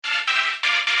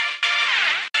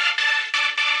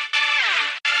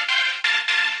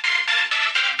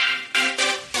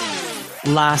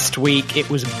Last week, it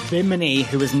was Bimini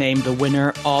who was named the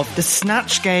winner of the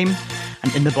Snatch Game.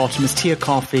 And in the bottom is Tia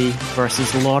Coffee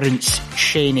versus Lawrence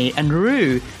Chaney. And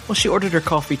Rue, well, she ordered her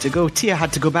coffee to go. Tia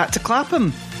had to go back to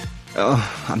Clapham.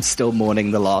 Oh, I'm still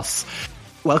mourning the loss.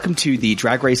 Welcome to the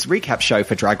Drag Race recap show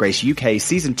for Drag Race UK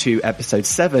Season 2, Episode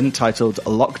 7, titled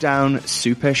Lockdown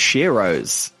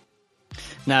Supersheroes.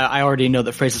 Now, I already know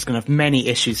that Fraser's going to have many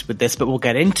issues with this, but we'll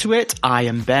get into it. I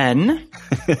am Ben.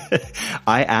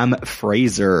 I am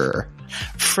Fraser.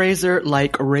 Fraser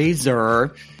like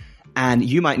razor. And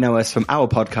you might know us from our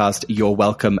podcast, You're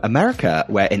Welcome America,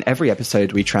 where in every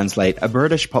episode we translate a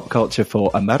British pop culture for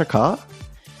America.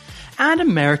 And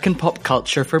American pop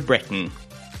culture for Britain.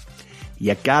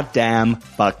 You goddamn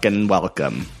fucking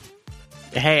welcome.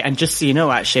 Hey, and just so you know,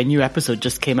 actually, a new episode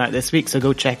just came out this week, so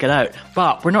go check it out.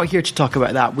 But we're not here to talk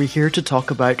about that. We're here to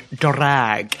talk about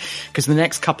drag. Because the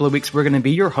next couple of weeks, we're going to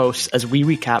be your hosts as we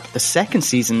recap the second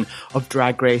season of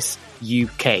Drag Race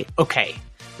UK. Okay,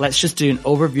 let's just do an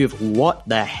overview of what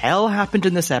the hell happened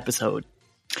in this episode.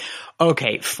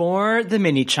 Okay, for the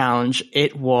mini challenge,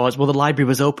 it was, well, the library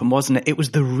was open, wasn't it? It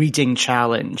was the reading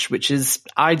challenge, which is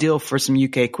ideal for some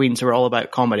UK queens who are all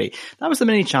about comedy. That was the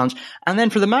mini challenge. And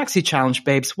then for the maxi challenge,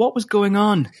 babes, what was going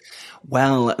on?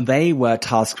 Well, they were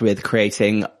tasked with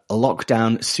creating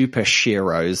lockdown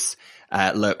Supersheroes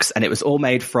looks, and it was all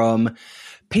made from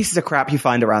pieces of crap you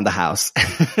find around the house.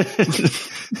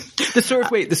 The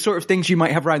sort of things you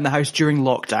might have around the house during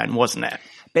lockdown, wasn't it?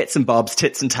 Bits and bobs,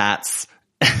 tits and tats.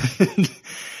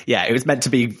 Yeah, it was meant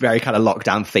to be very kind of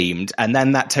lockdown themed. And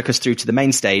then that took us through to the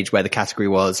main stage where the category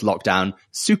was lockdown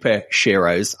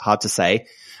Supersheroes. Hard to say.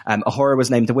 Ahura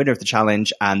was named the winner of the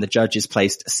challenge, and the judges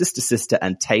placed Sister Sister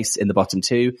and Tace in the bottom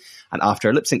two. And after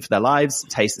a lip sync for their lives,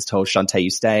 Tace is told Shantae you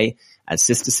stay, and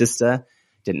Sister Sister,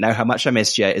 didn't know how much I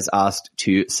missed you, is asked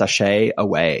to sashay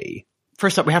away.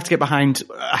 First up, we have to get behind,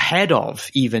 ahead of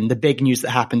even, the big news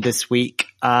that happened this week.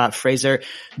 Fraser,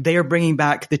 they are bringing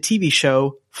back the TV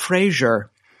show Frasier.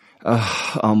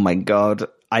 Oh my God.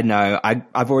 I know.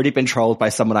 I've already been trolled by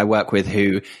someone I work with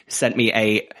who sent me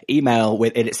a email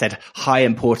with it. It said high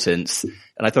importance,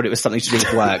 and I thought it was something to do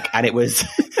with work. And it was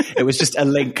just a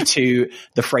link to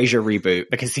the Frasier reboot,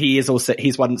 because he's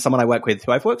someone I work with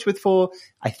who I've worked with for,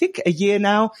 I think, a year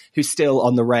now, who still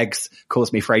on the regs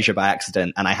calls me Frasier by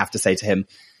accident. And I have to say to him,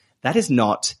 that is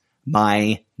not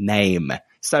my name.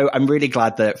 So I'm really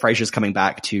glad that Frasier's coming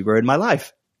back to ruin my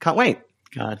life. Can't wait.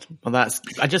 God. Well,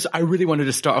 I really wanted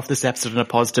to start off this episode on a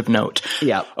positive note.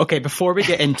 Yeah. Okay, before we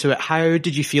get into it, how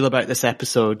did you feel about this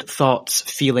episode? Thoughts,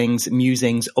 feelings,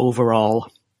 musings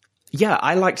overall? Yeah,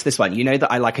 I liked this one. You know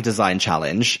that I like a design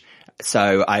challenge.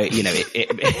 So I know,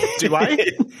 Do I?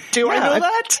 I know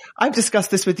that? I've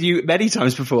discussed this with you many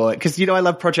times before, because I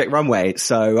love Project Runway.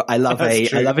 So I love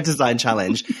a design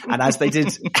challenge. And as they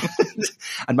did,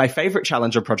 and my favorite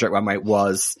challenge on Project Runway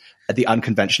was the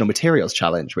unconventional materials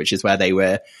challenge, which is where they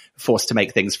were forced to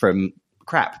make things from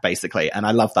crap, basically. And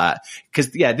I love that,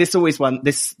 because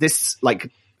this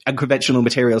like unconventional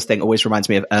materials thing always reminds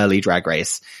me of early Drag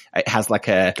Race. It has like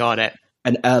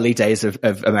an early days of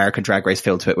American Drag Race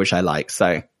feel to it, which I like.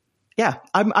 So yeah,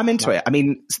 I'm into it. I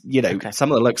mean,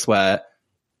 some of the looks were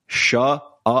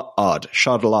odd,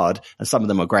 and some of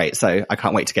them were great. So I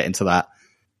can't wait to get into that.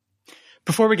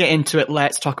 Before we get into it,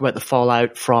 let's talk about the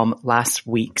fallout from last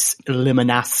week's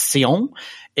elimination.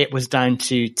 It was down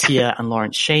to Tia and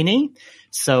Lawrence Chaney.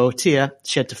 So Tia,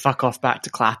 she had to fuck off back to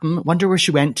Clapham. Wonder where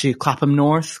she went to. Clapham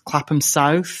North, Clapham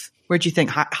South. Where do you think?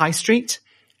 High Street?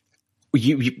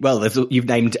 You've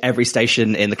named every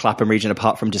station in the Clapham region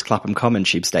apart from just Clapham Common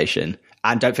Tube Station.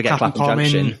 And don't forget Clapham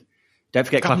Junction. Don't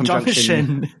forget Clapham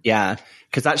Junction. Yeah.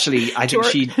 Because actually, I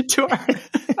think to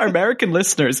our American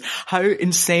listeners, how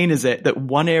insane is it that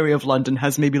one area of London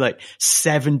has maybe like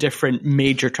 7 different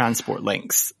major transport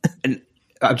links? And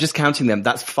I'm just counting them.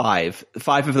 That's 5.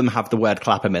 5 of them have the word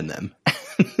Clapham in them.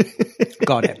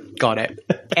 Got it.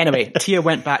 Anyway, Tia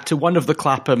went back to one of the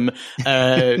Clapham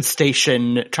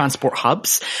station transport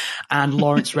hubs, and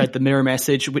Lawrence read the mirror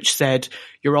message, which said,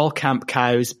 "You're all camp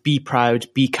cows. Be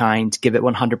proud. Be kind. Give it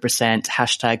 100%.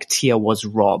 Hashtag Tia was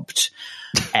robbed.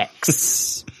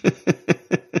 X."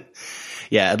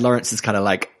 Yeah, and Lawrence is kind of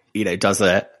like, does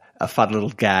a fun little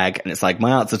gag, and it's like,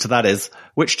 my answer to that is,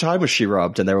 which time was she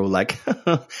robbed? And they're all like,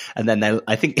 and then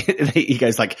I think he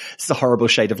goes like, it's a horrible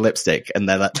shade of lipstick. And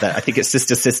then I think it's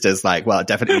Sister's like, well, it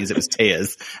definitely means it was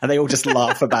Tia's. And they all just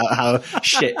laugh about how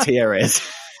shit Tia is.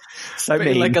 So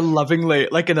mean. Like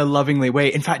in a lovingly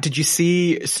way. In fact, did you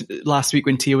see last week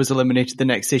when Tia was eliminated, the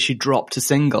next day she dropped a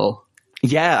single?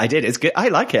 Yeah, I did. It's good. I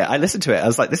like it. I listened to it. I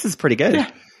was like, this is pretty good.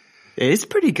 It is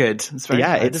pretty good. It's very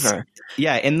proud of her.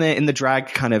 Yeah, in the drag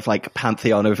kind of like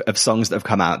pantheon of songs that have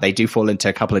come out, they do fall into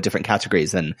a couple of different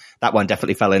categories, and that one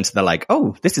definitely fell into the like,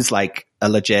 oh, this is like a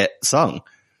legit song.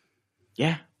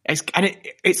 Yeah.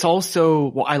 It's also,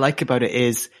 what I like about it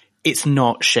is it's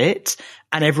not shit,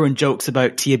 and everyone jokes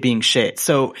about Tia being shit.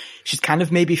 So she's kind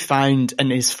of maybe found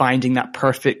and is finding that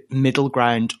perfect middle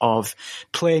ground of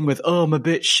playing with, oh, I'm a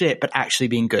bit shit, but actually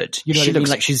being good. You know what I mean?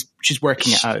 Like she's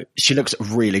working it out. She looks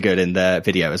really good in the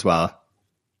video as well.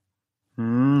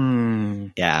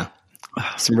 Yeah.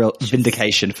 Some real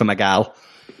vindication for my gal.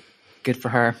 Good for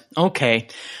her. Okay.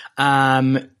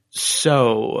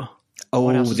 So...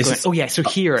 Oh, this is... Oh, yeah. So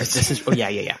here, this is... Oh,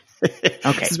 yeah.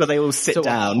 Okay. This is where they all sit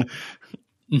down.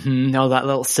 No, that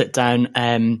little sit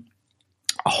down.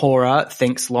 Ahura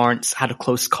thinks Lawrence had a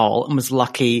close call and was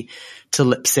lucky to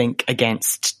lip sync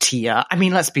against Tia. I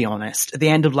mean, let's be honest. At the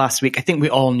end of last week, I think we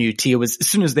all knew Tia was... As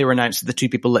soon as they were announced the two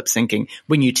people lip syncing,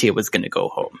 we knew Tia was going to go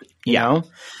home. You know?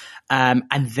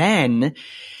 And then...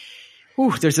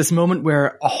 there's this moment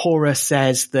where Ahura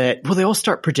says that, well, they all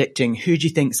start predicting who do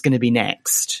you think is going to be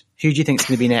next? Who do you think is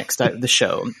going to be next out of the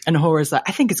show? And Ahura's like,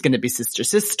 I think it's going to be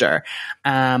Sister.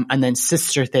 And then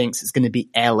Sister thinks it's going to be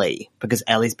Ellie because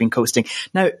Ellie's been coasting.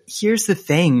 Now, here's the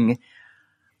thing.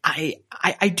 I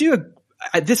do,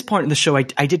 at this point in the show, I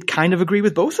did kind of agree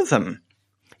with both of them.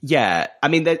 Yeah. I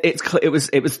mean, it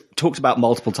was talked about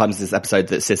multiple times in this episode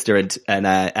that Sister and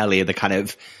Ellie are the kind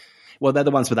of, well, they're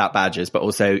the ones without badges, but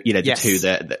also, you know, the two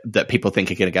that people think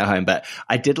are going to go home. But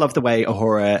I did love the way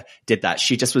Ahura did that.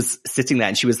 She just was sitting there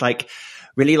and she was like,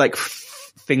 really like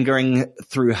fingering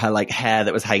through her like hair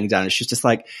that was hanging down. And she's just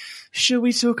like, should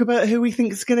we talk about who we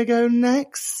think is going to go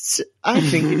next? I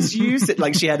think it's you.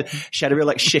 Like she had a real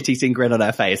like shit-eating grin on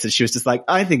her face, and she was just like,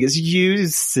 I think it's you,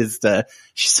 Sister.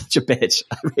 She's such a bitch.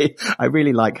 I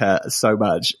really like her so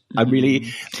much. I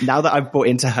really, now that I've bought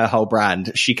into her whole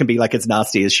brand, she can be like as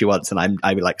nasty as she wants, and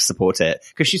I would like support it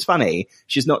because she's funny.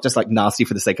 She's not just like nasty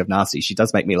for the sake of nasty. She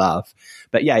does make me laugh.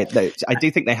 But yeah, I do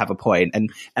think they have a point,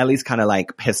 and Ellie's kind of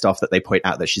like pissed off that they point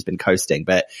out that she's been coasting,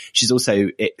 but she's also,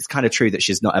 it's kind of true that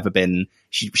she's not ever been,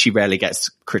 she rarely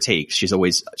gets critiqued.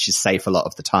 She's safe a lot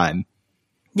of the time.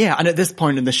 Yeah, and at this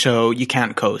point in the show, you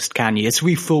can't coast, can you? As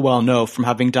we full well know from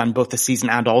having done both the season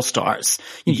and All Stars,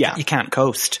 you can't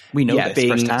coast. We know this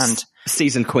firsthand.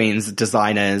 Season queens,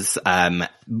 designers,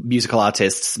 musical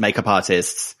artists, makeup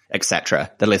artists,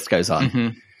 etc. The list goes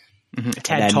on.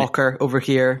 TED talker over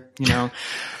here, you know.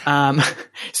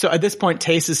 So at this point,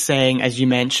 Tace is saying, as you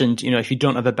mentioned, you know, if you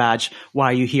don't have a badge, why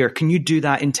are you here? Can you do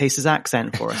that in Tace's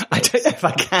accent for us? I don't know if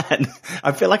I can.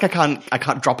 I feel like I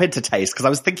can't drop into Tace because I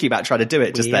was thinking about trying to do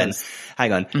it just then.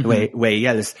 Hang on. Wait,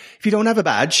 yells. If you don't have a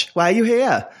badge, why are you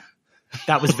here?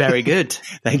 That was very good.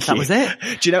 Thank you. That was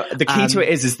it. Do you know, the key to it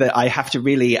is that I have to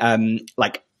really,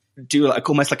 like, do like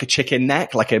almost like a chicken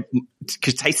neck, because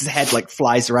Tace's head like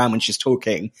flies around when she's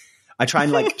talking. I try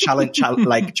and like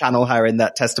channel her in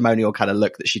that testimonial kind of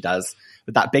look that she does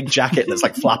with that big jacket that's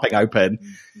like flapping open.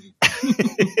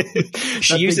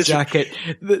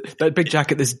 That big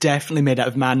jacket that's definitely made out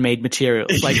of man-made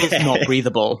materials. Like it's not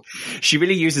breathable. She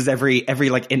really uses every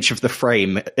like inch of the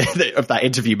frame of that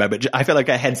interview moment. I feel like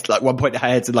her head's like one point her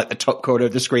head's in like the top corner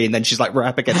of the screen, then she's like right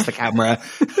up against the camera.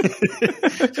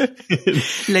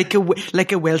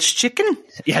 like a Welsh chicken?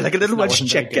 Yeah, like a little Welsh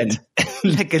chicken.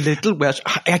 Like a little Welsh.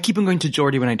 I keep on going to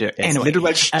Geordie when I do it. Yes, anyway, little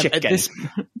Welsh chicken.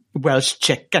 Welsh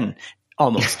chicken.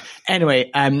 Almost.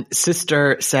 Anyway,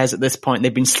 Sister says at this point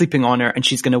they've been sleeping on her and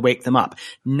she's going to wake them up.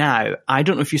 Now, I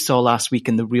don't know if you saw last week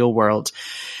in the real world,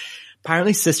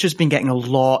 apparently Sister's been getting a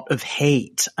lot of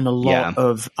hate and a lot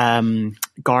of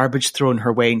garbage thrown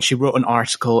her way. And she wrote an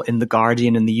article in The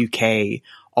Guardian in the UK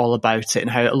all about it and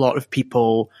how a lot of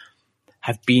people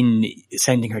have been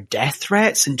sending her death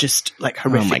threats and just like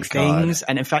horrific things.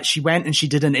 And in fact, she went and she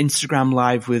did an Instagram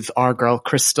live with our girl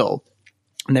Crystal.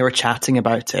 And they were chatting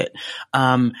about it.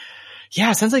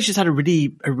 It sounds like she's had a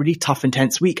really tough,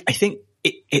 intense week. I think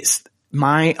it's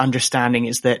my understanding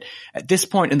is that at this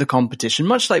point in the competition,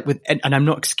 much like with, and I'm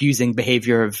not excusing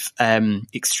behavior of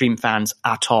extreme fans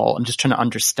at all. I'm just trying to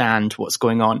understand what's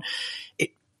going on.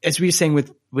 As we were saying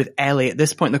with Ellie, at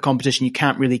this point in the competition, you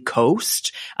can't really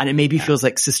coast. And it maybe feels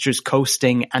like Sister's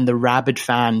coasting and the rabid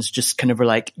fans just kind of were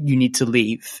like, you need to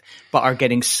leave, but are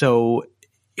getting so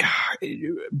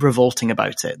revolting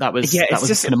about it. That was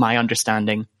just kind of my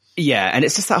understanding. Yeah, and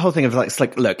it's just that whole thing of like, it's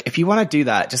like, look, if you want to do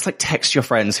that, just like text your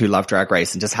friends who love Drag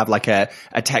Race and just have like a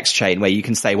text chain where you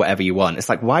can say whatever you want. It's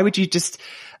like, why would you just,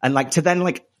 and like to then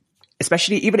like,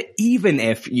 especially even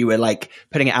if you were like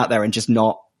putting it out there and just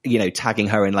not, you know, tagging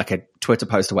her in like a Twitter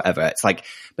post or whatever. It's like,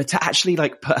 but to actually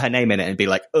like put her name in it and be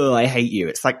like, oh, I hate you.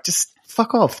 It's like, just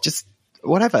fuck off. Just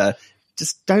whatever.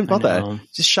 Just don't bother.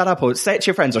 Just shut up or say it to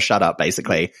your friends or shut up,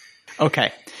 basically.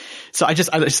 Okay. So I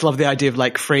just love the idea of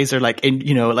like Fraser, like in,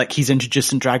 you know, like he's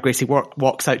introduced in Drag Race. He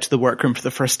walks out to the workroom for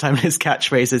the first time. And his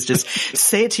catchphrase is just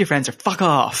say it to your friends or fuck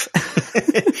off.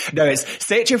 No, it's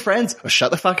say it to your friends or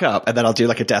shut the fuck up. And then I'll do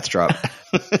like a death drop.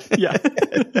 Yeah.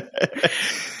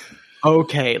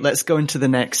 Okay. Let's go into the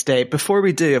next day. Before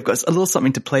we do, I've got a little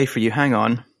something to play for you. Hang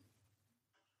on.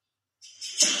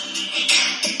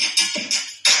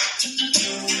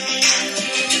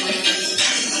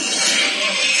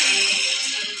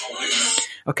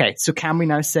 Okay, so can we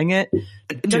now sing it?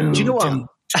 Do you know what?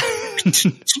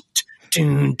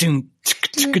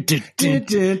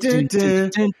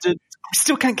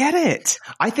 Still can't get it.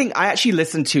 I think I actually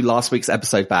listened to last week's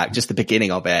episode back, just the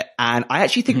beginning of it, and I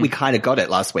actually think we kind of got it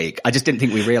last week. I just didn't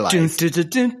think we realized.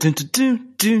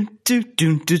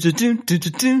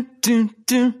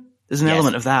 There's an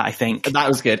element of that, I think. That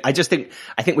was good. I think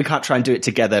we can't try and do it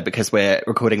together because we're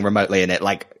recording remotely and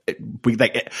we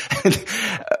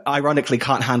ironically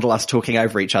can't handle us talking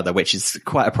over each other, which is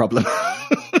quite a problem.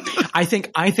 I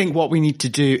think what we need to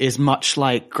do is much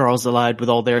like Girls Aloud with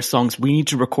all their songs, we need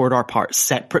to record our parts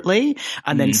separately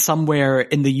and then somewhere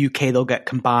in the UK they'll get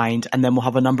combined and then we'll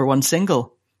have a number one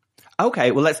single.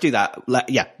 Okay, well let's do that.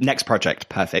 Next project.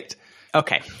 Perfect.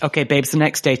 Okay, babes, the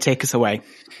next day, take us away.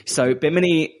 So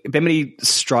Bimini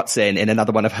struts in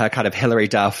another one of her kind of Hilary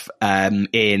Duff,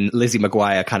 in Lizzie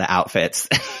McGuire kind of outfits.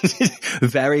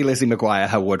 Very Lizzie McGuire,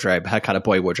 her wardrobe, her kind of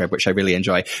boy wardrobe, which I really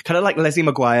enjoy. Kind of like Lizzie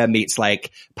McGuire meets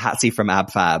like Patsy from Ab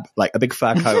Fab, like a big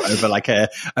fur coat over like a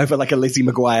Lizzie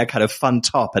McGuire kind of fun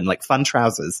top and like fun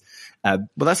trousers. Well,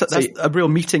 that's a real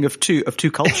meeting of two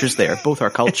cultures there, both our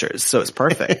cultures. So it's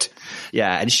perfect.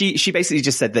 Yeah. And she basically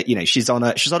just said that, you know, she's on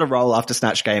a roll after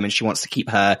Snatch Game and she wants to keep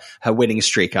her winning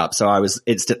streak up. So I was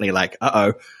instantly like,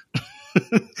 uh-oh.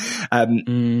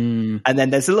 And then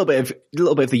there's a little bit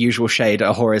of the usual shade.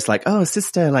 Ahora's like, oh,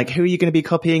 sister, like, who are you going to be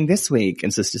copying this week?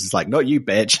 And sister's is like, not you,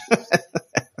 bitch.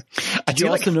 Did you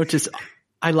also notice?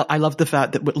 I love the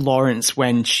fact that with Lawrence,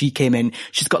 when she came in,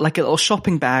 she's got like a little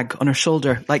shopping bag on her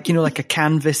shoulder, like, you know, like a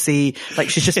canvassy, like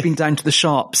she's just been down to the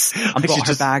shops and brought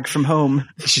her bag from home.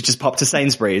 She just popped to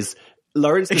Sainsbury's.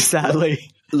 Lawrence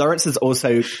is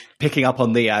also picking up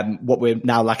on the what we're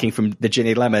now lacking from the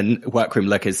Ginny Lemon workroom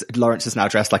look is Lawrence is now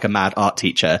dressed like a mad art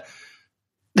teacher.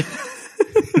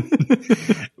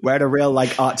 Wearing a real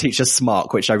like art teacher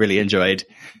smock, which I really enjoyed.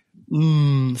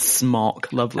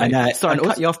 Smock, lovely. Sorry, I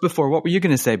cut you off before. What were you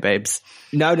going to say, babes?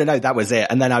 No, that was it.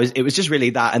 And then it was just really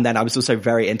that. And then I was also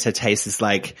very into Taste's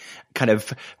like kind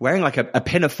of wearing like a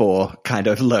pinafore kind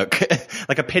of look,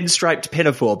 like a pinstriped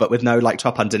pinafore, but with no like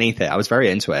top underneath it. I was very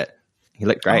into it. He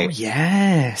looked great. Oh,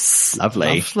 yes.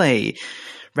 Lovely.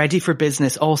 Ready for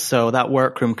business. Also, that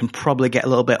workroom can probably get a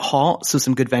little bit hot, so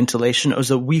some good ventilation.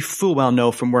 As we full well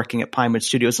know from working at Pinewood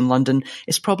Studios in London,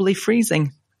 it's probably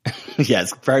freezing.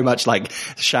 Yes, very much like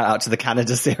shout out to the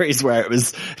Canada series where it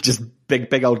was just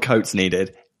big old coats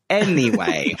needed.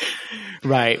 Anyway.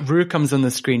 Right. Rue comes on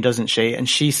the screen, doesn't she? And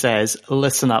she says,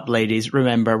 listen up, ladies.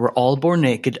 Remember, we're all born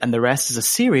naked and the rest is a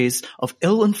series of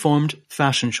ill-informed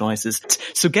fashion choices.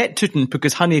 So get tootin'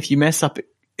 because, honey, if you mess up,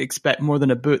 expect more than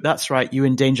a boot. That's right. You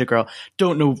in danger, girl.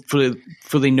 Don't know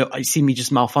fully know. I see me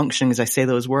just malfunctioning as I say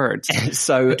those words.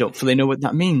 So I don't fully know what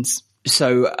that means.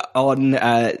 So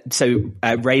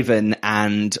Raven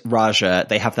and Raja,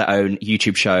 they have their own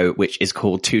YouTube show, which is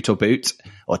called Toot or Boot,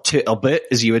 or Toot or Boot,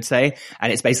 as you would say.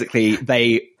 And it's basically,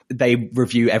 they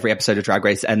review every episode of Drag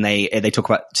Race and they talk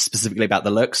about specifically about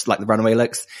the looks, like the runaway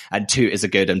looks, and Toot is a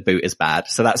good and Boot is bad.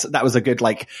 So that was a good,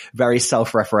 like, very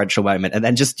self-referential moment. And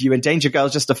then just You in Danger Girl,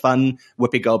 just a fun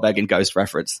Whoopi Goldberg and Ghost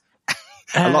reference.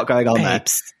 A lot going on there.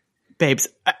 Babes,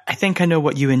 I think I know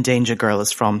what You in Danger Girl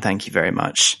is from. Thank you very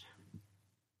much.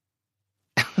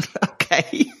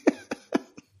 Okay.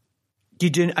 You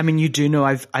do know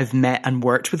I've met and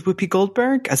worked with Whoopi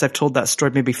Goldberg, as I've told that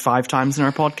story maybe 5 times in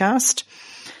our podcast.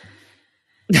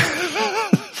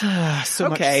 So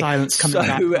much silence coming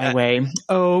back my way.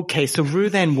 Okay, so Rue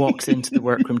then walks into the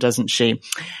workroom, doesn't she?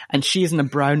 And she is in a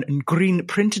brown and green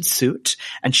printed suit,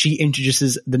 and she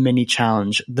introduces the mini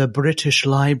challenge. The British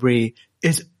Library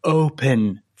is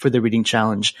open for the reading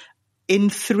challenge in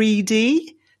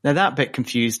 3D. Now that bit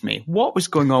confused me. What was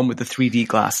going on with the 3D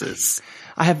glasses?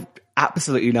 I have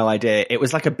absolutely no idea. It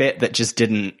was like a bit that just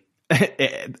didn't.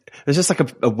 It was just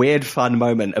like a weird, fun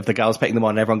moment of the girls putting them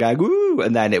on and everyone going, woo,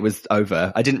 and then it was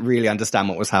over. I didn't really understand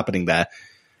what was happening there.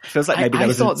 It feels like maybe there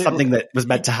was something that was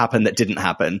meant to happen that didn't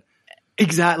happen.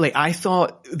 Exactly. I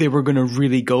thought they were going to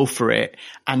really go for it,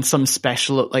 and some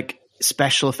special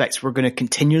effects were going to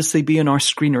continuously be on our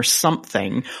screen or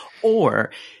something.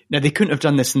 Or now they couldn't have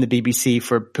done this in the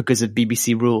BBC because of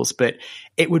BBC rules, but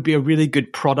it would be a really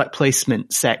good product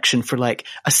placement section for like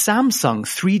a Samsung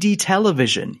 3D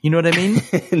television. You know what I mean?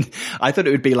 I thought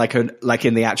it would be like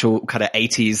in the actual kind of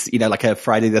 80s, like a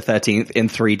Friday the 13th in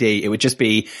 3D. It would just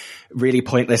be really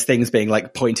pointless things being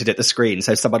like pointed at the screen.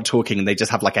 So someone talking and they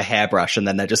just have like a hairbrush and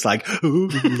then they're just like,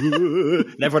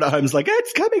 and everyone at home's like,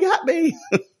 it's coming at me.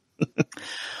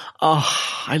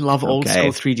 Oh, I love old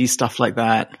school 3D stuff like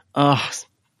that. Oh,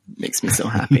 makes me so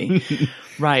happy.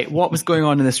 Right. What was going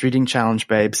on in this reading challenge,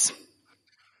 babes?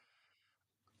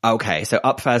 Okay. So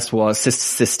up first was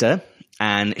Sister.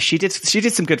 And she did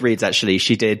some good reads, actually.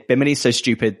 She did Bimini's so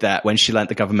stupid that when she learnt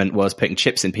the government was putting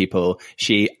chips in people,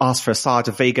 she asked for a side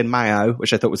of vegan mayo,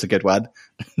 which I thought was a good one.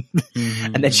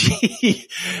 Mm-hmm. And then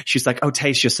she's like, oh,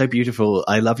 Taste, you're so beautiful.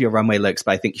 I love your runway looks,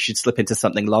 but I think you should slip into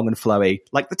something long and flowy,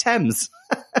 like the Thames.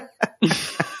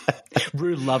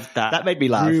 Rue loved that. That made me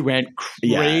laugh. Rue went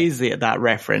crazy at that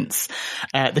reference.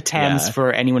 The Thames,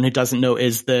 for anyone who doesn't know,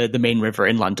 is the main river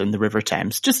in London, the River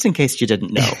Thames, just in case you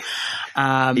didn't know.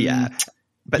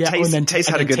 But Taste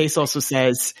had a good... Taste also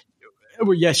says,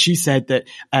 she said that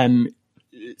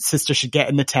Sister should get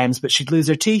in the Thames, but she'd lose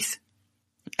her teeth.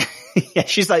 Yeah,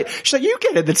 she's like, you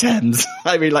get in the Thames.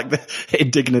 I mean, like the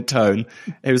indignant tone.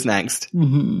 Who's next?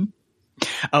 Mm-hmm.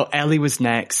 Oh, Ellie was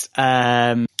next.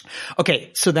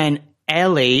 Okay, so then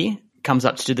Ellie comes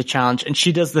up to do the challenge, and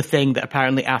she does the thing that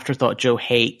apparently Afterthought Joe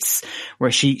hates,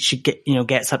 where she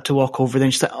gets up to walk over there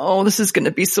and she's like, oh, this is going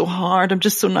to be so hard. I'm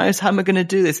just so nice. How am I going to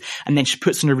do this? And then she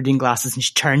puts on her reading glasses and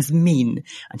she turns mean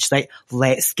and she's like,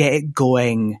 let's get it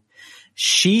going.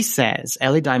 She says,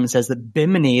 Ellie Diamond says that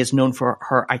Bimini is known for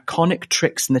her iconic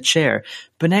tricks in the chair,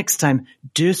 but next time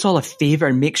do us all a favor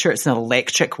and make sure it's an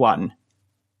electric one.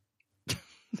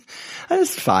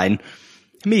 That's fine.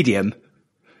 Medium.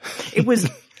 It was,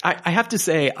 I have to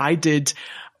say, I did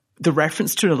the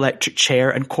reference to an electric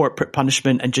chair and corporate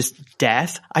punishment and just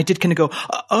death. I did kind of go,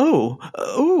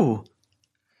 oh.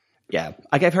 Yeah.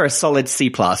 I gave her a solid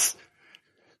C+.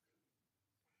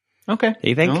 Okay.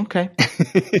 You think? Okay.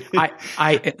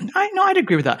 I'd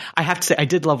agree with that. I have to say, I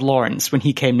did love Lawrence when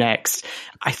he came next.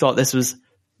 I thought this was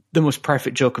the most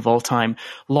perfect joke of all time.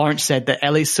 Lawrence said that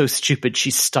Ellie's so stupid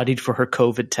she studied for her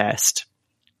COVID test.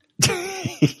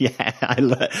 Yeah,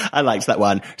 I liked that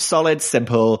one. Solid,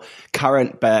 simple,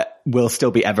 current, but will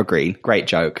still be evergreen. Great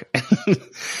joke.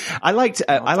 I liked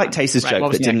Tace's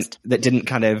joke that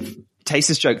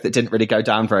didn't really go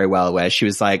down very well, where she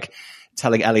was like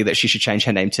telling Ellie that she should change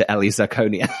her name to Ellie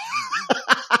Zirconia.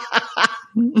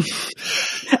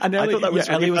 And Ellie, I thought that was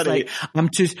really Ellie was funny. Like,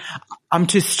 I'm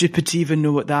too stupid to even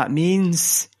know what that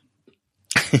means.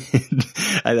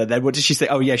 And then what did she say?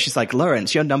 Oh yeah, she's like,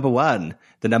 Lawrence, you're number one.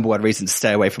 The number one reason to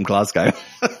stay away from Glasgow.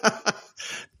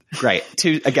 Great.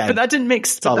 Again. But that didn't make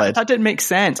solid. That didn't make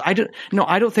sense. I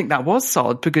don't think that was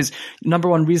solid, because number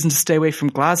one reason to stay away from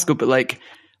Glasgow, but like,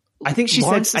 I think she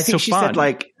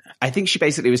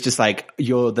basically was just like,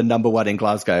 you're the number one in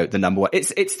Glasgow, the number one.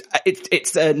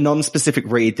 It's a non-specific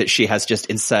read that she has just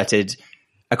inserted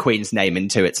a queen's name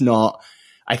into. It's not,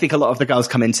 I think a lot of the girls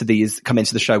come into the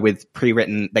show with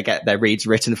pre-written, they get their reads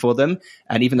written for them.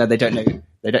 And even though they don't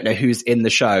know who's in the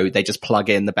show, they just plug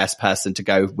in the best person to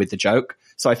go with the joke.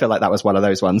 So I feel like that was one of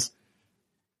those ones.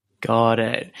 Got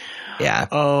it. Yeah.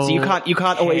 Oh, so you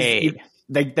can't always,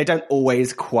 they don't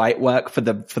always quite work for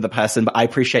the person, but I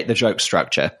appreciate the joke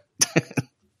structure.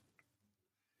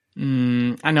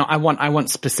 I know. I want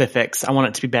specifics. I want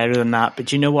it to be better than that.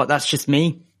 But you know what? That's just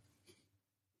me.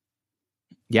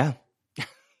 Yeah.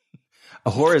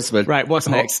 Ahora's were right. What's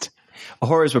next?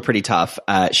 Ahora's were pretty tough.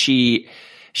 She's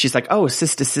like, oh,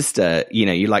 sister,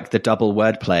 you like the double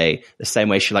wordplay the same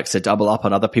way she likes to double up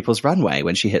on other people's runway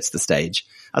when she hits the stage.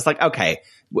 I was like, okay,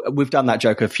 we've done that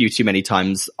joke a few too many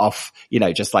times off,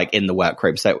 just like in the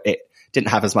workroom. So it didn't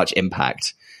have as much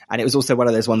impact. And it was also one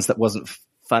of those ones that wasn't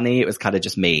funny. It was kind of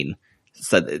just mean.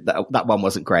 So that one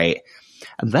wasn't great.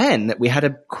 And then we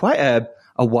had quite a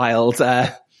wild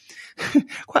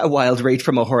read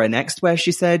from Ahura next, where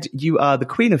she said, you are the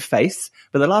queen of face,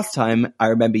 but the last time I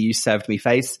remember you served me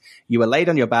face, you were laid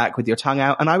on your back with your tongue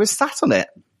out and I was sat on it.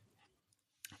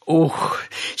 Oh,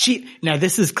 now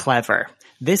this is clever.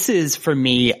 This is, for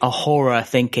me, Ahura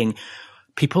thinking,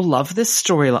 people love this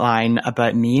storyline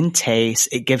about me and Tace.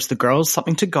 It gives the girls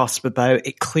something to gossip about.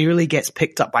 It clearly gets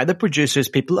picked up by the producers.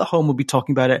 People at home will be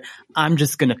talking about it. I'm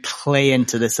just going to play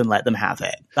into this and let them have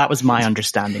it. That was my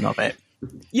understanding of it.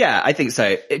 Yeah, I think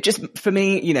so. It just, for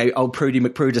me, old Prudy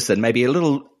McPruderson, maybe a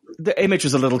little the image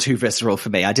was a little too visceral for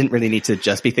me. I didn't really need to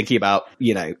just be thinking about,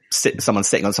 someone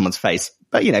sitting on someone's face.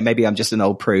 But, maybe I'm just an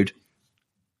old prude.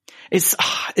 Is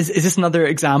this another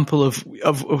example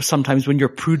of sometimes when your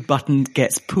prude button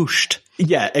gets pushed?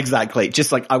 Yeah, exactly.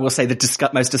 Just like I will say the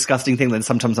most disgusting thing, then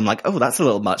sometimes I'm like, oh, that's a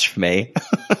little much for me.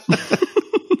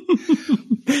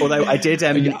 Although I did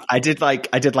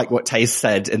like what Taze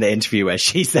said in the interview where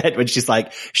she's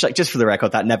like, just for the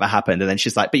record, that never happened. And then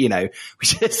she's like, but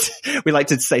we like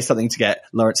to say something to get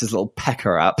Lawrence's little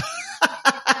pecker up.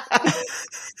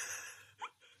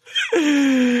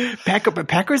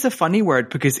 Pecker is a funny word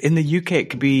because in the UK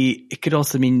it could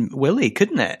also mean willy,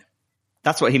 couldn't it?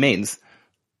 That's what he means.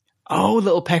 Oh,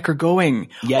 little pecker going.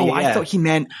 Yeah. I thought he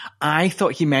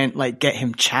meant like get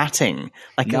him chatting,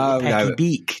 like a pecky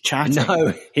beak chatting.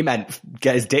 No, he meant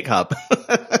get his dick up.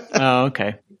 Oh,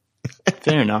 okay.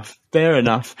 Fair enough.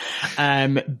 Bimini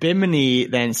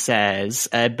then says,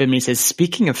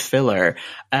 speaking of filler,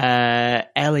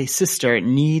 Ellie's sister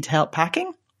need help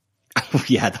packing?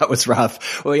 Yeah, that was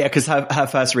rough. Well, yeah, because her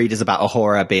first read is about a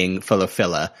horror being full of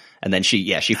filler. And then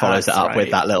she follows it up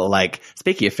with that little, like,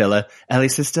 speaking of filler,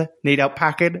 Ellie's sister need help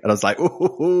packing? And I was like,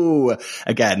 ooh,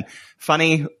 again,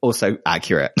 funny, also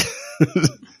accurate.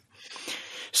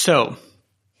 So,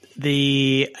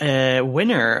 the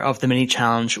winner of the mini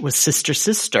challenge was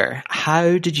Sister.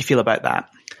 How did you feel about that?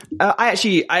 I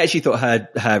actually thought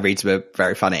her reads were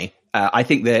very funny. I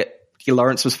think that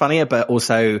Lawrence was funnier, but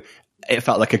also it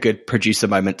felt like a good producer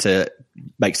moment to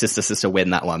make Sister win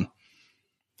that one.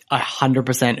 I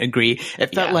 100% agree.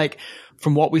 It felt like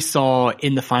from what we saw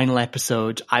in the final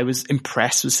episode, I was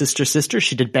impressed with Sister.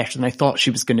 She did better than I thought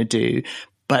she was going to do.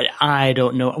 But I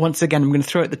don't know. Once again, I'm going to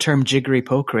throw out the term jiggery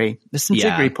pokery. There's some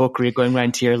jiggery pokery going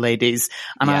around here, ladies.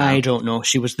 And I don't know.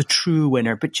 She was the true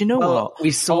winner. But you know what?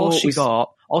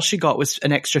 All she got was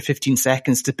an extra 15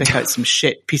 seconds to pick out some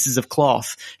shit pieces of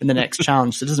cloth in the next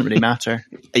challenge. So it doesn't really matter.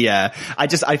 Yeah. I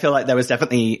feel like there was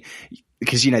definitely,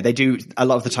 because, they do a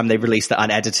lot of the time they release the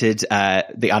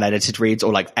unedited reads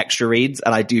or like extra reads.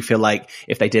 And I do feel like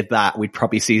if they did that, we'd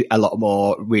probably see a lot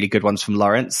more really good ones from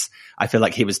Lawrence. I feel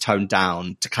like he was toned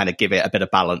down to kind of give it a bit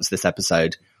of balance this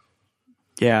episode.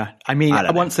 Yeah. I mean,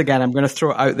 once again, I'm going to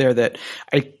throw it out there that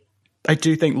I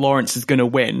do think Lawrence is going to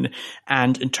win.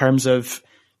 And in terms of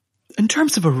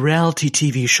a reality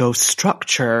TV show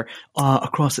structure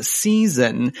across a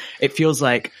season, it feels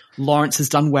like Lawrence has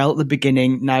done well at the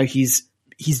beginning. Now he's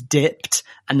dipped,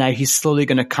 and now he's slowly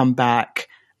going to come back,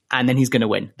 and then he's going to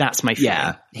win. That's my feeling.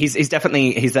 Yeah, he's at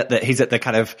the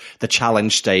kind of the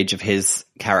challenge stage of his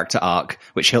character arc,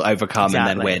 which he'll overcome and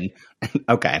then win.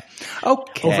 Okay.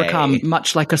 Overcome,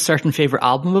 much like a certain favorite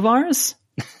album of ours.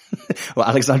 Well,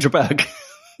 Alexandra Berg.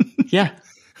 Yeah.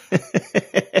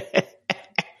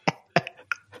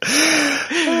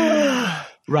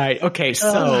 Right. Okay.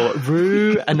 So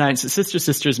Rue announced that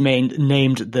Sister's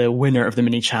named the winner of the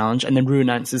mini challenge, and then Rue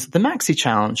announces the maxi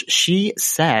challenge. She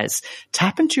says,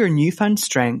 "Tap into your newfound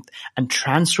strength and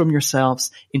transform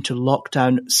yourselves into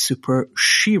lockdown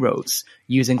Supersheroes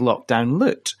using lockdown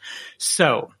loot."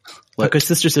 So, because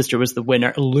Sister was the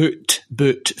winner, loot,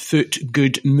 boot, foot,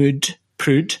 good, mood,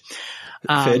 prude.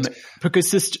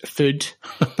 Because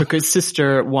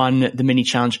Sister won the mini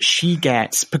challenge,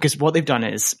 because what they've done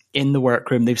is in the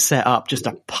workroom, they've set up just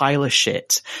a pile of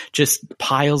shit, just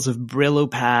piles of Brillo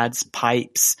pads,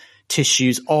 pipes,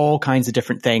 tissues, all kinds of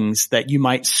different things that you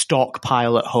might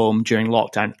stockpile at home during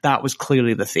lockdown. That was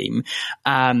clearly the theme.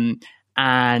 And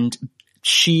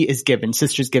Sister's given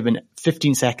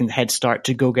 15-second head start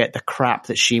to go get the crap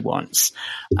that she wants.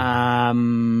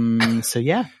 So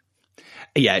yeah.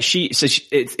 Yeah,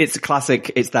 it's a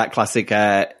classic. It's that classic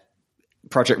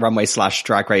Project Runway /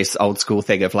 Drag Race old school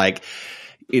thing of like,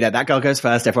 that girl goes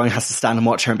first. Everyone has to stand and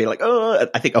watch her and be like, oh.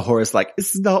 I think Ahora's like,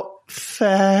 it's not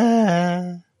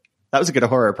fair. That was a good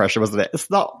Ahura impression, wasn't it? It's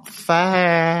not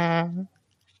fair.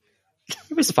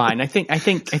 It was fine. I think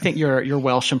your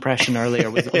Welsh impression earlier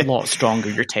was a lot stronger.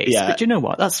 Your taste, but you know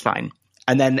what? That's fine.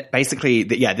 And then basically,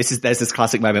 there's this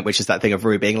classic moment, which is that thing of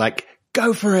Rue being like,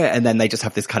 go for it. And then they just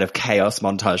have this kind of chaos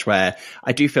montage where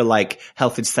I do feel like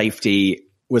health and safety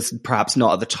was perhaps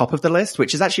not at the top of the list,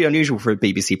 which is actually unusual for a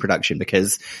BBC production,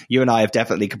 because you and I have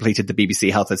definitely completed the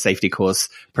BBC health and safety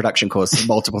production course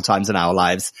multiple times in our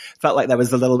lives. Felt like it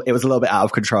was a little bit out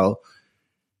of control.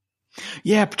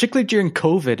 Yeah, particularly during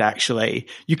COVID, actually.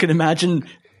 You can imagine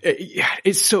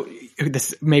it's so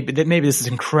this maybe this is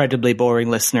incredibly boring,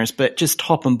 listeners, but just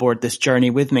hop on board this journey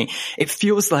with me. It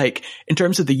feels like in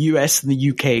terms of the US and the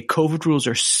UK, COVID rules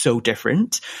are so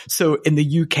different. So in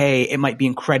the UK, it might be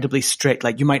incredibly strict.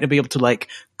 Like you might not be able to like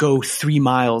go 3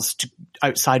 miles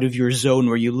outside of your zone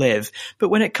where you live. But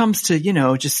when it comes to,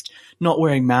 just not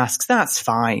wearing masks, that's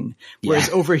fine. Whereas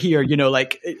over here,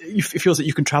 like it feels like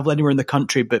you can travel anywhere in the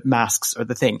country, but masks are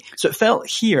the thing. So it felt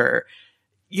here,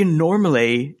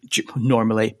 normally,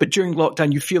 but during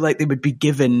lockdown, you feel like they would be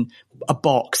given a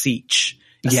box each,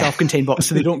 a self-contained box,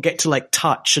 so they don't get to like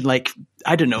touch and like,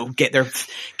 I don't know, get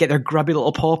their grubby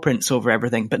little paw prints over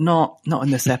everything, but not in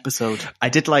this episode. I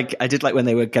did like when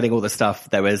they were getting all the stuff,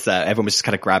 there was, everyone was just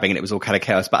kind of grabbing and it was all kind of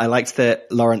chaos, but I liked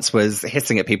that Lawrence was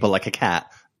hissing at people like a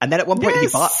cat. And then at one point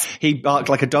he barked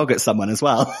like a dog at someone as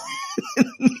well.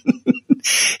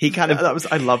 He kind of,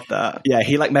 I loved that. Yeah,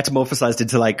 he like metamorphosized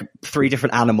into like 3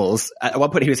 different animals. At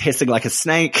one point he was hissing like a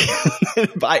snake,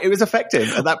 but it was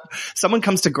effective. And someone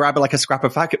comes to grab like a scrap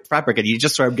of fabric and you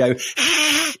just throw him go,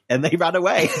 and they ran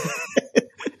away.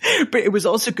 But it was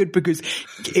also good because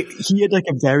he had like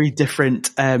a very different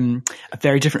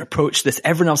approach to this.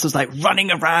 Everyone else was like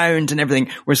running around and everything.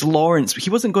 Whereas Lawrence,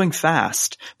 he wasn't going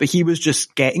fast, but he was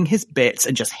just getting his bits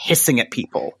and just hissing at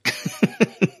people.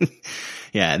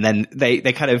 Yeah, and then they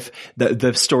kind of, the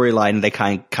storyline they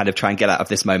kind of try and get out of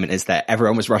this moment is that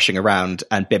everyone was rushing around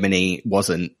and Bimini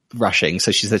wasn't rushing.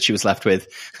 So she said she was left with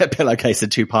a pillowcase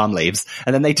and 2 palm leaves.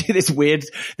 And then they do this weird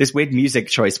music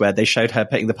choice where they showed her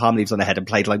putting the palm leaves on her head and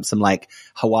played like some like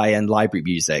Hawaiian library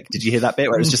music. Did you hear that bit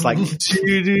where it was just like,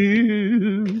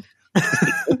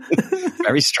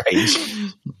 very strange.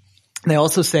 They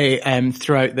also say,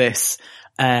 throughout this,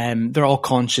 they're all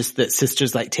conscious that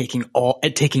Sister's like taking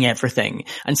everything.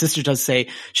 And Sister does say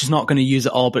she's not going to use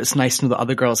it all, but it's nice to know that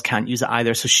other girls can't use it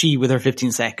either. So she, with her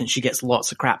 15 seconds, she gets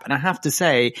lots of crap. And I have to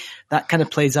say that kind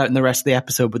of plays out in the rest of the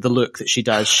episode with the look that she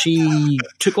does. She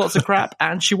took lots of crap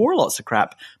and she wore lots of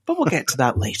crap, but we'll get to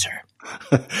that later.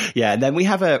 Yeah, and then we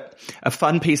have a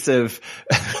fun piece of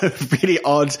a really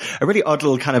odd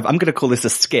little kind of, I'm going to call this a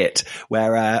skit,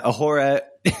 where Ahura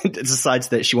decides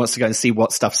that she wants to go and see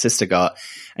what stuff Sister got,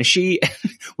 and she,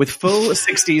 with full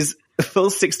 60s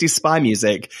spy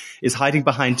music, is hiding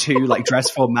behind 2 like dress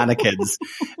form mannequins,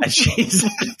 and she's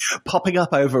popping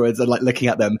up overwards and like looking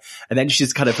at them, and then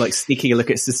she's kind of like sneaking a look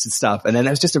at Sister's stuff, and then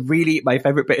there's just my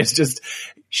favorite bit is just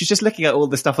she's just looking at all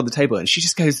the stuff on the table, and she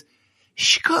just goes,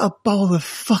 she got a bowl of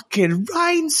fucking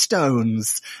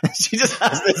rhinestones. She just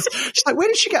has this. She's like, where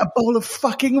did she get a bowl of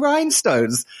fucking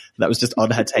rhinestones? That was just on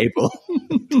her table.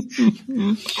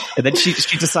 And then she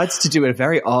decides to do a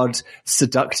very odd,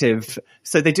 seductive.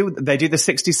 So they do the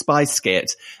 60s spy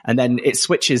skit, and then it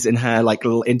switches in her like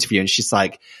little interview, and she's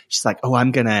like,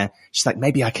 oh, she's like,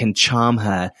 maybe I can charm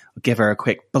her, or give her a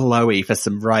quick blowy for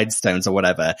some rhinestones or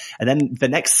whatever. And then the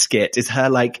next skit is her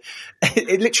like,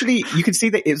 it literally, you can see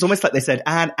that it's almost like they said,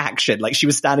 and action. Like she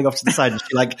was standing off to the side and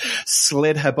she like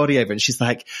slid her body over and she's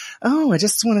like, oh, I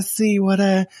just want to see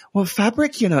what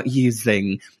fabric you're not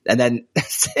using. And then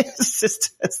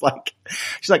Sister's like,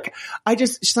 she's like, I'll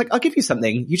give you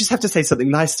something. You just have to say something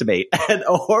nice to me. And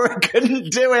Ahura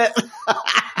couldn't do it.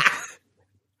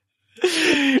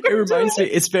 It reminds me,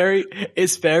 it's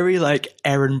very like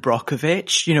Erin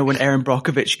Brockovich, when Erin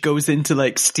Brockovich goes in to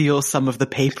like steal some of the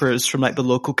papers from like the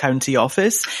local county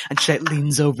office, and she like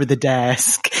leans over the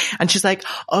desk and she's like,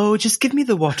 oh, just give me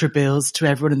the water bills to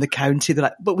everyone in the county. They're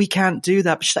like, but we can't do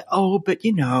that. But she's like, oh, but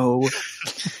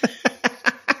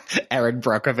Erin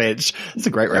Brockovich. It's a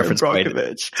great reference point.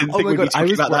 Didn't think we'd be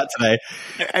talking about that today.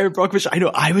 Erin Brockovich, I know,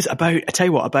 I tell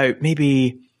you what, about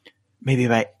maybe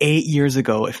about 8 years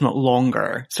ago, if not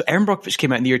longer. So Erin Brockovich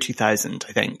came out in the year 2000,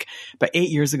 I think. But 8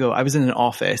 years ago, I was in an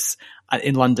office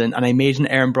in London and I made an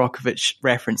Erin Brockovich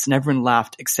reference and everyone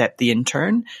laughed except the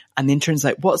intern. And the intern's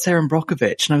like, what's Erin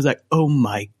Brockovich? And I was like, oh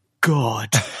my God.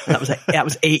 And that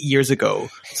was 8 years ago.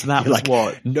 So that was like,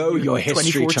 what? Know your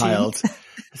history, child.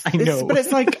 I know. But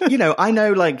it's like, I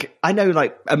know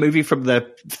a movie from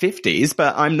the 50s,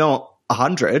 but I'm not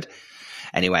 100.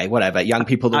 Anyway, whatever. Young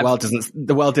people, the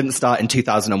world didn't start in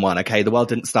 2001, okay? The world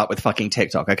didn't start with fucking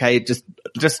TikTok, okay? Just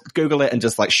Google it and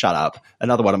just like shut up.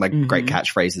 Another one of my great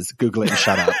catchphrases, Google it and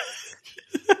shut up.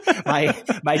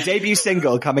 My debut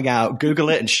single coming out, Google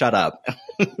it and shut up.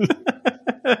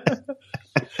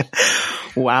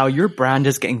 Wow, your brand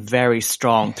is getting very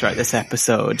strong throughout this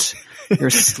episode. Your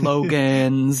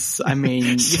slogans, I mean,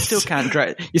 you still can't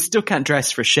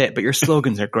dress for shit, but your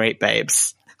slogans are great,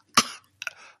 babes.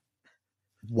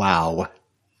 Wow.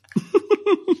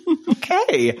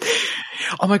 okay.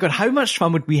 Oh my God, how much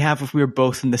fun would we have if we were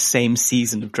both in the same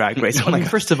season of Drag Race? I mean,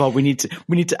 first of all, we need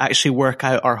to actually work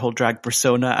out our whole drag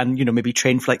persona and, you know, maybe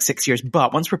train for like 6 years.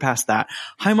 But once we're past that,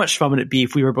 how much fun would it be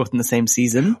if we were both in the same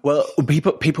season? Well,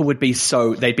 people would be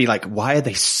they'd be like, why are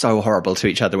they so horrible to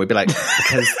each other? We'd be like,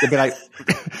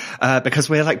 because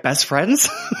we're like best friends.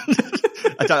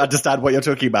 I don't understand what you're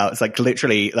talking about. It's like,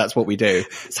 literally, that's what we do.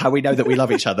 It's how we know that we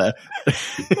love each other.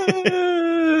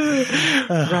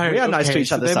 Right, we are nice to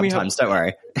each other sometimes, don't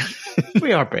worry.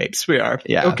 We are babes, we are.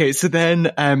 Yeah. Okay, so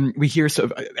then we hear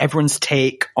sort of everyone's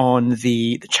take on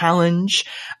the challenge.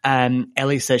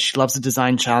 Ellie says she loves the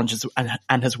design challenges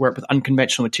and has worked with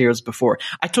unconventional materials before.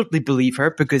 I totally believe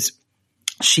her because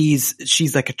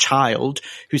she's like a child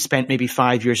who spent maybe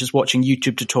 5 years just watching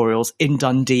YouTube tutorials in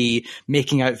Dundee,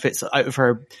 making outfits out of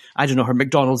her, I don't know, her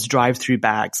McDonald's drive-through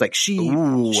bags. Like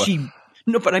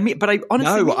no, but I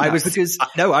honestly I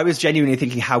was genuinely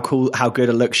thinking how good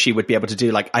a look she would be able to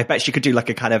do. Like, I bet she could do like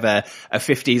a kind of a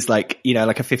 50s, like, you know,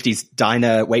 like a 50s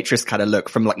diner waitress kind of look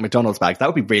from like McDonald's bags. That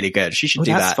would be really good. She should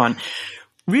do that. That's fun.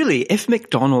 Really, if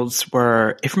McDonald's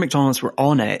were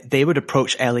on it, they would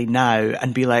approach Ellie now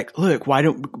and be like, look, why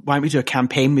don't we do a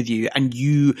campaign with you and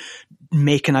you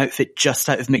make an outfit just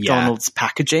out of McDonald's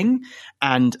packaging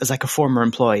and as like a former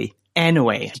employee.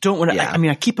 Anyway, I don't want to, I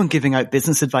mean, I keep on giving out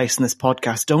business advice in this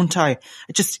podcast, don't I?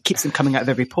 It just keeps them coming out of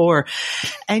every pore.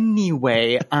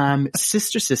 Anyway,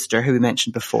 Sister, who we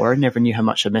mentioned before, never knew how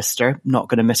much I missed her. Not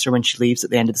going to miss her when she leaves at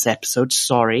the end of this episode.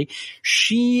 Sorry.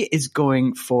 She is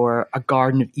going for a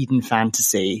Garden of Eden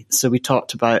fantasy. So we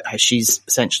talked about how she's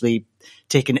essentially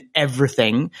taken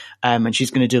everything, and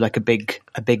she's going to do like a big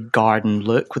garden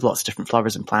look with lots of different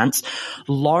flowers and plants.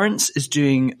 Lawrence is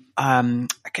doing,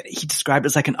 he described it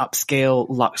as like an upscale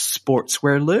luxe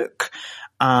sportswear look,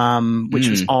 which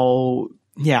was all,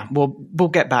 we'll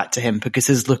get back to him because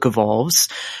his look evolves.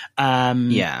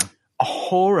 Ahura,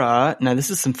 now this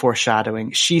is some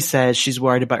foreshadowing. She says she's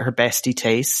worried about her bestie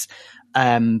tastes,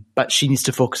 but she needs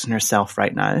to focus on herself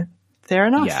right now. Fair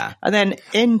enough. Yeah. And then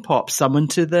in pops a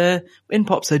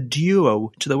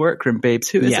duo to the workroom, babes.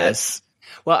 Who is it?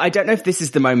 Well, I don't know if this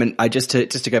is the moment. Just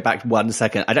to go back 1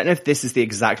 second. I don't know if this is the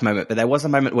exact moment, but there was a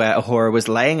moment where Ahura was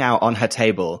laying out on her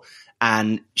table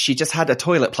and she just had a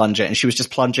toilet plunger and she was just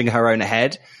plunging her own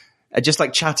head. Just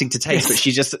like chatting to Taste, but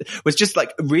she just was just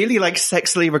like really like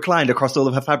sexily reclined across all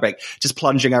of her fabric, just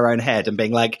plunging her own head and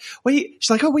being like, she's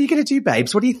like, oh, what are you going to do,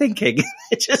 babes? What are you thinking?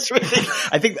 It just really,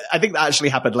 I think that actually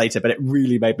happened later, but it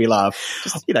really made me laugh.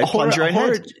 Just, you know, plunge your own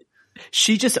head.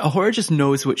 Ahura just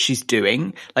knows what she's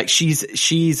doing. Like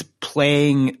she's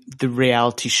playing the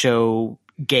reality show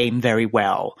game very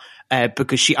well.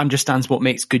 Because she understands what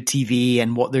makes good TV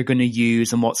and what they're going to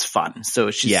use and what's fun.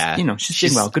 So she's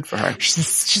doing well. Good for her. She's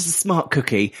a smart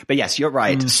cookie. But yes, you're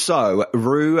right. So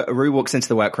Rue walks into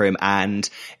the workroom and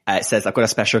says, I've got a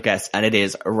special guest and it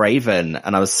is Raven.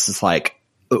 And I was just like,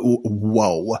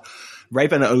 whoa.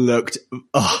 Raven looked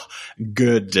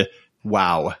good.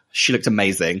 Wow. She looked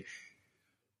amazing.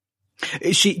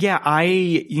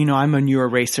 I'm a newer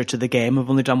racer to the game. I've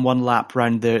only done one lap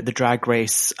around the drag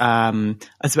race. I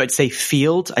was about to say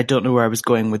field. I don't know where I was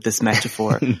going with this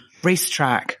metaphor.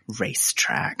 Racetrack.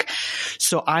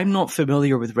 So I'm not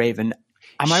familiar with Raven.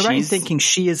 Am I right in thinking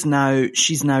she's now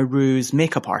Rue's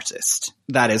makeup artist?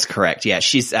 That is correct. Yeah,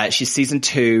 she's season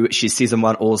 2. She's season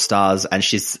 1 All Stars, and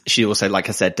she also, like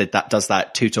I said, does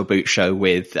that Toot or Boot show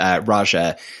with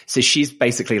Raja. So she's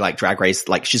basically like Drag Race,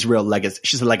 like she's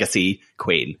a legacy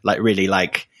queen, like really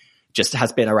like just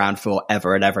has been around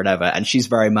forever and ever and ever. And she's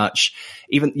very much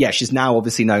she's now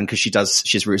obviously known because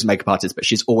she's Rue's makeup artist, but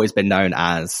she's always been known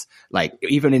as like,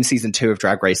 even in season 2 of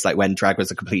Drag Race, like when drag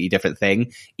was a completely different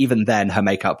thing, even then her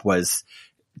makeup was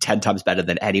 10 times better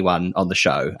than anyone on the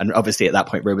show. And obviously at that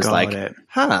point, Rue was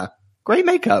great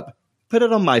makeup. Put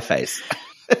it on my face.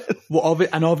 Well,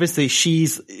 and obviously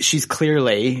she's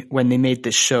clearly, when they made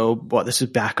this show, this was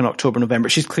back in October, November,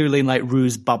 she's clearly in like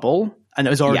Rue's bubble. And it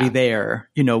was already there,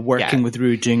 working with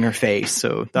Rue doing her face.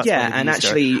 So that's and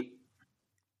actually,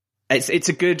 it's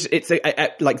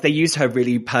like they used her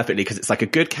really perfectly because it's like a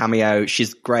good cameo.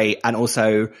 She's great, and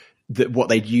also what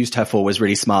they used her for was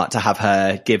really smart to have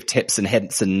her give tips and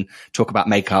hints and talk about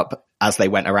makeup as they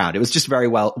went around. It was just very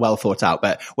well thought out.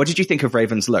 But what did you think of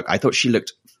Raven's look? I thought she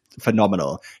looked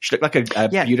phenomenal. She looked like a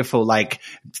beautiful like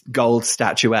gold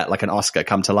statuette, like an Oscar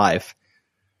come to life.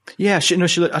 Yeah, she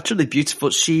looked utterly beautiful.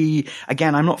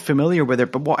 Again, I'm not familiar with her,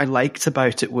 but what I liked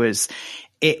about it was,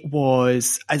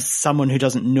 as someone who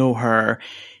doesn't know her,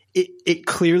 it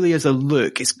clearly is a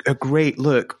look. It's a great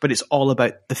look, but it's all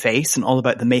about the face and all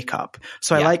about the makeup.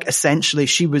 So I like, essentially,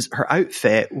 her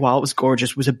outfit, while it was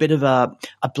gorgeous, was a bit of a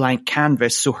blank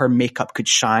canvas so her makeup could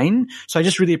shine. So I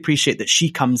just really appreciate that she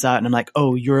comes out and I'm like,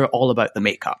 oh, you're all about the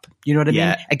makeup. You know what I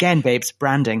mean? Again, babes,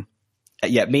 branding.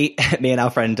 Yeah, me and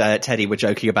our friend Teddy were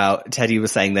joking about. Teddy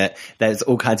was saying that there's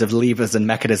all kinds of levers and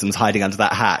mechanisms hiding under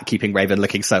that hat, keeping Raven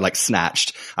looking so like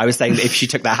snatched. I was saying that if she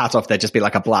took that hat off, there'd just be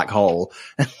like a black hole.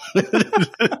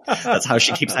 That's how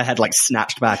she keeps her head like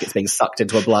snatched back. It's being sucked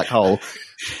into a black hole.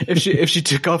 If she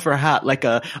took off her hat, like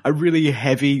a really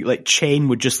heavy like chain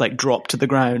would just like drop to the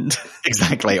ground.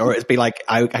 Exactly. Or it'd be like,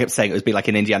 I kept saying it would be like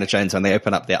in Indiana Jones when they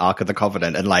open up the Ark of the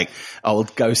Covenant and like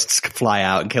old ghosts fly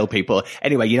out and kill people.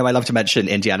 Anyway, I love to mention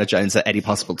Indiana Jones at any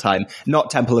possible time.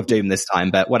 Not Temple of Doom this time,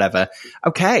 but whatever.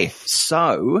 Okay.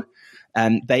 So,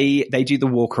 they do the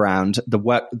walk around,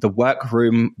 the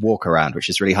workroom walk around, which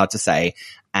is really hard to say.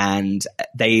 And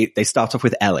they start off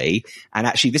with Ellie. And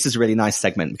actually, this is a really nice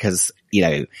segment because,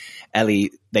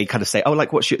 Ellie, they kind of say, oh,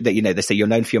 like, they say, you're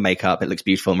known for your makeup. It looks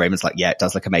beautiful. And Raven's like, yeah, it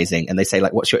does look amazing. And they say,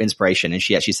 like, what's your inspiration? And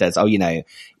she actually says, oh,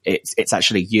 it's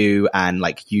actually you, and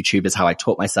like YouTube is how I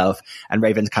taught myself. And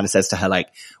Raven kind of says to her, like,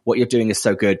 what you're doing is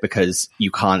so good because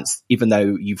you can't, even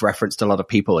though you've referenced a lot of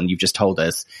people and you've just told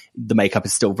us, the makeup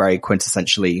is still very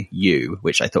quintessentially you,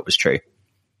 which I thought was true.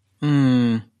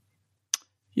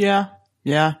 Yeah.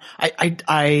 Yeah.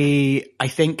 I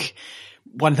think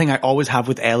one thing I always have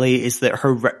with Ellie is that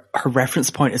her reference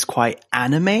point is quite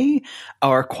anime,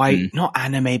 or quite, not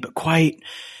anime, but quite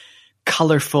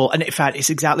colorful. And in fact, it's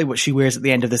exactly what she wears at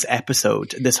the end of this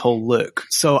episode, this whole look.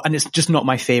 So, and it's just not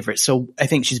my favorite. So I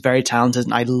think she's very talented,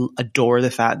 and I adore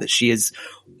the fact that she has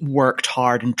worked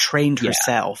hard and trained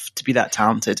herself to be that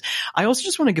talented. I also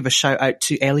just want to give a shout out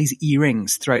to Ellie's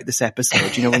earrings throughout this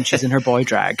episode, when she's in her boy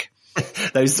drag.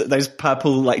 those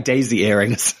purple like daisy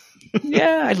earrings.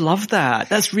 Yeah, I love that.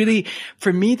 That's really,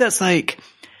 for me, that's like,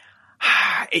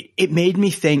 it made me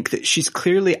think that she's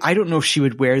clearly, I don't know if she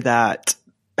would wear that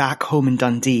back home in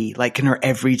Dundee, like in her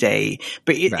everyday,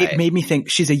 but it made me think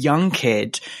she's a young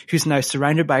kid who's now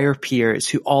surrounded by her peers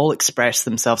who all express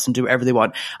themselves and do whatever they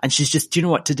want. And she's just, do you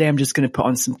know what? Today I'm just going to put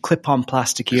on some clip-on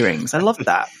plastic earrings. I love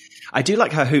that. I do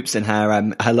like her hoops in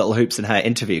her little hoops in her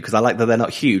interview, because I like that they're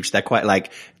not huge. They're quite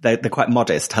like, they're quite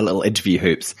modest, her little interview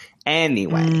hoops.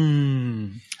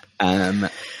 Anyway.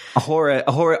 Ahura,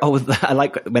 I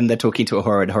like when they're talking to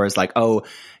Ahura, and Ahura's like, oh,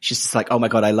 she's just like, oh my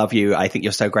God, I love you. I think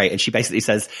you're so great. And she basically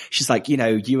says, she's like,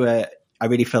 I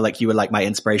really feel like you were like my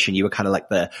inspiration. You were kind of like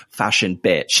the fashion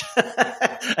bitch.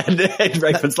 and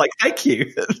Raven's like, thank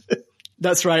you.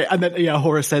 That's right. And then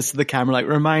Ahura says to the camera, like,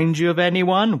 remind you of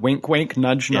anyone? Wink, wink,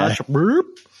 nudge, nudge.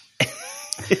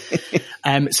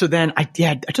 So then I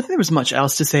don't think there was much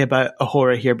else to say about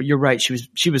Ahura here, but you're right.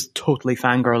 She was totally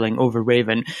fangirling over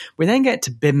Raven. We then get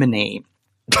to Bimini.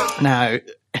 Now,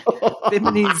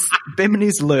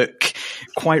 Bimini's look,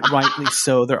 quite rightly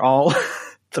so. They're all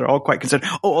quite concerned.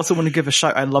 Oh, also want to give a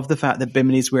shout. I love the fact that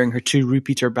Bimini's wearing her 2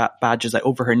 repeater badges like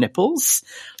over her nipples.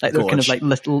 Like they're kind of like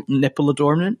little nipple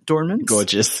adornments.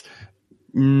 Gorgeous.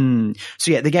 So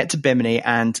yeah, they get to Bimini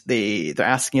and they're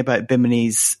asking about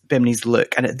Bimini's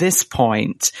look. And at this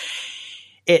point,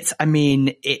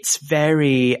 it's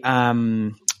very,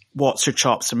 what's her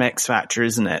chops from X Factor,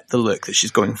 isn't it? The look that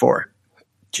she's going for.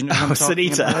 Do you know what I'm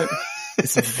talking about?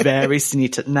 It's very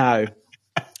Sunita. Now,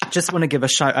 just want to give a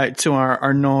shout out to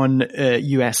our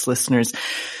non-US listeners.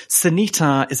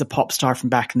 Sunita is a pop star from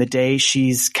back in the day.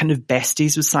 She's kind of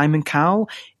besties with Simon Cowell.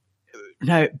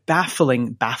 Now,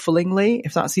 bafflingly,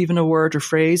 if that's even a word or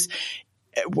phrase,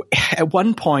 at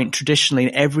one point, traditionally,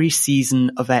 in every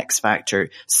season of X Factor,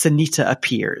 Sunita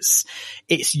appears.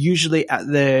 It's usually at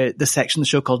the section of the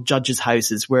show called Judges'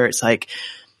 Houses, where it's like,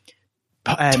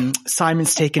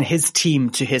 Simon's taken his team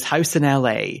to his house in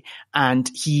LA, and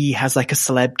he has like a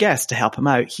celeb guest to help him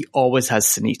out. He always has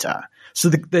Sunita. So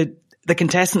the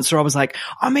contestants are always like,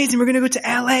 oh, amazing, we're going to go to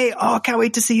LA. Oh, can't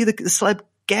wait to see who the celeb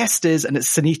guest is. And it's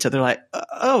Sunita. They're like,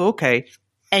 oh, okay.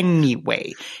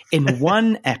 Anyway, in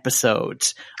one episode,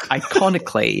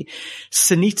 iconically,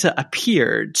 Sunita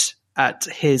appeared at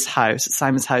his house, at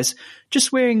Simon's house,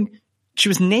 she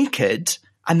was naked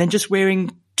and then just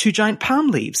wearing 2 giant palm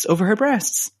leaves over her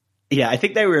breasts. Yeah, I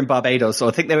think they were in Barbados, or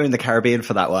I think they were in the Caribbean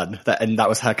for that one. And that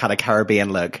was her kind of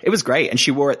Caribbean look. It was great. And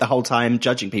she wore it the whole time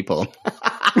judging people.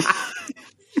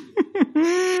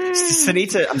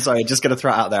 Sunita, I'm sorry, just going to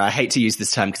throw it out there. I hate to use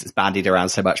this term because it's bandied around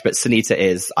so much, but Sunita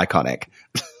is iconic.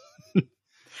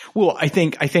 Well, I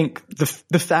think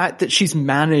the fact that she's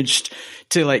managed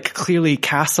to like clearly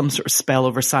cast some sort of spell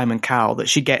over Simon Cowell, that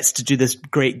she gets to do this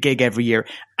great gig every year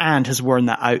and has worn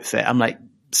that outfit, I'm like,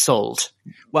 sold.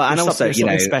 Well, and also, there's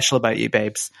something special about you,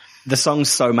 babes. The song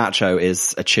So Macho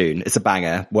is a tune. It's a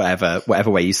banger. Whatever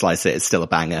way you slice it, it's still a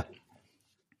banger.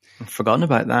 I've forgotten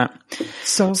about that.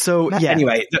 So yeah.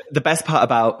 Anyway, the best part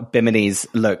about Bimini's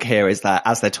look here is that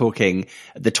as they're talking,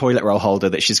 the toilet roll holder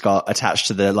that she's got attached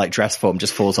to the like dress form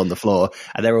just falls on the floor,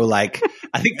 and they're all like,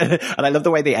 I think, and I love the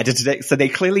way they edited it. So they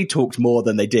clearly talked more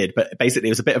than they did, but basically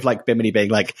it was a bit of like Bimini being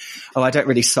like, "Oh, I don't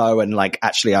really sew, and like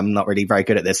actually I'm not really very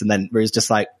good at this," and then Rue's just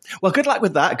like, "Well, good luck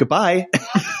with that. Goodbye."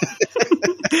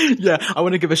 Yeah, I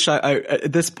want to give a shout out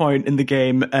at this point in the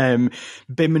game.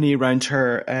 Bimini around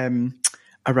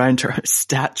her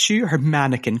statue, her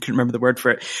mannequin, couldn't remember the word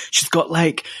for it. She's got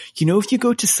like, you know, if you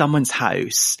go to someone's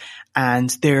house and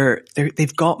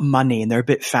they've got money and they're a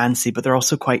bit fancy, but they're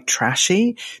also quite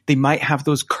trashy, they might have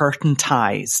those curtain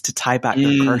ties to tie back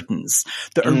their curtains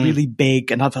that are really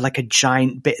big and have like a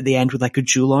giant bit at the end with like a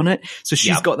jewel on it. So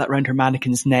she's got that around her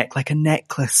mannequin's neck, like a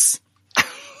necklace.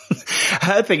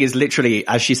 Her thing is literally,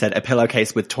 as she said, a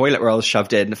pillowcase with toilet rolls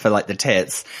shoved in for like the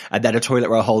tits, and then a toilet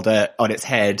roll holder on its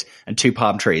head and 2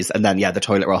 palm trees, and then the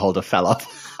toilet roll holder fell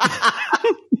off.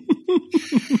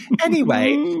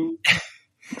 Anyway,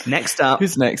 next up,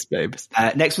 who's next, babes?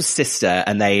 Next was Sister,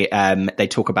 and they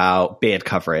talk about beard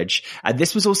coverage, and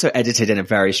this was also edited in a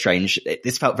very strange.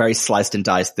 This felt very sliced and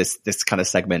diced. This kind of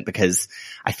segment, because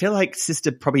I feel like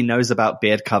Sister probably knows about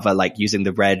beard cover, like using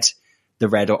the red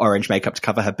or orange makeup to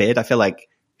cover her beard. I feel like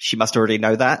she must already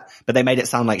know that, but they made it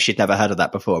sound like she'd never heard of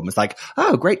that before and was like,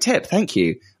 "Oh, great tip. Thank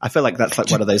you." I feel like that's like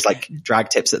one of those like drag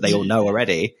tips that they all know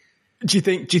already. Do you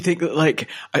think that like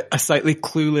a slightly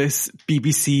clueless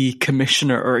BBC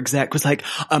commissioner or exec was like,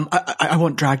 I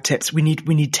want drag tips. We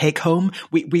need take home.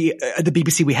 We at the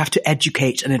BBC, we have to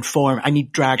educate and inform. I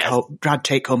need drag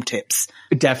take home tips.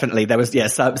 Definitely. There was,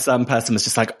 some person was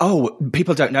just like, "Oh,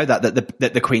 people don't know that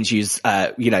the queens use,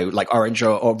 like orange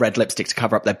or red lipstick to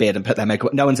cover up their beard and put their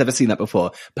makeup. No one's ever seen that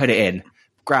before. Put it in.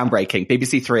 Groundbreaking.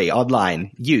 BBC 3 online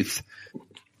youth."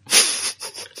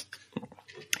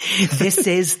 This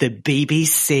is the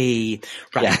BBC.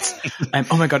 Right. Yeah.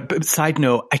 Oh my God. But side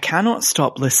note, I cannot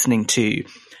stop listening to,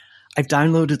 I've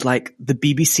downloaded like the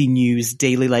BBC News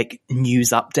daily like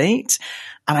news update.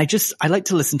 And I like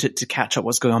to listen to it to catch up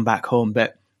what's going on back home,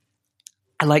 but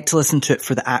I like to listen to it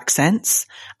for the accents.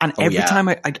 And every time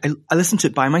I listen to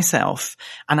it by myself,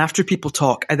 and after people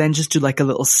talk, I then just do like a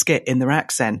little skit in their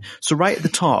accent. So right at the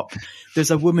top,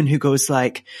 there's a woman who goes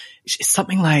like,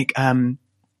 something like,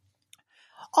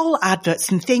 "All adverts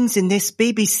and things in this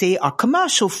BBC are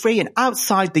commercial free and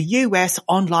outside the US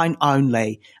online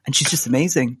only." And she's just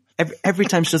amazing. Every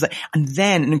time she does that. And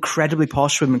then an incredibly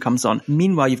posh woman comes on.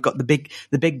 Meanwhile, you've got the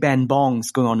Big Ben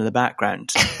bongs going on in the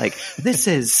background. Like, "This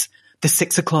is the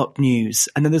 6 o'clock news."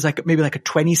 And then there's like maybe like a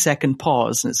 20-second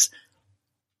pause and it's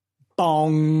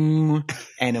bong.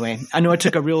 Anyway, I know I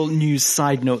took a real news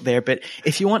side note there, but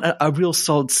if you want a real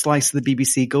solid slice of the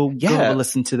BBC, go have a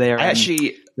listen to their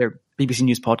BBC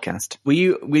News podcast. Will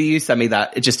you send me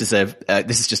that just as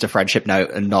this is just a friendship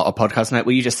note and not a podcast note?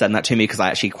 Will you just send that to me? Because I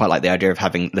actually quite like the idea of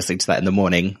listening to that in the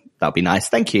morning. That would be nice.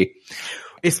 Thank you.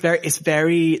 It's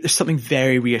very, there's something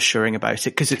very reassuring about it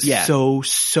because it's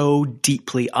so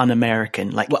deeply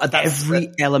un-American. Like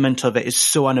every element of it is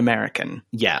so un-American.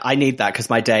 Yeah, I need that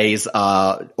because my days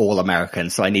are all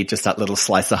American. So I need just that little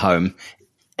slice of home.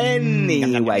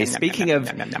 Anyway, speaking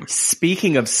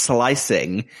of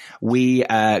slicing, we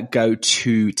go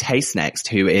to Taste next,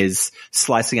 who is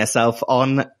slicing herself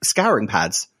on scouring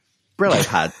pads, Brillo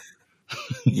pad.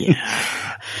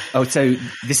 Yeah. Oh, so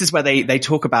this is where they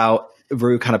talk about,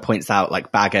 Rue kind of points out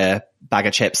like Bagger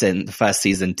Chips in the first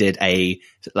season did a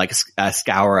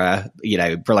scourer,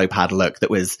 Brillo pad look that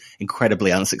was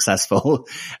incredibly unsuccessful.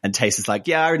 And Taste is like,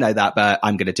 "Yeah, I know that, but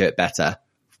I'm going to do it better."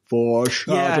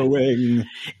 Foreshadowing.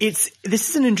 Yeah. This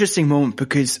is an interesting moment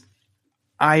because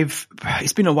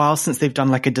it's been a while since they've done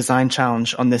like a design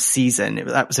challenge on this season.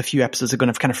 That was a few episodes ago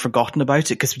and I've kind of forgotten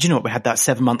about it because, we had that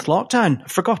 7-month lockdown.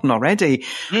 I've forgotten already.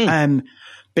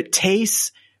 But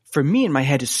Tace, for me in my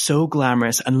head, is so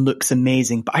glamorous and looks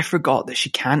amazing, but I forgot that she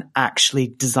can actually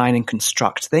design and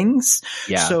construct things.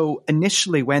 Yeah. So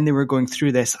initially when they were going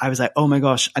through this, I was like, oh my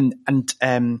gosh. And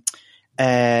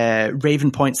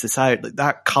Raven points this out, like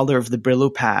that color of the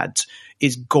Brillo pad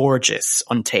is gorgeous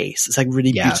on Taste. It's like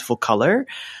really beautiful color.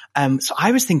 So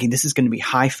I was thinking this is going to be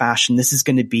high fashion. This is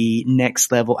going to be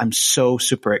next level. I'm so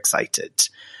super excited.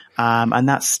 And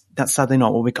that's sadly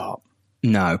not what we got.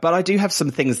 No, but I do have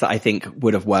some things that I think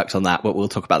would have worked on that, but we'll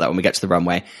talk about that when we get to the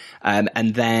runway. And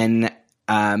then,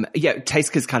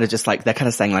 Tayce kind of just like, they're kind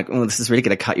of saying like, oh, this is really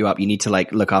going to cut you up. You need to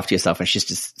like look after yourself. And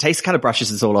Tayce kind of brushes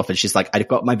this all off and she's like, I've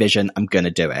got my vision. I'm going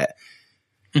to do it.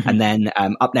 Mm-hmm. And then,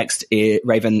 up next,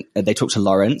 Raven, they talk to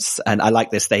Lawrence, and I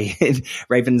like this.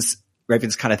 Raven's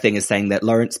kind of thing is saying that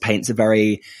Lawrence paints a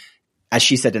very, as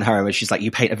she said in her image, she's like,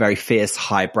 you paint a very fierce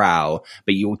high brow,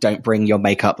 but you don't bring your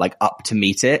makeup like up to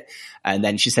meet it. And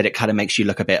then she said it kind of makes you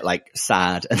look a bit like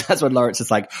sad. And that's when Lawrence is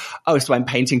like, oh, so I'm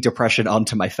painting depression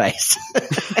onto my face.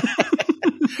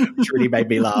 Which really made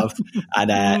me laugh. And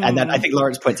then I think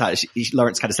Lawrence points out,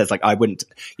 Lawrence kind of says like, I wouldn't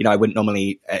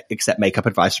normally accept makeup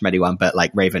advice from anyone, but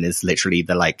like Raven is literally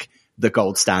the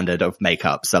gold standard of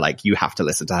makeup. So like you have to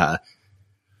listen to her.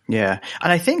 Yeah.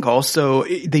 And I think also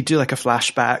they do like a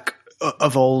flashback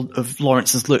of all of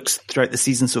Lawrence's looks throughout the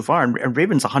season so far. And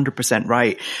Raven's 100%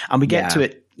 right. And we get to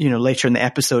it, later in the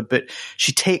episode, but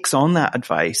she takes on that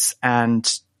advice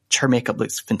and her makeup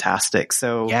looks fantastic.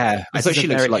 So yeah, I thought she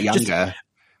looked a lot younger.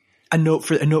 A note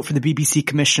for the BBC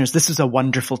commissioners. This was a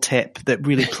wonderful tip that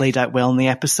really played out well in the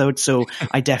episode. So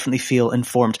I definitely feel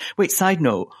informed. Wait, side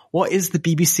note, what is the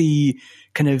BBC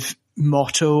kind of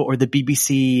motto or the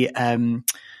BBC,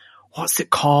 what's it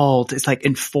called? It's like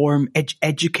inform,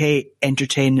 educate,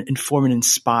 entertain, inform and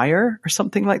inspire or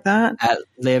something like that.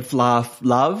 Live, laugh,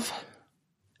 love.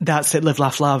 That's it. Live,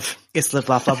 laugh, love. It's live,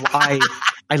 laugh, love. I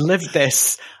lived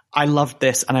this. I loved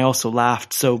this, and I also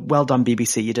laughed. So well done,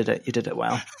 BBC. You did it. You did it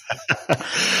well.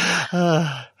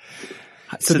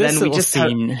 So then we just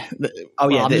scene.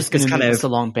 I'm just going to move this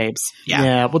along, babes.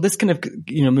 Yeah. Well, this kind of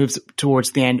moves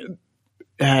towards the end.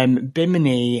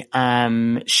 Bimini,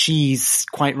 she's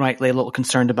quite rightly a little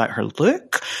concerned about her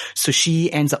look. So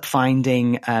she ends up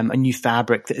finding a new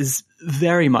fabric that is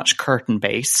very much curtain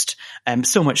based.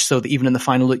 So much so that even in the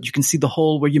final look, you can see the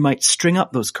hole where you might string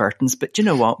up those curtains. But you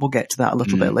know what? We'll get to that a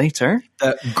little bit later.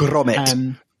 The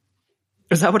grommet.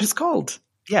 Is that what it's called?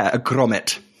 Yeah, a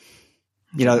grommet.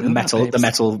 The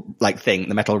metal like thing,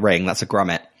 the metal ring. That's a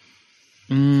grommet.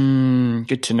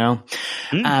 Good to know.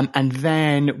 And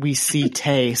then we see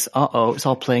Tayce. It's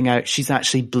all playing out. She's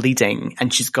actually bleeding,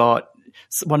 and she's got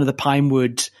one of the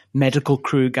Pinewood medical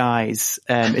crew guys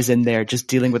is in there just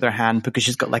dealing with her hand because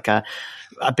she's got like a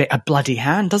bloody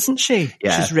hand, doesn't she?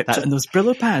 Yeah, she's ripped it in those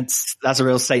Brillo pads. That's a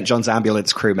real St. John's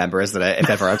Ambulance crew member, isn't it? If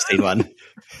ever I've seen one.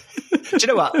 Do you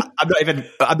know what?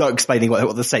 I'm not explaining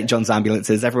what the St. John's Ambulance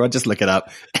is. Everyone just look it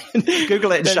up.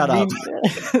 Google it and shut up.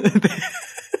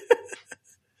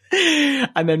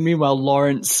 And then meanwhile,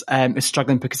 Lawrence is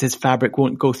struggling because his fabric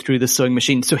won't go through the sewing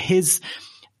machine. So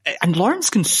and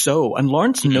Lawrence can sew, and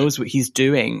Lawrence knows what he's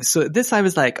doing. So I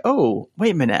was like, oh,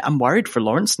 wait a minute. I'm worried for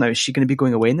Lawrence now. Is she going to be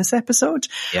going away in this episode?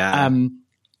 Yeah.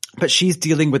 But she's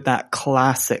dealing with that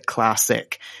classic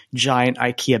giant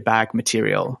IKEA bag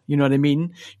material. You know what I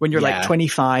mean? When you're like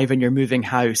 25 and you're moving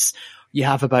house, you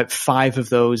have about 5 of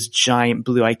those giant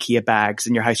blue IKEA bags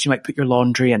in your house. You might put your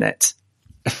laundry in it.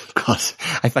 God,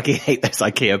 I fucking hate those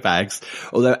IKEA bags.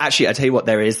 Although actually, I tell you what,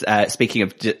 there is, speaking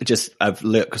of just of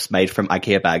looks made from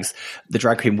IKEA bags, the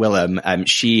drag queen Willem,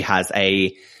 she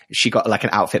got like an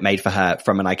outfit made for her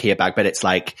from an IKEA bag, but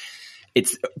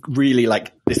it's really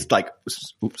like this, like,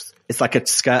 it's like a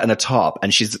skirt and a top,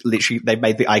 and they've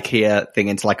made the IKEA thing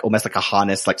into like almost like a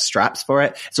harness, like straps for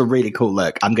it. It's a really cool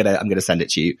look. I'm gonna send it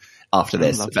to you after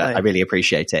this, but I really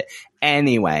appreciate it.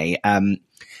 Anyway,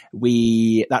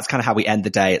 that's kind of how we end the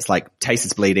day. It's like Tayce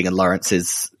is bleeding and Lawrence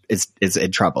is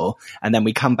in trouble. And then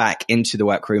we come back into the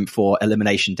workroom for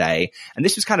elimination day. And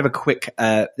this was kind of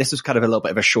a little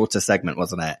bit of a shorter segment,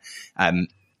 wasn't it?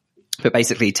 But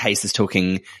basically Tayce is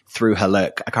talking through her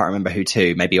look. I can't remember who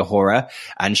to, maybe Ahura.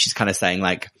 And she's kind of saying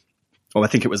like, I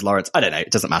think it was Lawrence. I don't know.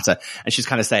 It doesn't matter. And she's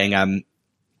kind of saying,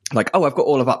 like, oh, I've got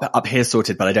all of up here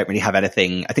sorted, but I don't really have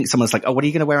anything. I think someone's like, oh, what are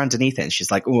you going to wear underneath it? And she's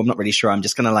like, oh, I'm not really sure. I'm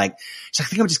just going to I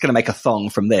think I'm just going to make a thong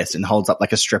from this, and holds up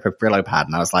like a strip of Brillo pad.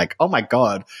 And I was like, oh my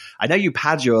God, I know you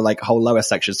pad your like whole lower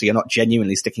section, so you're not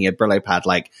genuinely sticking a Brillo pad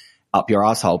like up your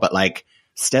asshole, but like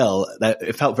still,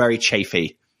 it felt very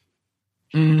chafy.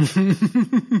 Yeah,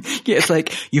 it's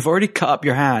like you've already cut up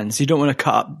your hands. You don't want to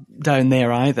cut up down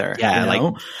there either. Yeah,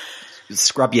 like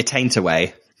scrub your taint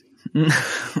away.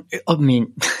 I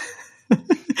mean,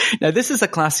 now this is a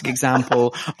classic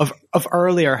example of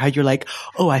earlier how you're like,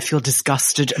 oh, I feel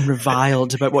disgusted and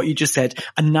reviled about what you just said.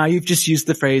 And now you've just used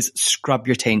the phrase scrub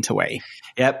your taint away.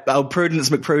 Yep. Oh, Prudence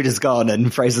McPrude is gone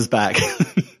and Fraser's back.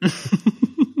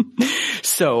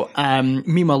 So,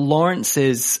 meanwhile, Lawrence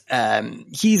is,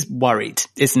 he's worried,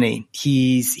 isn't he?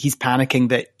 He's panicking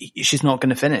that she's not going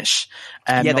to finish.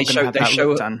 Yeah,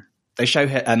 they they show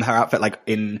her outfit like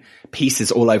in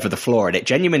pieces all over the floor. And it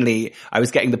genuinely, I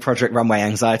was getting the Project Runway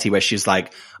anxiety where she's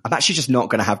like, I'm actually just not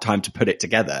going to have time to put it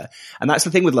together. And that's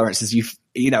the thing with Lawrence is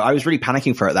I was really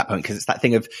panicking for her at that point because it's that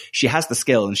thing of she has the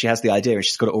skill and she has the idea and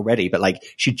she's got it already, but like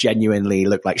she genuinely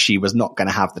looked like she was not going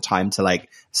to have the time to like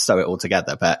sew it all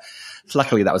together. But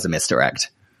luckily that was a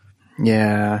misdirect.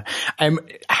 Yeah. I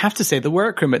have to say the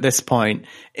workroom at this point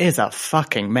is a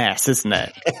fucking mess, isn't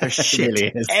it? There's shit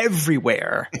really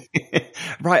everywhere.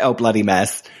 Right old bloody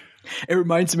mess. It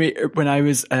reminds me when I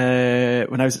was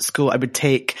at school, I would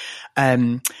take,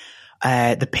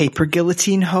 the paper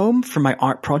guillotine home for my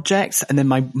art projects. And then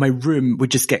my room would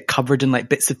just get covered in like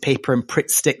bits of paper and Pritt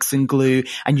sticks and glue.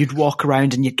 And you'd walk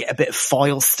around and you'd get a bit of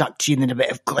foil stuck to you and then a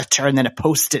bit of glitter and then a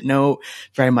Post-it note.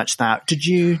 Very much that. Did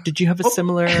you have a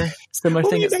similar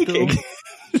thing at school?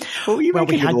 What were you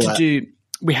making?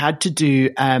 We had to do,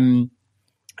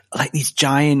 like these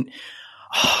giant,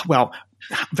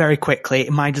 very quickly,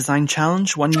 my design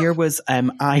challenge one year was,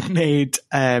 I made,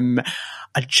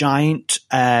 a giant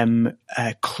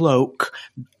cloak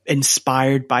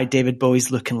inspired by David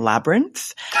Bowie's Look in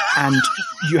Labyrinth. And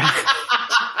you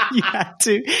had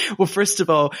to, well, first of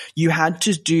all, you had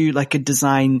to do like a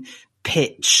design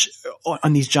pitch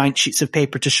on these giant sheets of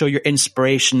paper to show your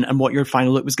inspiration and what your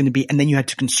final look was going to be. And then you had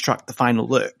to construct the final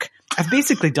look. I've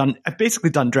basically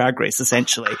done Drag Race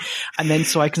essentially. And then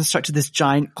so I constructed this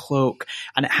giant cloak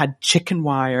and it had chicken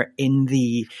wire in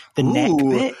the neck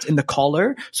bit, in the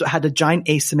collar. So it had a giant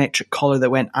asymmetric collar that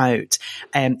went out.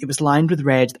 It was lined with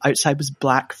red. The outside was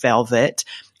black velvet.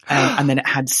 And then it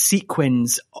had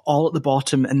sequins all at the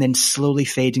bottom and then slowly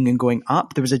fading and going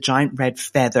up. There was a giant red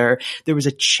feather. There was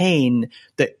a chain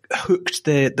that hooked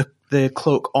the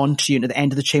cloak onto you, and at the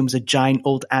end of the chain was a giant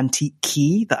old antique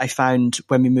key that I found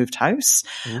when we moved house.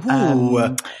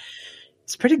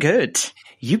 It's pretty good.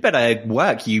 You better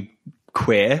work, you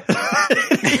queer.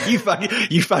 you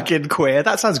fucking queer.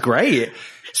 That sounds great.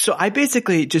 So I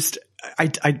basically just,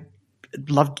 I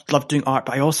loved doing art,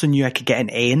 but I also knew I could get an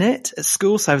A in it at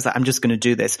school. So I was like, I'm just going to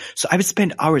do this. So I would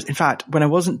spend hours. In fact, when I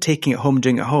wasn't taking it home,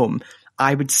 doing it home,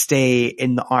 I would stay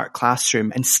in the art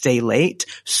classroom and stay late,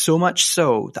 so much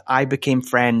so that I became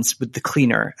friends with the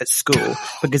cleaner at school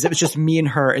because it was just me and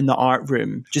her in the art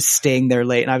room, just staying there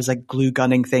late. And I was like glue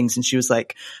gunning things and she was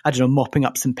like, I don't know, mopping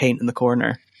up some paint in the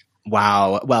corner.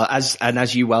 Wow. Well,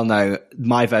 as you well know,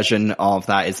 my version of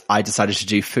that is I decided to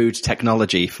do food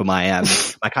technology for my,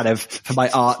 my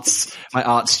arts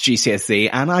GCSE,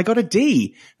 and I got a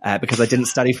D, because I didn't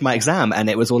study for my exam, and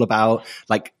it was all about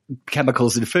like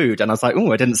chemicals in food. And I was like,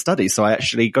 oh, I didn't study. So I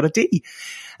actually got a D,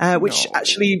 which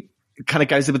actually kind of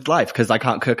goes with life because I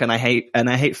can't cook and I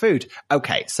hate food.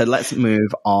 Okay. So let's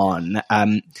move on.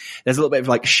 There's a little bit of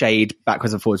like shade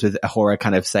backwards and forwards with Ahura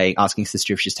kind of asking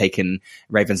Sister if she's taken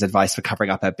Raven's advice for covering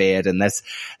up her beard. And there's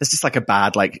just like a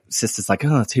bad, like Sister's like,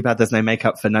 oh, too bad there's no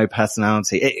makeup for no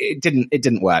personality. It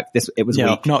didn't work. It was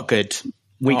weak. Not good.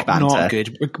 Weak banter. Not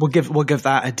good. We'll give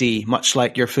that a D, much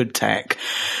like your food tech.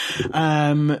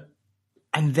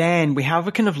 And then we have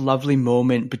a kind of lovely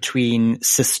moment between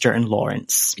Sister and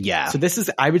Lawrence. Yeah. So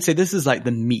I would say this is like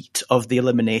the meat of the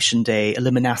Elimination Day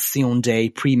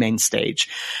pre-main stage.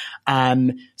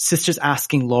 Sister's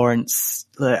asking Lawrence,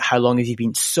 how long have you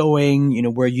been sewing? You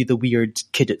know, were you the weird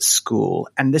kid at school?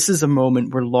 And this is a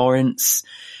moment where Lawrence,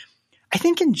 I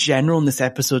think in general in this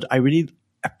episode, I really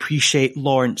appreciate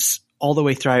Lawrence all the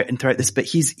way throughout this, but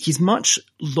he's much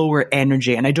lower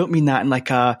energy. And I don't mean that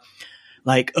in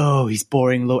oh, he's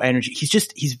boring, low energy. He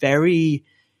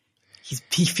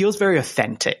feels very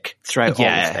authentic throughout all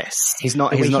of this. He's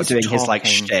not doing his like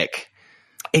shtick.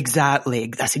 Exactly.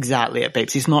 That's exactly it,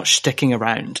 babes. He's not shticking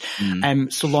around.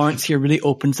 So Lawrence here really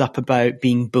opens up about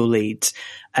being bullied.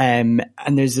 And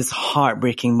there's this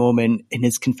heartbreaking moment in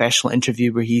his confessional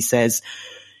interview where he says,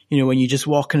 you know, when you just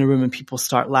walk in a room and people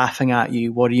start laughing at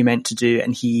you, what are you meant to do?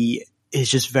 And he is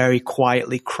just very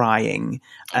quietly crying.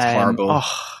 It's horrible.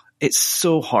 Oh, it's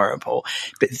so horrible.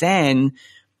 But then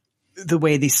the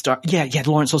way they start,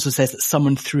 Lawrence also says that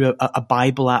someone threw a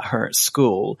Bible at her at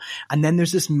school. And then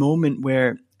there's this moment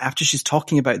where after she's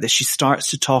talking about this, she starts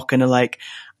to talk and like,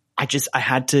 I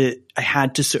had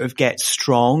to sort of get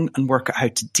strong and work out how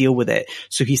to deal with it.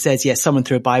 So he says, yeah, someone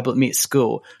threw a Bible at me at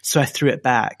school. So I threw it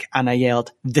back and I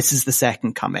yelled, this is the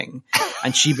second coming.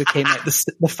 And she became like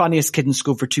the funniest kid in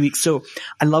school for 2 weeks. So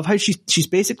I love how she's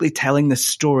basically telling this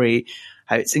story,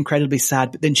 how it's incredibly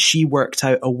sad, but then she worked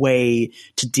out a way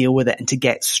to deal with it and to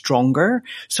get stronger.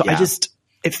 So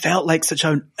it felt like such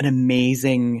an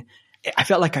amazing I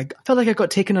felt like I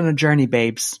got taken on a journey,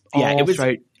 babes. Yeah, it was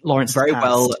right. Lawrence very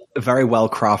well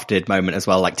crafted moment as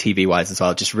well, like TV wise as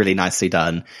well, just really nicely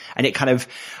done. And it kind of,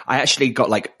 I actually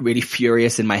got like really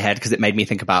furious in my head because it made me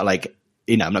think about like,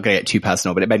 you know, I'm not going to get too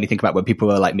personal, but it made me think about when people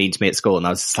were like mean to me at school. And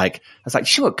I was like,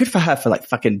 sure, good for her for like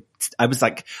fucking, I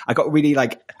got really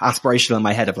like aspirational in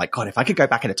my head of like, God, if I could go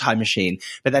back in a time machine.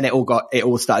 But then it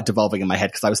all started devolving in my head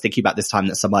because I was thinking about this time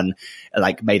that someone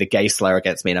like made a gay slur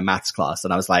against me in a maths class.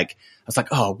 And I was like,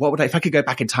 oh, if I could go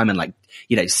back in time and like,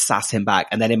 you know, sass him back.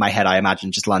 And then in my head, I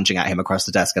imagined just lunging at him across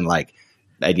the desk and like,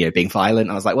 you know, being violent.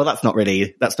 And I was like, well, that's not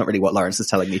really what Lawrence is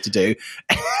telling me to do.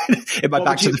 In my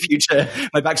Back to the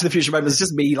Future moment, it's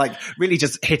just me like really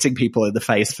just hitting people in the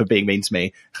face for being mean to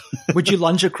me. Would you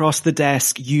lunge across the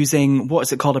desk using, what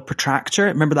is it called, a protractor?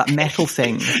 Remember that metal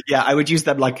thing? Yeah, I would use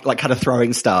them like kind of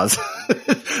throwing stars.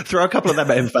 Throw a couple of them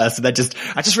at him first, and then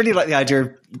I just really like the idea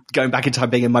of going back in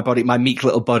time, being in my body, my meek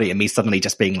little body, and me suddenly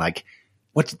just being like,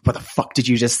 what the fuck did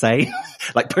you just say?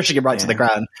 Like pushing him right to the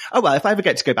ground. Oh, well, if I ever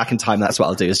get to go back in time, that's what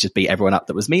I'll do, is just beat everyone up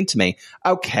that was mean to me.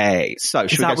 Okay. So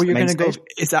is that where you're going to go?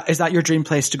 Is that your dream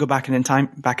place to go back in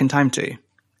time to?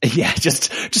 Yeah,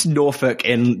 just Norfolk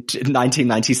in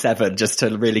 1997, just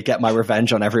to really get my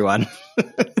revenge on everyone.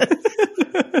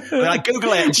 Like,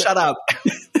 Google it and shut up.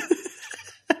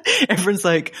 Everyone's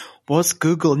like, what's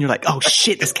Google? And you're like, oh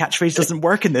shit, this catchphrase doesn't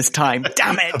work in this time.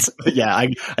 Damn it. Yeah, I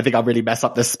think I'll really mess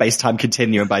up this space-time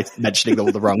continuum by mentioning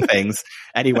all the wrong things.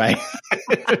 Anyway.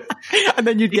 And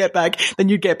then you'd get back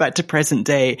to present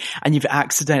day and you've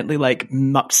accidentally like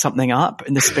mucked something up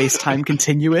in the space-time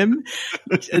continuum.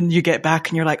 And you get back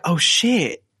and you're like, oh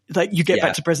shit. Like you get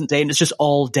back to present day and it's just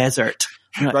all desert.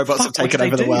 Like, robots have taken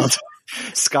over the world.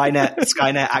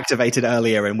 Skynet activated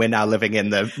earlier and we're now living in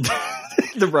the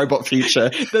robot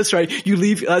future. That's right. You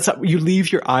leave your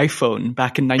iPhone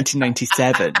back in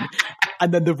 1997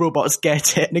 and then the robots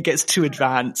get it and it gets too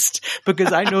advanced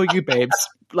because I know you babes,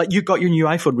 like you got your new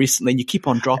iPhone recently and you keep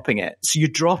on dropping it. So you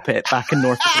drop it back in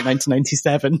Norfolk in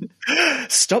 1997.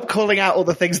 Stop calling out all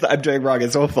the things that I'm doing wrong.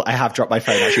 It's awful. I have dropped my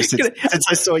phone actually since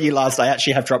I saw you last. I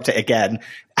actually have dropped it again.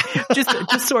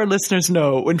 just so our listeners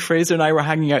know, when Fraser and I were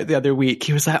hanging out the other week,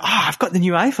 he was like, I've got the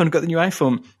new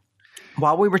iPhone.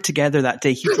 While we were together that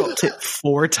day, he dropped it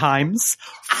 4 times.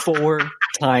 4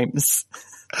 times.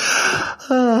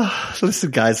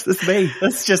 Listen, guys, that's me.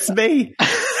 That's just me.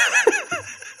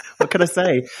 What can I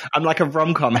say? I'm like a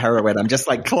rom-com heroine. I'm just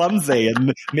like clumsy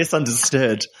and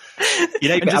misunderstood. You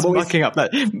know, I'm mucking up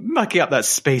that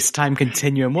space-time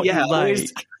continuum. What you like?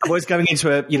 I'm always going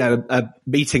into a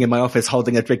meeting in my office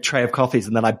holding a big tray of coffees,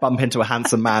 and then I bump into a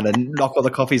handsome man and knock all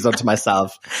the coffees onto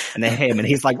myself and then him, and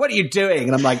he's like, "What are you doing?"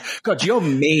 And I'm like, "God, you're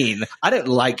mean. I don't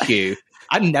like you.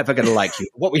 I'm never going to like you.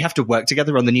 What, we have to work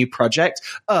together on the new project?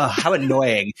 Oh, how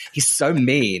annoying. He's so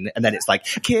mean." And then it's like,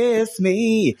 "Kiss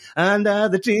me under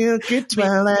the delicate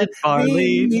twilight."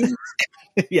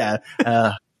 Yeah.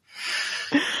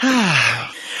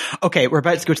 Okay, we're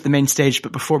about to go to the main stage,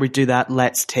 but before we do that,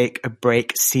 let's take a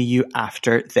break. See you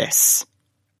after this.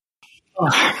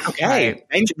 Okay,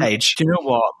 main stage. Do you know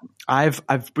what?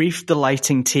 I've briefed the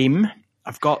lighting team.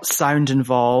 I've got sound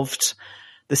involved.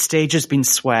 The stage has been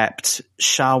swept.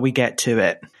 Shall we get to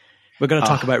it? We're going to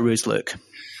talk about Rue's look.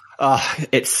 I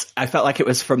felt like it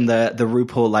was from the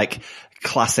RuPaul like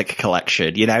classic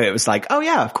collection. You know, it was like, oh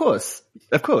yeah, of course.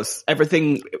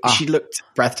 Everything. She looked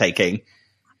breathtaking.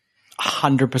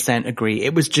 100% agree.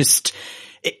 It was just,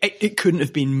 it couldn't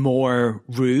have been more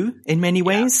Rue in many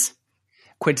ways.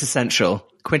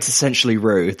 Quintessentially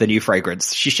Rue, the new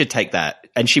fragrance. She should take that.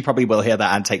 And she probably will hear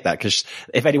that and take that, because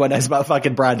if anyone knows about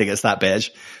fucking branding, it's that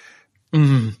bitch.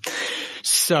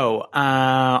 So,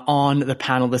 on the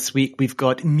panel this week, we've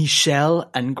got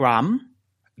Michelle and Graham.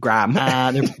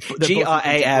 They're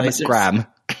G-R-A-M,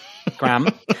 Graham.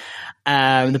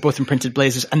 They're both in printed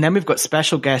blazers. And then we've got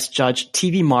special guest judge,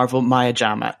 TV Marvel, Maya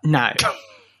Jama. Now,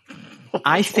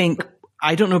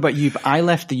 I don't know about you, but I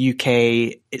left the UK.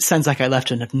 It sounds like I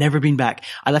left and I've never been back.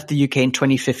 I left the UK in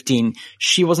 2015.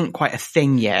 She wasn't quite a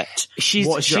thing yet.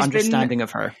 What is your understanding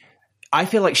of her? I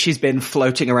feel like she's been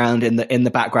floating around in the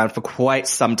background for quite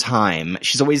some time.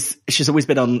 She's always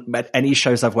been on any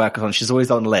shows I've worked on. She's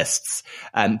always on lists.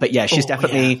 But yeah, she's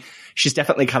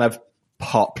definitely kind of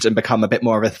popped and become a bit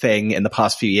more of a thing in the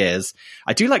past few years.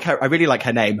 I do like her. I really like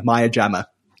her name, Maya Jama.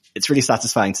 It's really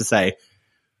satisfying to say.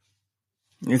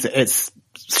 It's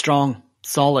strong,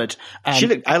 solid.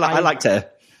 I liked her.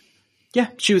 Yeah,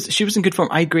 she was in good form.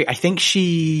 I agree. I think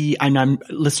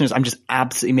listeners, I'm just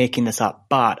absolutely making this up,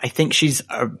 but I think she's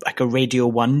like a Radio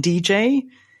 1 DJ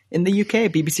in the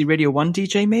UK, BBC Radio 1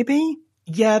 DJ maybe?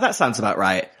 Yeah, that sounds about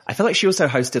right. I feel like she also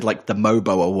hosted like the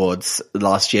Mobo Awards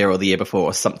last year or the year before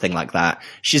or something like that.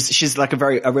 She's like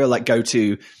a real like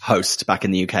go-to host back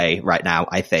in the UK right now,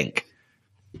 I think.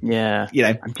 Yeah. You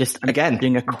know, I'm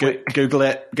doing a quick Google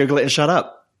it and shut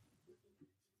up.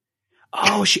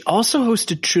 Oh, she also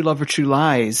hosted True Love or True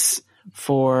Lies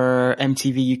for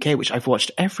MTV UK, which I've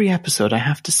watched every episode, I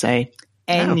have to say.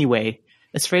 Anyway,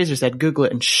 as Fraser said, Google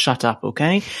it and shut up,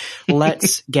 okay?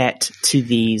 Let's get to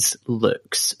these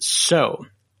looks. So,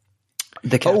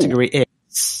 the category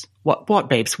is... What,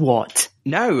 babes? What?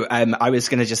 No, I was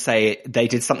going to just say they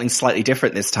did something slightly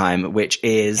different this time, which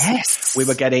is we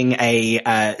were getting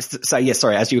as you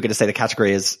were going to say, the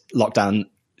category is lockdown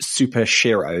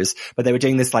Supersheroes, but they were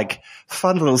doing this like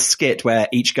fun little skit where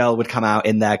each girl would come out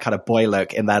in their kind of boy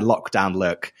look, in their lockdown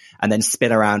look, and then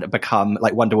spin around and become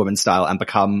like Wonder Woman style and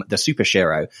become the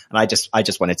Superhero. And I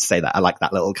just wanted to say that I like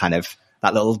that little kind of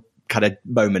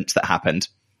moment that happened.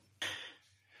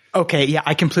 Okay, yeah,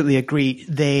 I completely agree.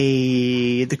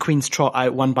 The queens trot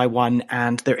out one by one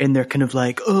and they're in their kind of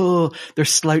like, their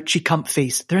slouchy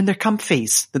comfies. They're in their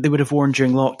comfies that they would have worn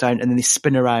during lockdown, and then they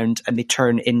spin around and they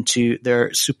turn into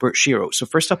their Supersheroes. So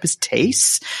first up is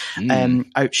Tace.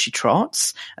 Out she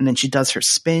trots, and then she does her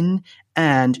spin,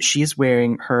 and she is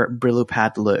wearing her Brillo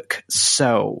pad look.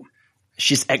 So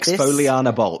she's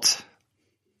Exfoliana Bolt.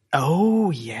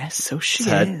 Oh, yes, so she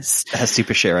is. Her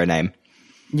Superhero name.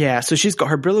 Yeah, so she's got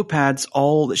her Brillo pads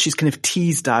all that she's kind of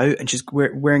teased out, and she's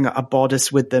wearing a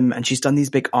bodice with them, and she's done these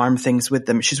big arm things with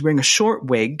them. She's wearing a short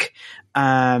wig,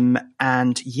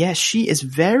 and yeah, she is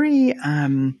very,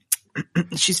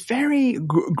 she's very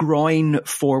groin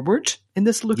forward in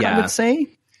this look, I would say.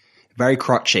 Very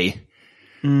crotchy.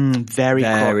 Very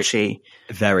crotchy.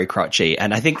 Very crotchy.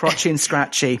 And I think crotchy and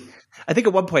scratchy. I think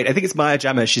at one point, I think it's Maya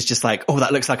Jama, she's just like, oh,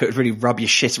 that looks like it would really rub your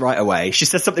shit right away. She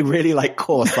says something really like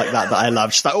coarse like that I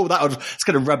love. She's like, oh, it's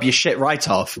going to rub your shit right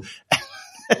off.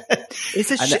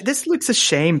 This looks a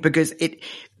shame because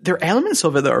there are elements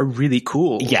of it that are really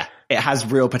cool. Yeah, it has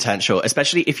real potential,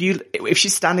 especially if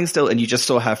she's standing still and you just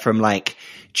saw her from like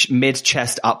mid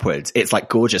chest upwards. It's like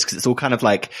gorgeous because it's all kind of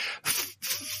like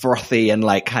frothy and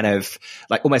like kind of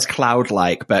like almost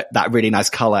cloud-like, but that really nice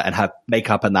color, and her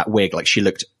makeup and that wig, like she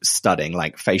looked stunning,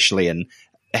 like facially and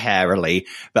hairily.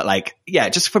 But like, yeah,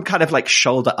 just from kind of like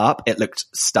shoulder up, it looked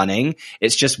stunning.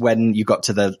 It's just when you got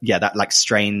to that like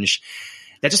strange,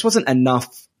 there just wasn't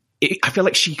enough. I feel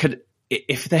like she could,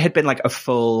 if there had been like a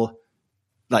full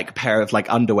like pair of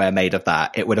like underwear made of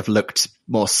that, it would have looked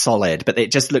more solid, but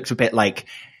it just looked a bit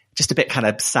kind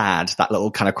of sad, that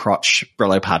little kind of crotch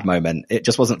Brillo pad moment. It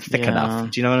just wasn't thick enough.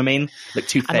 Do you know what I mean? Looked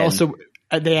too thin. And also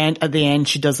at the end,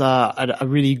 she does a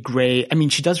really great, I mean,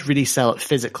 she does really sell it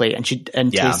physically, and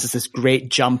Tace does this great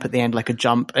jump at the end, like a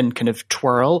jump and kind of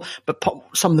twirl, but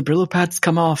some of the Brillo pads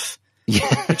come off.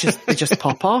 Yeah. They just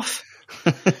pop off.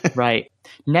 Right.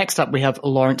 Next up, we have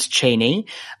Lawrence Chaney.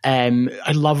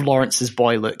 I love Lawrence's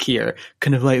boy look here.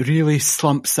 Kind of like really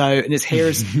slumps out, and his hair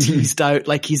is teased out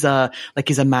like he's a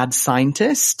mad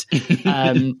scientist.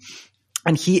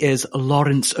 And he is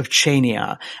Lawrence of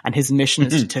Chania, and his mission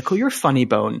is to tickle your funny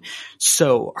bone.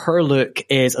 So her look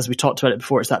is, as we talked about it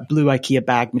before, it's that blue IKEA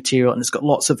bag material, and it's got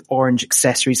lots of orange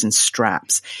accessories and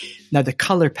straps. Now the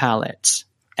color palette,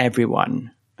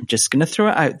 everyone, I'm just going to throw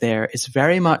it out there, is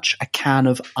very much a can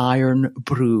of Iron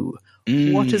Brew.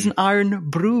 What is an Iron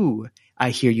Brew,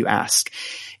 I hear you ask?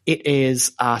 It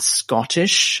is a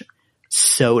Scottish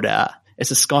soda. It's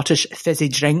a Scottish fizzy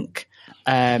drink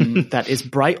that is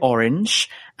bright orange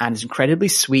and is incredibly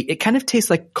sweet. It kind of tastes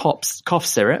like cough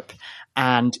syrup.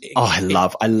 And I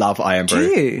love Iron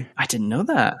Brew. Do you? I didn't know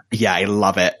that. Yeah, I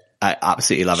love it. I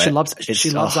absolutely love it.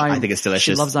 She loves Iron. I think it's delicious.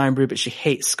 She loves Iron Brew, but she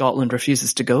hates Scotland,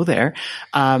 refuses to go there.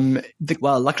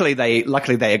 Well, luckily they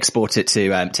export it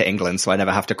to England, so I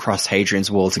never have to cross Hadrian's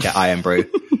Wall to get Iron Brew.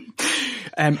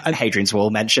 And Hadrian's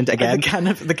Wall mentioned again.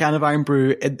 The can of Iron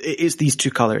Brew is these two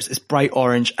colors. It's bright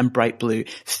orange and bright blue.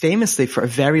 Famously, for a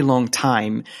very long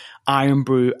time, Iron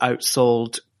Brew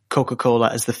outsold Coca-Cola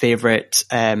as the favorite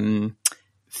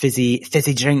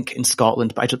fizzy drink in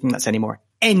Scotland, but I don't think that's anymore.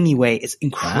 Anyway, it's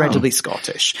incredibly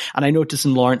Scottish. And I noticed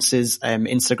in Lawrence's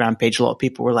Instagram page, a lot of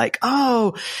people were like,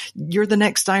 oh, you're the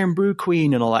next Iron Brew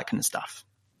queen and all that kind of stuff.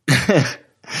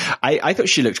 I thought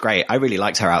she looked great. I really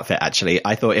liked her outfit, actually.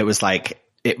 I thought it was like,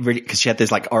 it really, cause she had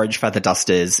those like orange feather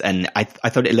dusters, and I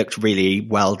thought it looked really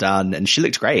well done, and she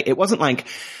looked great. It wasn't like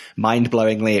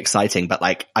mind-blowingly exciting, but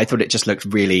like, I thought it just looked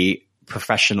really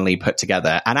professionally put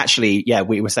together. And actually, yeah,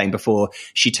 we were saying before,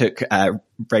 she took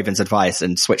Raven's advice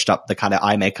and switched up the kind of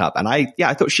eye makeup. And I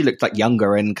thought she looked like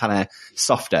younger and kind of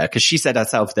softer, because she said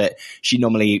herself that she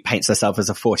normally paints herself as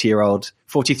a 43-year-old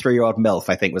MILF,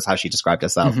 I think was how she described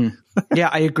herself. Mm-hmm. Yeah,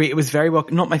 I agree. It was very well,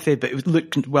 not my favorite, but it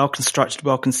looked well constructed,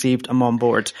 well conceived. I'm on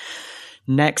board.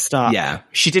 Next up. Yeah.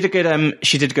 She did a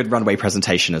good runway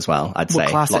presentation as well, I'd say.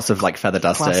 Classic, lots of like feather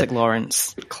duster. Classic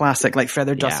Lawrence. Classic, like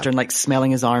feather duster and like smelling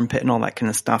his armpit and all that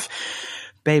kind of stuff.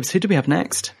 Babes, who do we have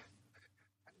next?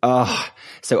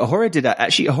 So Ahura did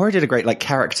a great like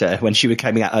character when she was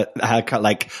coming out her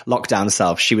like lockdown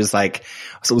self. She was like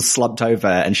sort of slumped over,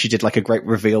 and she did like a great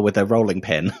reveal with a rolling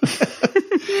pin.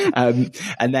 and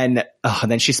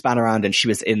then she span around, and she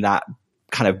was in that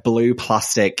kind of blue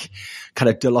plastic kind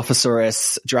of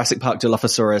Dilophosaurus, Jurassic Park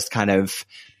Dilophosaurus kind of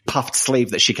puffed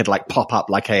sleeve that she could like pop up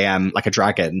like a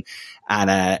dragon.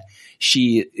 And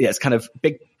it's kind of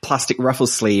big plastic ruffle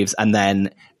sleeves, and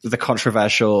then the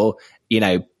controversial,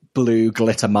 blue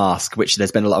glitter mask, which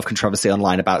there's been a lot of controversy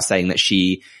online about, saying that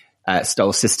she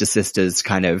stole Sister Sister's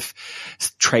kind of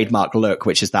trademark look,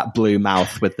 which is that blue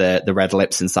mouth with the red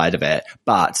lips inside of it.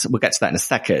 But we'll get to that in a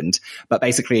second. But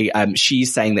basically,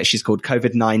 she's saying that she's called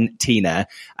COVID-19,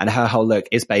 and her whole look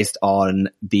is based on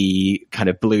the kind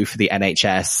of blue for the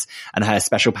NHS, and her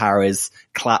special power is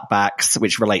clapbacks,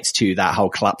 which relates to that whole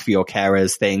clap for your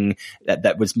carers thing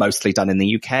that was mostly done in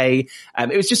the UK.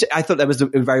 It was just, I thought that was a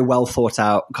very well thought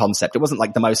out concept. It wasn't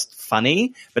like the most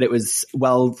funny, but it was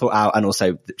well thought out, and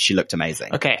also she looked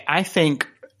amazing. Okay, I think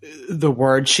the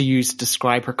word she used to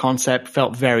describe her concept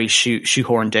felt very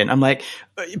shoehorned in. I'm like,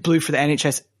 blue for the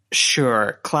NHS,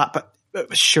 sure. Clap,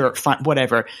 sure, fine,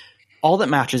 whatever. All that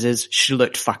matters is she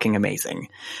looked fucking amazing.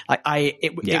 Like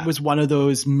it was one of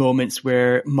those moments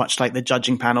where, much like the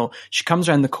judging panel, she comes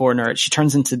around the corner, she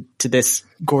turns into this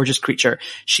gorgeous creature.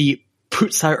 She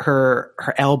puts out her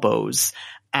elbows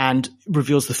and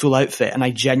reveals the full outfit. And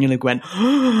I genuinely went,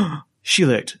 she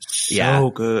looked so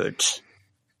good.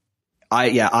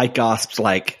 I gasped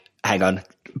like, hang on,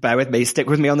 bear with me, stick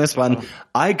with me on this one.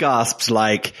 I gasped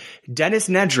like Dennis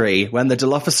Nedry when the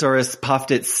Dilophosaurus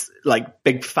puffed its like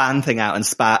big fan thing out and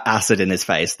spat acid in his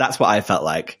face. That's what I felt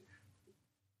like.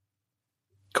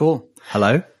 Cool.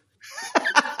 Hello?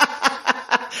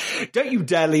 Don't you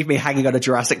dare leave me hanging on a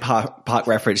Jurassic Park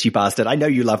reference, you bastard. I know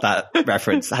you love that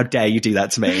reference. How dare you do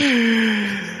that to me?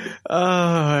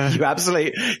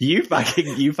 You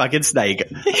fucking snake.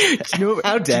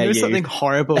 How dare you? Something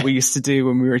horrible we used to do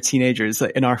when we were teenagers,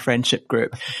 like in our friendship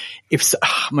group.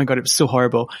 Oh my God, it was so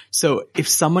horrible. So if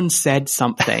someone said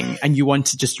something and you want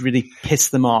to just really piss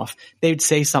them off, they would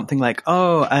say something like,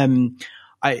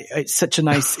 it's such a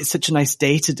nice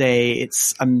day today.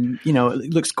 It's,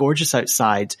 it looks gorgeous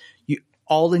outside.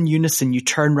 All in unison, you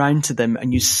turn round to them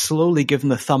and you slowly give them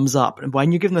the thumbs up. And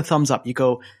when you give them the thumbs up, you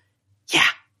go, yeah,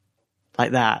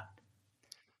 like that.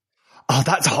 Oh,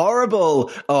 that's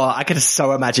horrible. Oh, I can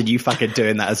so imagine you fucking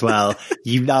doing that as well.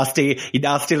 You nasty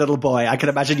little boy. I can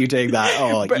imagine you doing that.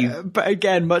 Oh, but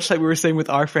again, much like we were saying with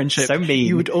our friendship, so mean.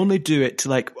 You would only do it to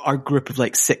like our group of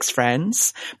like 6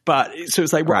 friends. But so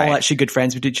it's like we're all actually good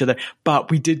friends with each other. But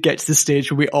we did get to the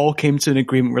stage where we all came to an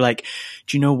agreement. We're like,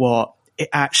 do you know what? It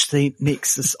actually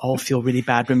makes us all feel really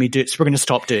bad when we do it. So we're going to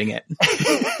stop doing it.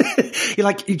 You're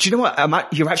like, do you know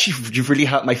what? You've really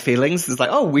hurt my feelings. It's like,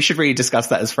 oh, we should really discuss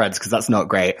that as friends, because that's not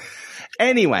great.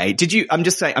 Anyway, I'm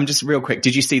just real quick.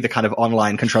 Did you see the kind of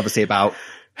online controversy about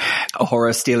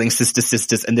Ahura stealing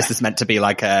Sisters? And this is meant to be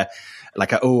like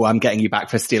oh, I'm getting you back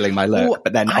for stealing my look. Well,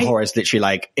 but then Ahura's literally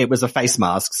like, it was a face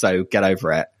mask, so get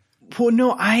over it. Well,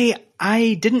 no,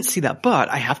 I didn't see that, but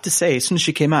I have to say, as soon as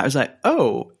she came out, I was like,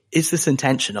 oh, is this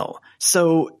intentional?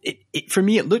 So for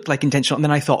me, it looked like intentional. And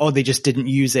then I thought, oh, they just didn't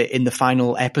use it in the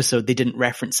final episode. They didn't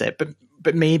reference it,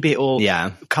 but maybe it'll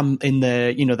come in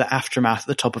the aftermath at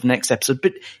the top of next episode.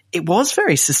 But it was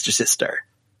very sister.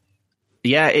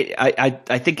 Yeah.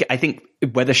 I think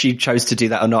whether she chose to do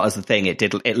that or not as a thing,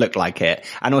 it looked like it.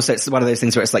 And also it's one of those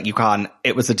things where it's like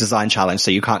it was a design challenge,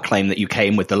 so you can't claim that you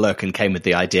came with the look and came with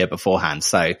the idea beforehand.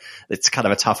 So it's kind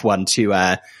of a tough one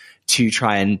to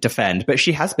try and defend, but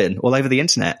she has been all over the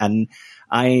internet, and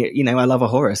I love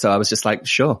Ahura, so I was just like,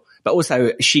 sure. But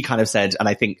also she kind of said, and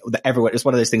I think that it's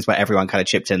one of those things where everyone kind of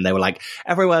chipped in. They were like,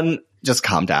 everyone just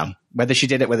calm down. Whether she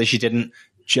did it, whether she didn't,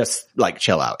 just like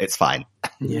chill out. It's fine.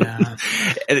 Yeah.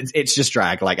 It's just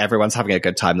drag. Like everyone's having a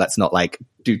good time. Let's not like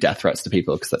do death threats to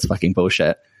people, because that's fucking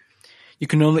bullshit.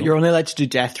 You're only allowed to do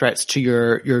death threats to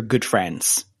your good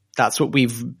friends. That's what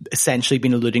we've essentially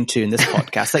been alluding to in this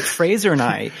podcast. Like Fraser and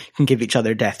I can give each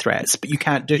other death threats, but you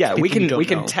can't do. Yeah, we can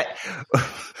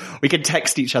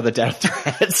text each other death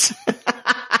threats.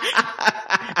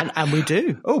 and we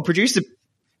do. Oh, producer.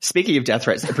 Speaking of death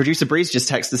threats, producer Breeze just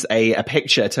texted us a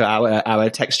picture to our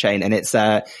text chain, and it's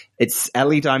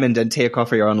Ellie Diamond and Tia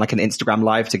Coffey are on like an Instagram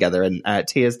live together, and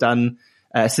Tia's done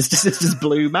Sister's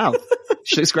blue mouth.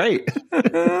 She looks great.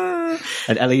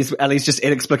 And Ellie's just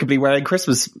inexplicably wearing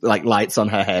Christmas like lights on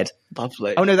her head.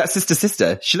 Lovely. Oh no, that's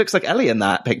Sister. She looks like Ellie in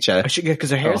that picture.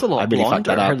 Because her hair's a lot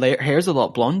blonder. Her hair's a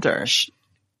lot blonder.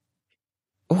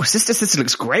 Oh, Sister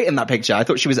looks great in that picture. I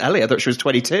thought she was Ellie. I thought she was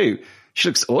 22. She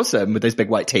looks awesome with those big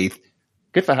white teeth.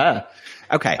 Good for her.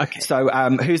 Okay. So,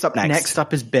 who's up next? Next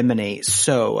up is Bimini.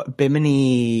 So,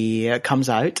 Bimini comes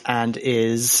out and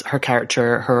is her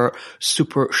Supershero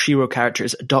character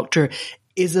is Dr.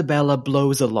 Isabella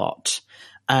Blows a Lot.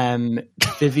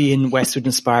 Vivienne Westwood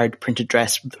inspired printed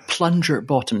dress with plunger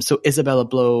bottom. So, Isabella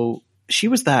Blow, she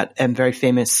was that very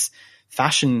famous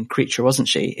fashion creature, wasn't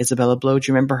she? Isabella Blow, do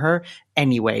you remember her?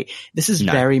 Anyway, this is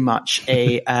very much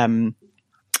a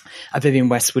Vivienne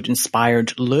Westwood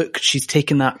inspired look. She's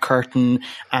taken that curtain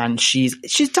and she's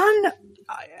done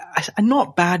a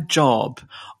not bad job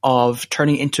of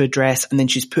turning it into a dress, and then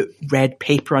she's put red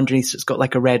paper underneath, so it's got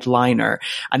like a red liner,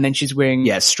 and then she's wearing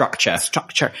structure.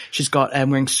 She's got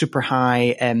wearing super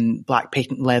high black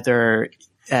patent leather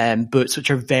boots, which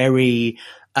are very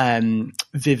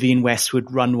Vivienne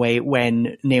Westwood runway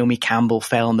when Naomi Campbell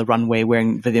fell on the runway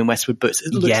wearing Vivienne Westwood boots.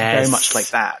 It looks very much like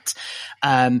that.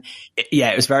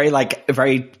 It was very late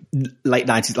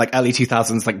 90s, like early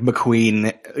 2000s, like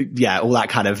McQueen. Yeah, all that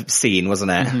kind of scene,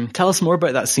 wasn't it? Mm-hmm. Tell us more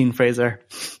about that scene, Fraser.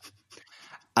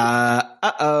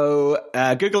 Google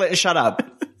it and shut up.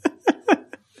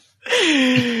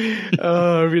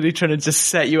 Oh, really trying to just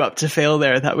set you up to fail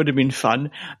there. That would have been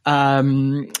fun. Oh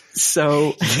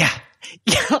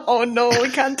no, we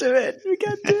can't do it.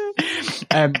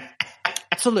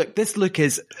 So look, this look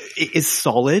is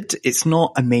solid. It's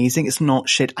not amazing. It's not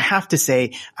shit. I have to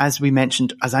say, as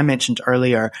I mentioned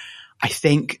earlier, I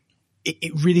think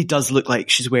it really does look like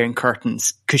she's wearing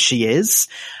curtains, because she is.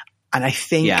 And I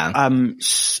think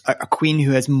a queen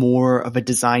who has more of a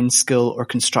design skill or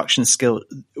construction skill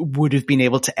would have been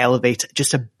able to elevate it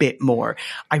just a bit more.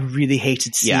 I really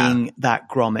hated seeing that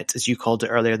grommet, as you called it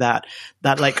earlier, that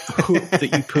like hoop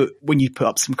that you put when you put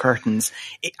up some curtains.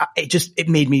 It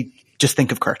made me just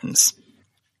think of curtains.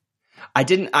 I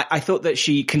thought that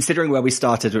she, considering where we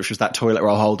started, which was that toilet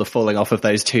roll holder falling off of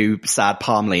those two sad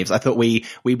palm leaves, I thought we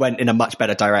went in a much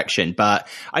better direction. But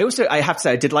I have to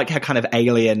say, I did like her kind of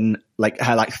alien, like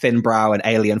her like thin brow and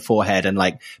alien forehead and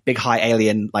like big high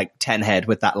alien like 10 head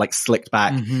with that like slicked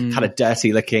back, kind of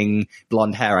dirty looking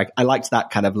blonde hair. I liked that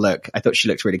kind of look. I thought she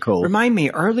looked really cool. Remind me,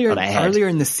 earlier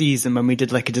in the season when we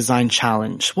did like a design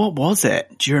challenge, what was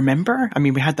it? Do you remember? I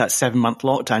mean, we had that 7-month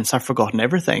lockdown, so I've forgotten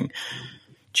everything.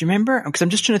 Do you remember? Because I'm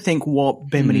just trying to think what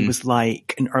Bimini was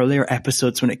like in earlier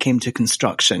episodes when it came to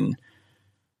construction.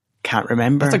 Can't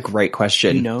remember. That's a great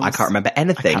question. I can't remember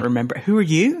anything. I can't remember. Who are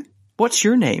you? What's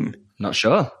your name? Not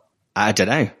sure. I don't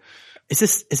know.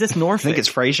 Is this Norfolk? I think it's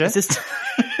Fraser.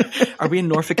 Are we in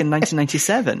Norfolk in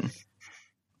 1997?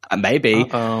 Maybe.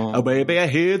 Uh-oh. Oh, baby, I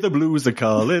hear the blues are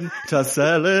calling to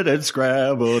salad and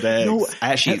scrambled eggs. No,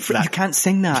 actually, you can't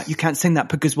sing that. You can't sing that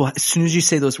because as soon as you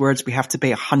say those words, we have to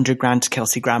pay $100,000 to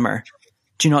Kelsey Grammer.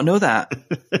 Do you not know that?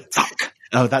 Fuck.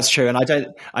 Oh, that's true. And I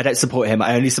don't support him.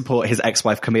 I only support his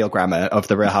ex-wife, Camille Grammer of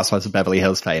the Real Housewives of Beverly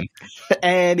Hills fame.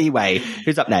 Anyway,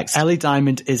 who's up next? Ellie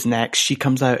Diamond is next. She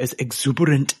comes out as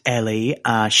exuberant Ellie.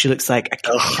 She looks like a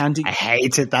candy. I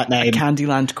hated that name. A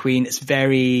Candyland queen. It's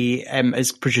very,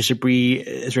 as producer Bree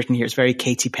has written here, it's very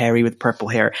Katy Perry with purple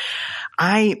hair.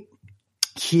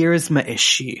 Here's my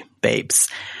issue, babes.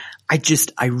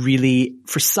 I really,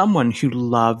 for someone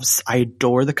who I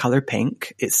adore the color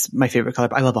pink. It's my favorite color,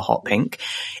 but I love a hot pink.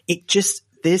 This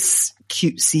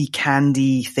cutesy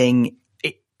candy thing,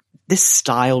 this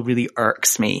style really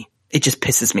irks me. It just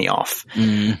pisses me off.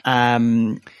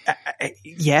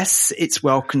 Yes, it's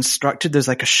well constructed. There's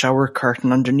like a shower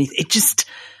curtain underneath.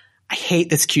 I hate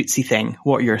this cutesy thing.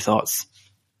 What are your thoughts?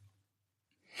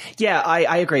 Yeah,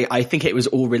 I agree. I think it was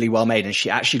all really well made and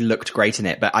she actually looked great in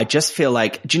it. But I just feel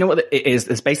like, do you know what it is?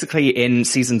 It's basically in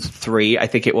season 3, I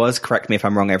think it was, correct me if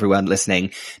I'm wrong, everyone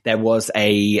listening, there was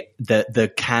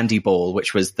the candy ball,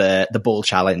 which was the ball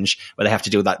challenge where they have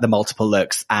to do like the multiple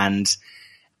looks or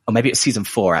maybe it's season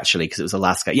 4 actually, because it was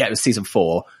Alaska. Yeah, it was season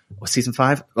 4 or season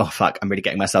 5. Oh fuck, I'm really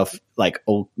getting myself like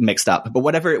all mixed up. But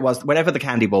whatever it was, whatever the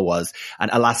candy ball was, and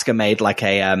Alaska made like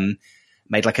a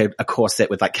corset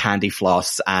with like candy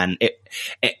floss, and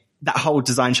that whole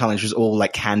design challenge was all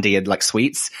like candy and like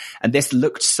sweets. And this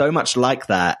looked so much like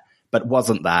that, but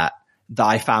wasn't that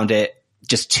I found it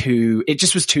it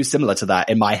just was too similar to that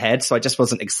in my head. So I just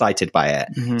wasn't excited by it.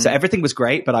 Mm-hmm. So everything was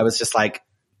great, but I was just like,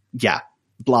 yeah,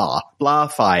 blah,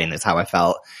 fine is how I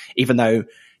felt. Even though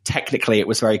technically it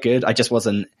was very good,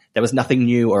 there was nothing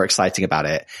new or exciting about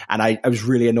it. And I was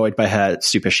really annoyed by her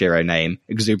Supershero name,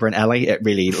 Exuberant Ellie. It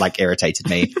really irritated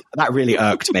me. That really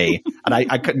irked me. And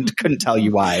I couldn't tell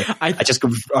you why. I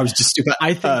was just super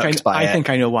irked by it. I think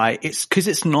I know why. It's because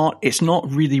it's not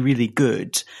really, really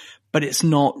good, but it's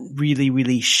not really,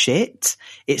 really shit.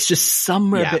 It's just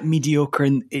somewhere a bit mediocre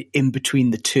in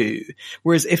between the two.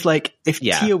 Whereas if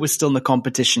Tia was still in the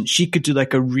competition, she could do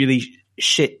like a really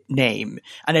shit name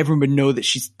and everyone would know that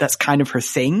that's kind of her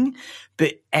thing.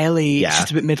 But Ellie,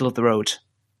 she's a bit middle of the road.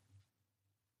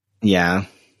 Yeah.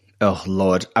 Oh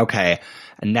Lord. Okay.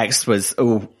 And next was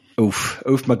oof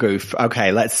my goof.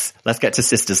 Okay, let's get to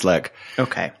Sister's Look.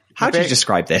 Okay. How do you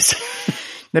describe this?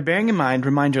 Now, bearing in mind,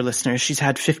 remind your listeners, she's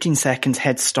had 15 seconds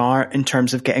head start in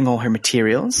terms of getting all her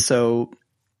materials. So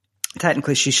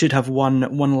technically she should have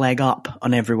one leg up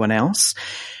on everyone else.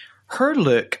 Her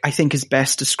look, I think, is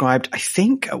best described, I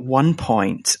think, at one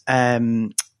point,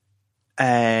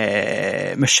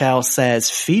 Michelle says,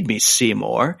 "Feed me,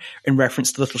 Seymour," in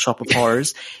reference to Little Shop of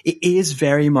Horrors. It is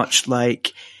very much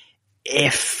like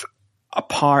if a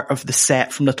part of the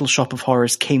set from Little Shop of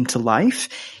Horrors came to life.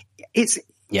 It's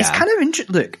kind of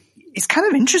look, it's kind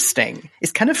of interesting.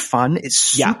 It's kind of fun. It's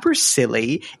super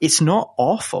silly. It's not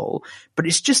awful, but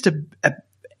it's just I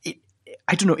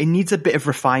don't know. It needs a bit of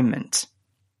refinement.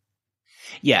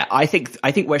 Yeah, I think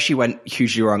where she went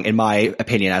hugely wrong, in my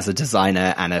opinion, as a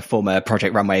designer and a former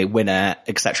Project Runway winner,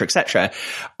 etc.,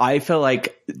 I feel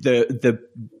like the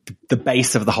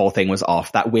base of the whole thing was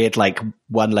off. That weird, like,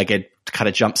 one-legged kind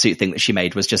of jumpsuit thing that she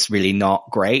made was just really not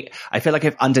great. I feel like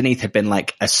if underneath had been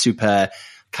like a super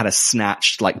kind of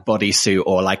snatched like bodysuit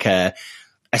or like a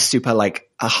super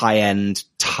like a high-end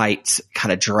tight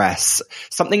kind of dress,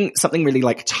 something really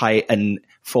like tight and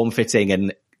form-fitting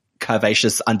and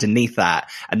curvaceous underneath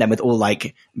that, and then with all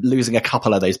like losing a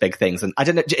couple of those big things, and I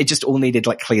don't know, it just all needed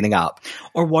like cleaning up.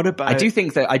 Or what about? I do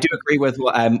agree with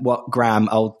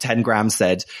what 10 Graham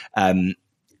said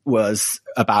was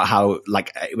about how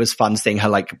like it was fun seeing her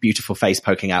like beautiful face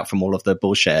poking out from all of the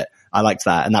bullshit. I liked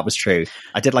that, and that was true.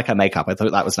 I did like her makeup. I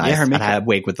thought that was nice. Yeah, and her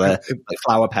wig with the like,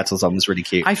 flower petals on was really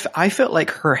cute. I felt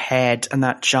like her head and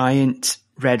that giant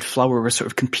red flower were sort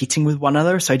of competing with one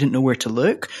another, so I didn't know where to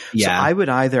look. Yeah. So I would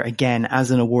either, again, as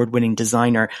an award-winning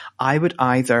designer, I would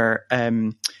either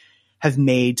have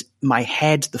made my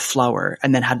head the flower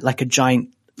and then had like a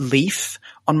giant leaf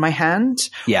on my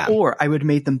hand. Yeah. Or I would have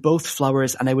made them both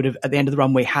flowers, and I would have, at the end of the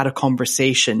runway, had a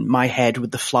conversation, my head with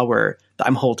the flower that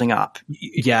I'm holding up.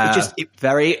 Yeah.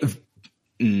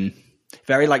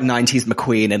 Very like 90s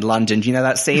McQueen in London. Do you know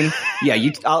that scene? Yeah,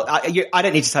 I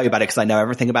don't need to tell you about it because I know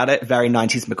everything about it. Very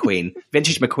 90s McQueen.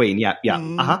 Vintage McQueen. Yeah.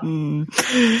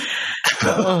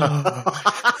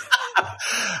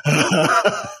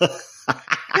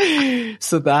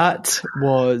 So that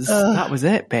was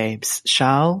it, babes.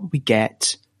 Shall we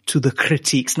get to the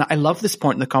critiques? Now, I love this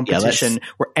point in the competition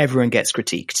where everyone gets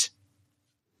critiqued.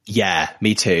 Yeah,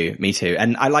 me too.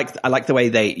 And I like the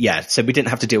way so we didn't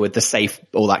have to deal with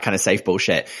all that kind of safe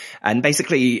bullshit. And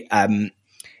basically, I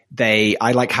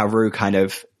like how Rue kind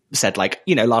of said like,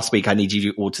 you know, last week I need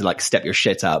you all to like step your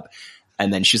shit up.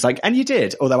 And then she's like, and you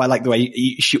did. Although I like the way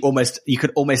you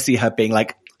could almost see her being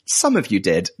like, some of you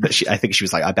did. But I think she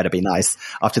was like, I better be nice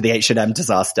after the H&M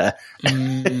disaster.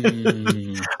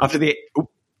 After the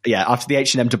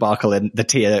H&M debacle and the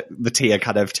Tia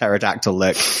kind of pterodactyl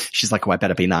look, she's like, oh, I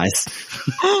better be nice.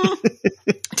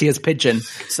 Tia's pigeon.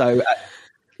 So,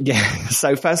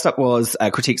 So first up was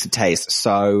critiques of taste.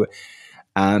 So,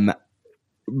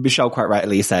 Michelle quite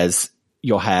rightly says,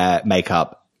 your hair,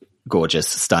 makeup, gorgeous,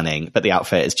 stunning, but the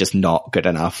outfit is just not good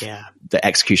enough. Yeah. The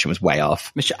execution was way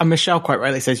off. Michelle quite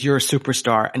rightly says, you're a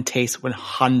superstar, and Taste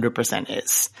 100%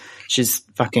 is. She's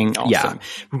fucking awesome. Yeah.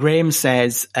 Graham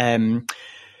says,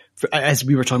 as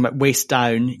we were talking about waist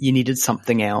down, you needed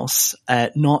something else.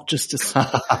 Wait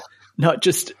a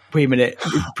minute.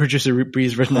 Producer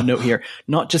Bree's written a note here.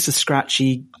 Not just a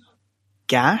scratchy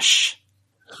gash.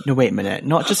 No, wait a minute.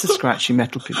 Not just a scratchy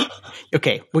metal piece.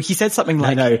 Okay. Well, he said something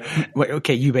like, wait,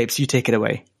 okay, you babes, you take it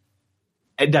away.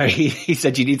 No, he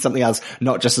said you need something else,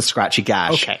 not just a scratchy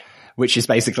gash. Okay. Which is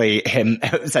basically him.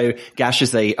 So gash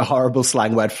is a horrible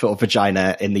slang word for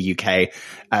vagina in the UK.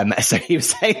 So he was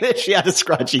saying that she had a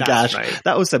scratchy gash. Right.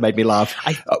 That also made me laugh.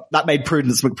 That made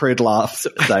Prudence McPrude laugh.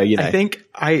 So, you know. I think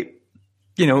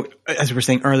as we were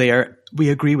saying earlier, we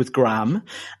agree with Graham,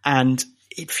 and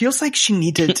it feels like she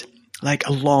needed like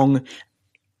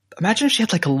imagine if she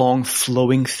had like a long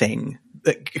flowing thing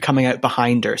coming out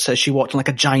behind her. So she walked on like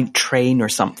a giant train or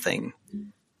something.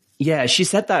 Yeah, she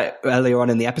said that earlier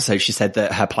on in the episode. She said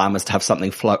that her plan was to have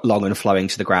something long and flowing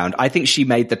to the ground. I think she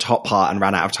made the top part and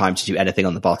ran out of time to do anything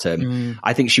on the bottom.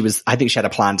 I think she had a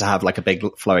plan to have like a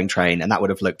big flowing train, and that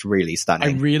would have looked really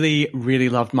stunning. I really, really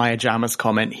loved Maya Jama's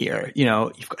comment here. You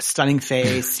know, you've got a stunning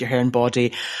face, your hair and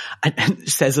body, and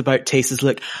says about Tace's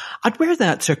look, I'd wear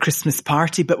that to a Christmas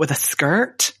party, but with a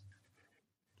skirt.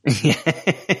 Yeah.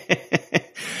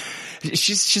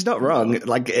 She's not wrong.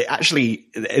 Like,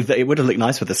 it would have looked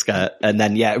nice with a skirt. And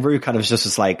then, yeah, Rue kind of just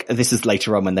was like, this is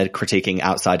later on when they're critiquing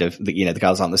outside of the, the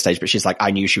girls on the stage, but she's like, I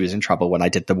knew she was in trouble when I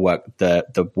did the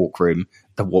walk room.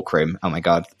 Oh my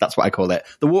God. That's what I call it.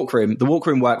 The walk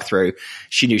room work through.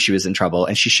 She knew she was in trouble,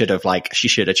 and she should have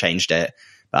changed it.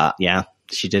 But yeah,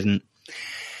 she didn't.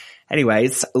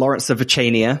 Anyways, Lawrence of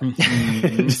Archania.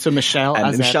 Mm-hmm. So Michelle,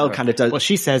 kind of does. Well,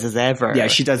 she says as ever. Yeah,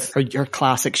 she does. Her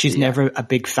classic. She's never a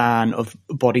big fan of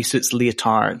bodysuits,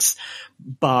 leotards,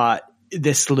 but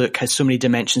this look has so many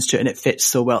dimensions to it and it fits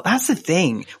so well. That's the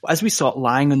thing. As we saw it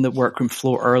lying on the workroom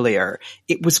floor earlier,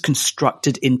 it was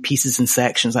constructed in pieces and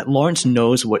sections. Like, Lawrence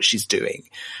knows what she's doing.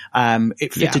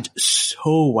 It fitted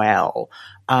so well.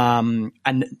 And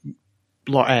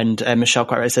Michelle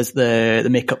quite right says the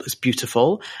makeup looks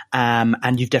beautiful,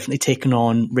 and you've definitely taken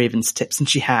on Raven's tips, and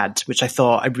she had, which I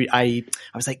thought I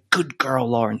was like, good girl,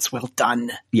 Lawrence, well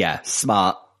done. Yeah,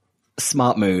 smart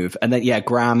move. And then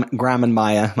Graham and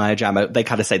Maya Jama, they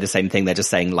kind of say the same thing. They're just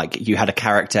saying, like, you had a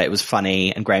character, it was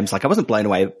funny, and Graham's like, I wasn't blown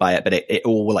away by it, but it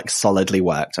all like solidly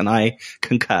worked, and I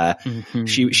concur. Mm-hmm.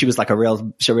 She was like a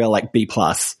real like B+.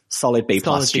 Solid B+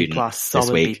 student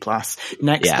this week. B+.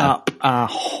 Next up,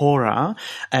 Hora.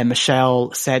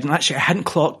 Michelle said, and actually I hadn't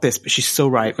clocked this, but she's so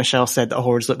right. Michelle said that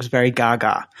Hora's look was very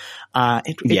gaga.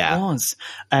 It was.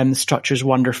 The structure's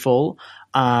wonderful.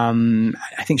 I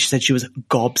think she said she was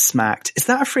gobsmacked. Is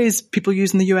that a phrase people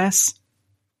use in the US?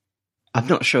 I'm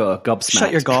not sure. Gobsmacked.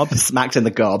 Shut your gob. Smacked in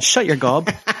the gob. Shut your gob.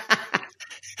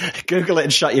 Google it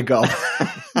and shut your gob.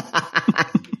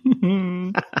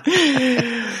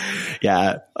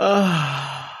 Yeah.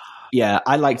 Yeah,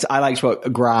 I liked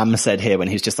what Graham said here when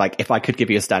he's just like, if I could give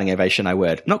you a standing ovation, I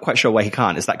would. Not quite sure why he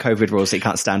can't. Is that COVID rules that he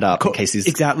can't stand up in case he's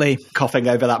coughing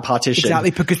over that partition?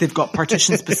 Exactly, because they've got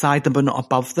partitions beside them but not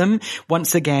above them.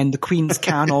 Once again, the queens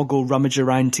can all go rummage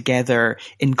around together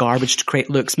in garbage to create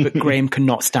looks, but Graham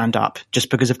cannot stand up just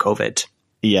because of COVID.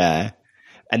 Yeah.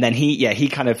 And then he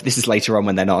kind of, this is later on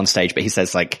when they're not on stage, but he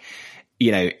says like,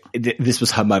 this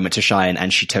was her moment to shine,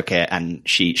 and she took it and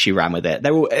she ran with it. They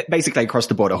were basically across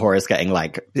the board. Hora's getting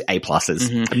like A+.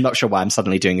 Mm-hmm. I'm not sure why I'm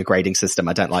suddenly doing a grading system.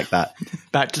 I don't like that.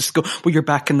 Back to school. Well, you're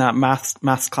back in that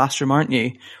maths classroom, aren't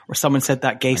you? Where someone said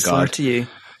that gay slur to you.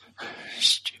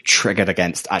 Triggered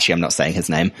against. Actually, I'm not saying his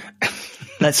name.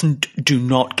 Let's do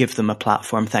not give them a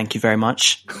platform. Thank you very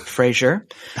much, Frasier.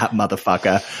 That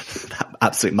motherfucker. That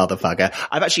absolute motherfucker.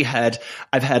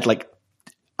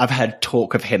 I've heard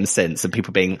talk of him since, and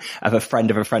people of a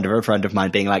friend of mine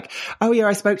being like, oh yeah,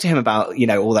 I spoke to him about,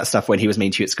 all that stuff when he was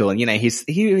mean to you at school. And,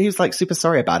 he was like super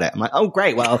sorry about it. I'm like, oh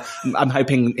great. Well, I'm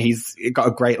hoping he's got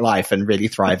a great life and really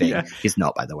thriving. Yeah. He's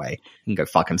not, by the way. He can go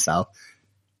fuck himself.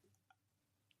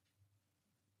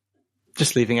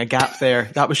 Just leaving a gap there.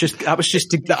 That was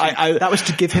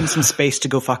to give him some space to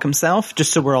go fuck himself,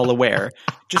 just so we're all aware,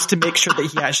 just to make sure that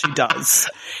he actually does.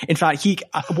 In fact,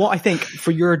 what I think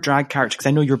for your drag character, because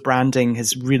I know your branding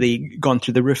has really gone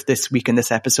through the roof this week in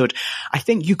this episode, I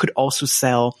think you could also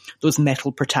sell those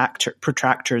metal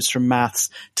protractors from maths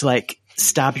to like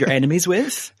stab your enemies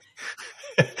with.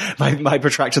 my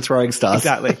protractor throwing stars.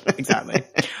 Exactly.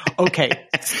 Okay.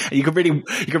 You can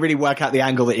really work out the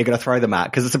angle that you're going to throw them at,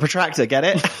 because it's a protractor. Get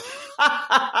it?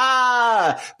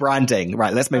 Branding.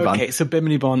 Right. Let's move on. Okay. So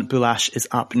Bimini Bon Boulash is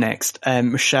up next.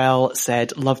 Michelle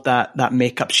said, love that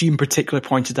makeup. She in particular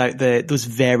pointed out those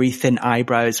very thin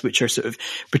eyebrows, which are sort of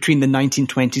between the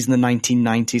 1920s and the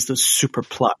 1990s, those super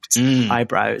plucked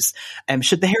eyebrows.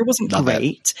 The hair wasn't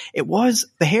great.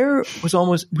 The hair was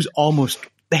almost,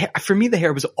 for me, the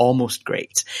hair was almost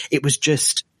great. It was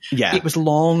just, it was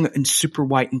long and super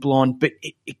white and blonde, but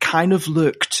it kind of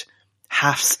looked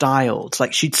half styled.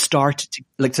 Like she'd started to,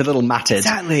 looked a little matted.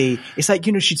 Exactly. It's like,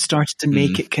 she'd started to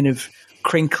make it kind of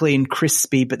crinkly and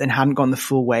crispy, but then hadn't gone the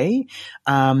full way.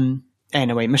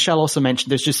 Anyway, Michelle also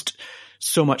mentioned there's just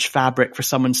so much fabric for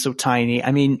someone so tiny.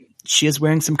 I mean, she is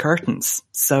wearing some curtains.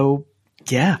 So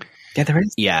yeah, there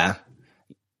is. Yeah.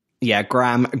 Yeah,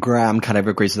 Graham kind of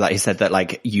agrees with that. He said that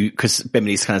because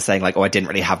Bimini's kind of saying like, oh, I didn't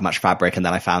really have much fabric and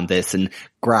then I found this. And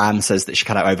Graham says that she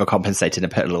kind of overcompensated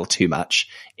and put a little too much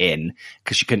in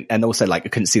because she couldn't, and also like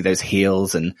couldn't see those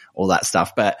heels and all that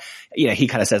stuff. But, he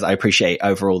kind of says, I appreciate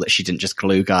overall that she didn't just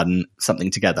glue gun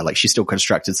something together. Like she still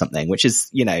constructed something, which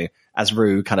is, as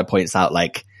Rue kind of points out,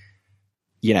 like,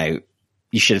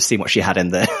 you should have seen what she had in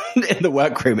the in the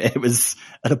workroom. It was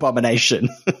an abomination.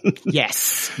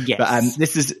 Yes. But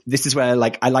this is where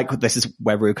this is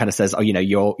where Rue kind of says, oh,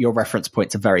 your reference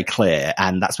points are very clear,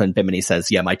 and that's when Bimini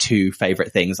says, yeah, my two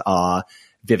favorite things are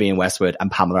Vivienne Westwood and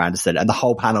Pamela Anderson, and the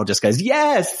whole panel just goes,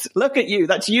 yes, look at you,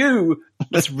 that's you.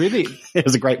 That's really it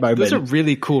was a great moment. Those are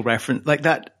really cool reference like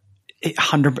that.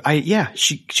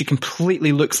 She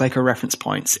completely looks like her reference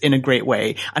points in a great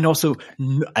way. And also,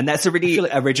 and that's a really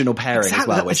original pairing as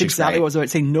well. That's exactly what I was about to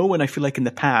say. No one I feel like in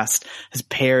the past has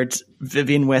paired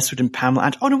Vivienne Westwood and Pamela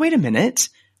Anderson. Oh no, wait a minute.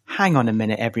 Hang on a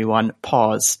minute, everyone.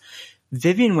 Pause.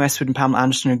 Vivienne Westwood and Pamela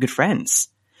Anderson are good friends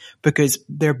because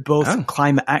they're both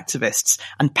climate activists,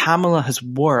 and Pamela has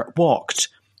walked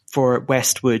for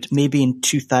Westwood maybe in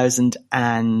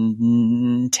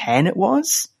 2010 it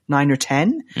was. 9 or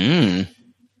 10.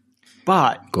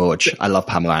 But gorge. I love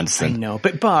Pamela Anderson. I know,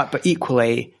 but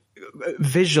equally,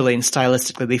 visually and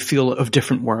stylistically, they feel of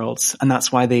different worlds, and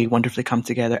that's why they wonderfully come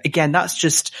together. Again, that's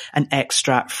just an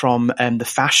extract from the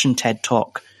fashion TED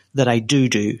Talk that I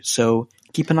do. So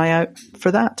keep an eye out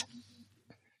for that.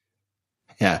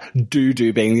 Yeah,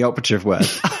 do being the operative word.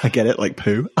 I get it, like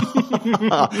poo.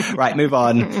 Right, move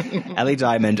on. Ellie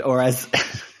Diamond, or as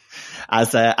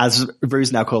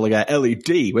Rue's now calling her,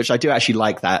 LED, which I do actually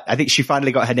like that. I think she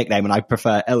finally got her nickname and I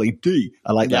prefer LED.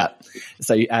 I like that.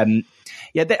 So,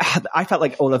 I felt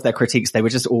like all of their critiques, they were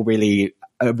just all really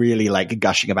like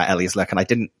gushing about Ellie's look. And I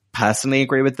didn't personally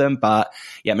agree with them, but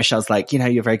yeah, Michelle's like,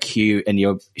 you're very cute. And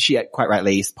she quite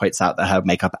rightly points out that her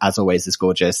makeup as always is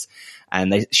gorgeous.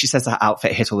 And she says her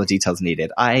outfit hit all the details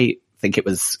needed. I think it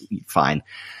was fine.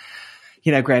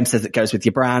 Graham says it goes with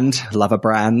your brand, love a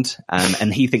brand.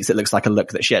 And he thinks it looks like a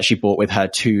look that she actually bought with her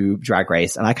to Drag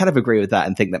Race. And I kind of agree with that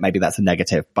and think that maybe that's a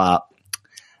negative, but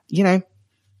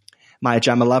Maya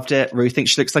Jama loved it. Rue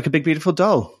thinks she looks like a big, beautiful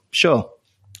doll. Sure.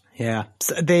 Yeah.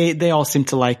 So they all seem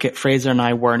to like it. Fraser and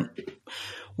I weren't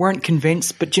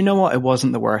convinced, but you know what? It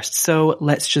wasn't the worst. So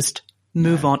let's just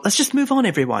move on. Let's just move on,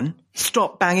 everyone.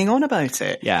 Stop banging on about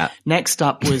it. Yeah. Next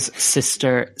up was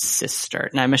Sister.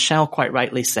 Now, Michelle quite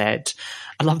rightly said,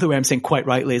 I love the way I'm saying quite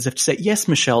rightly as if to say, yes,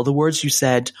 Michelle, the words you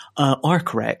said are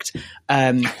correct.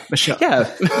 Michelle.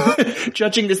 Yeah.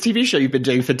 Judging this TV show you've been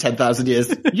doing for 10,000 years.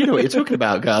 You know what you're talking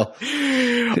about, girl.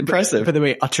 Impressive. By the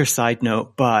way, utter side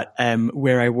note, but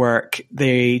where I work,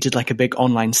 they did like a big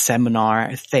online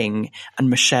seminar thing and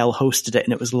Michelle hosted it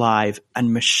and it was live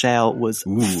and Michelle was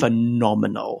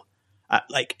phenomenal.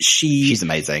 She's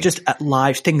amazing. Just at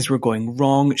live, things were going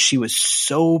wrong. She was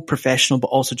so professional, but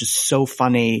also just so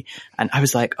funny. And I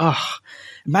was like,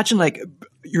 imagine like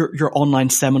your online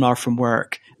seminar from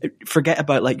work. Forget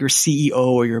about like your CEO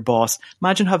or your boss.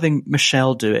 Imagine having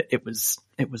Michelle do it. It was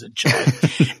a joy.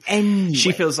 Anyway.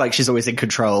 She feels like she's always in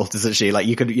control, doesn't she? Like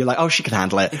you're like, oh, she can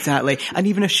handle it. Exactly. And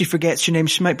even if she forgets your name,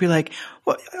 she might be like,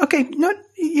 well, okay, no,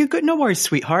 you good. No worries,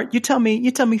 sweetheart. You tell me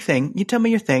your thing.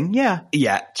 Yeah.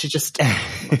 Yeah. She just,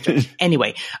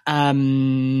 anyway. I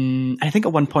think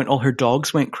at one point all her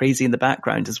dogs went crazy in the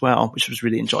background as well, which was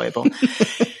really enjoyable.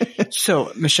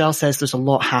 So Michelle says there's a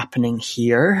lot happening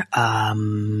here.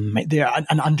 And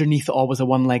underneath it all was a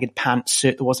one-legged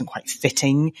pantsuit that wasn't quite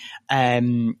fitting.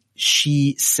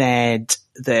 She said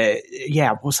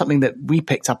that, something that we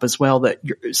picked up as well, that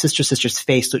your sister's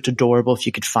face looked adorable if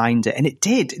you could find it. And it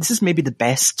did. This is maybe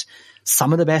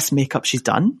some of the best makeup she's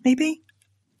done, maybe?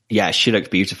 Yeah, she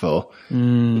looked beautiful.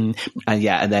 And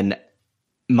then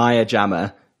Maya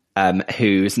Jama,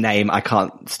 whose name I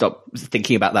can't stop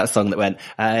thinking about that song that went,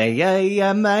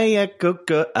 Maya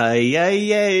Coco,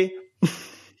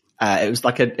 it was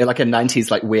like a 90s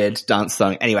like weird dance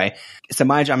song. Anyway, so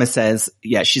Maya Jama says,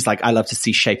 she's like, I love to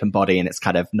see shape and body and it's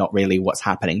kind of not really what's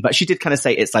happening. But she did kind of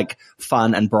say it's like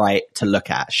fun and bright to look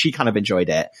at. She kind of enjoyed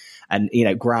it. And,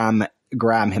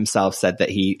 Graham himself said that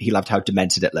he loved how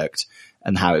demented it looked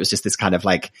and how it was just this kind of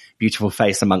like beautiful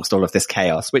face amongst all of this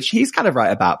chaos, which he's kind of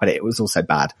right about, but it was also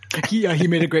bad. Yeah, he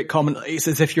made a great comment. It's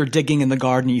as if you're digging in the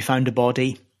garden, you found a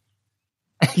body.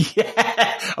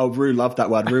 Yeah. Oh, Rue loved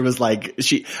that one. Rue was like,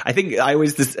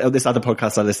 this other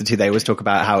podcast I listen to, they always talk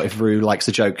about how if Rue likes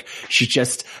a joke,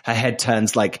 her head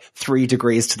turns like 3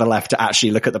 degrees to the left to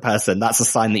actually look at the person. That's a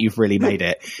sign that you've really made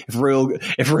it.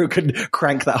 If Rue could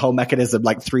crank that whole mechanism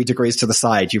like 3 degrees to the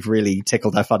side, you've really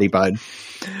tickled her funny bone.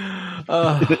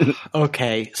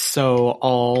 Okay, so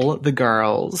all the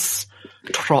girls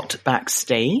trot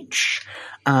backstage,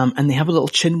 and they have a little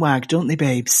chin wag, don't they,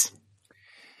 babes?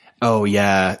 Oh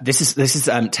yeah, this is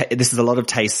a lot of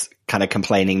Taste kind of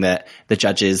complaining that the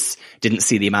judges didn't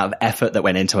see the amount of effort that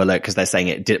went into her look because they're saying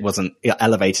it wasn't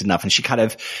elevated enough, and she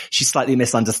slightly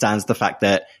misunderstands the fact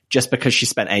that just because she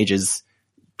spent ages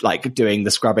like doing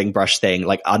the scrubbing brush thing,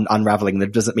 like unraveling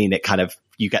them, doesn't mean it kind of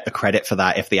you get the credit for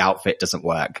that if the outfit doesn't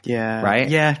work. Yeah, right.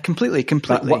 Yeah, completely.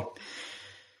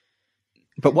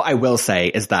 But what I will say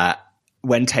is that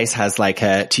when Tace has like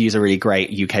to use a really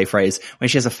great UK phrase, when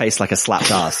she has a face like a slapped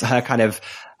ass,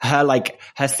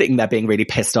 her sitting there being really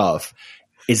pissed off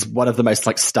is one of the most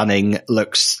like stunning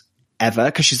looks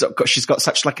ever. Cause she's got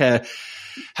such like her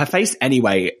face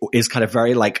anyway is kind of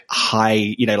very like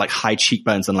high, like high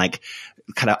cheekbones and like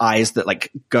kind of eyes that like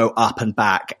go up and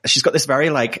back. She's got this very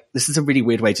like, this is a really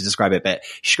weird way to describe it, but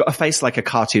she's got a face like a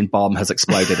cartoon bomb has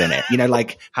exploded in it.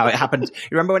 Like how it happened. You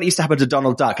remember when it used to happen to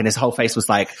Donald Duck and his whole face was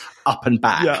like up and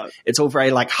back? Yeah. It's all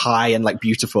very like high and like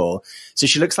beautiful. So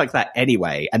she looks like that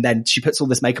anyway. And then she puts all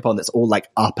this makeup on that's all like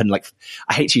up and like,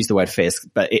 I hate to use the word fierce,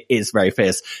 but it is very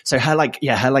fierce. So her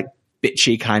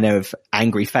bitchy kind of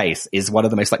angry face is one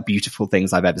of the most like beautiful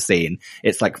things I've ever seen.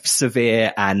 It's like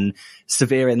severe in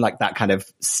like that kind of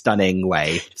stunning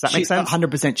way. Does that make sense?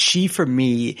 100%. She for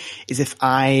me is if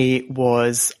I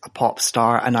was a pop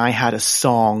star and I had a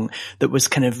song that was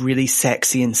kind of really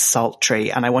sexy and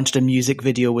sultry and I wanted a music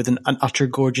video with an utter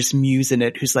gorgeous muse in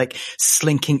it who's like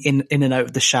slinking in and out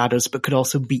of the shadows but could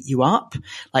also beat you up.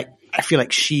 Like I feel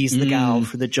like she's the gal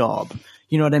for the job.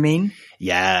 You know what I mean?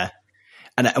 Yeah.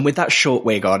 And with that short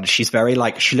wig on, she's very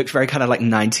like, she looks very kind of like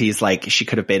 90s, like she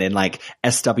could have been in like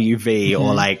SWV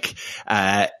or like,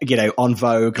 On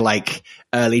Vogue, like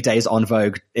early days On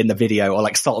Vogue in the video or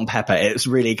like Salt and Pepper. It's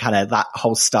really kind of that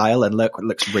whole style and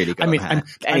looks really good. I mean,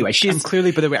 anyway,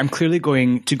 I'm clearly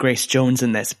going to Grace Jones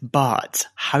in this, but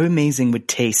how amazing would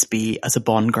Tace be as a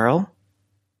Bond girl?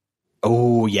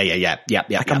 Oh, yeah.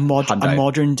 Like a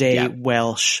modern day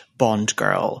Welsh Bond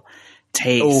girl.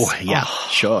 Taste. Oh yeah,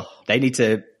 sure. We need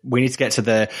to get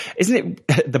to isn't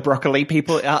it the broccoli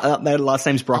people? Their last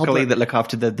name's Broccoli that look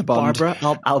after the Bond.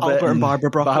 Albert and Barbara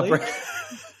Broccoli.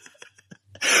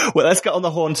 Well, let's get on the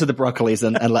horn to the Broccolis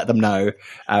and let them know.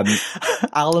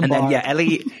 Alan and then,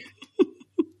 Ellie.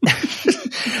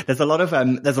 There's a lot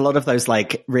of those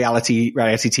like reality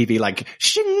TV like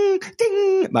shing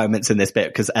ding moments in this bit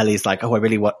because Ellie's like, oh,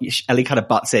 Ellie kind of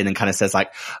butts in and kind of says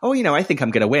like, oh, I think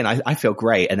I'm going to win. I feel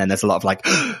great. And then there's a lot of like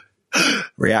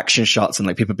reaction shots and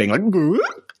like people being like,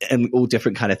 and all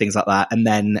different kind of things like that. And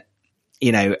then,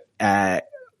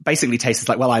 basically Taste is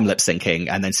like, well, I'm lip syncing.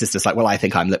 And then Sister's like, well, I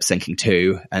think I'm lip syncing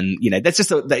too. And, there's just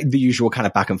the usual kind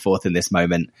of back and forth in this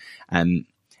moment. And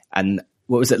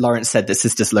what was it? Lawrence said that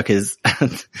Sister's look is,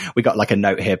 we got like a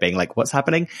note here being like, what's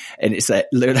happening? And it's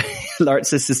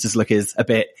Lawrence's Sister's look is a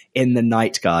bit In the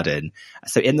Night Garden.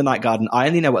 So In the Night Garden, I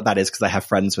only know what that is because I have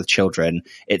friends with children.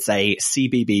 It's a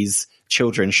CBeebies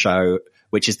children's show,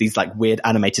 which is these like weird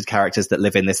animated characters that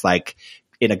live in this like,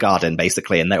 in a garden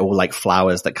basically. And they're all like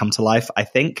flowers that come to life, I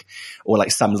think, or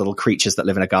like some little creatures that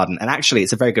live in a garden. And actually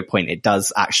it's a very good point. It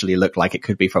does actually look like it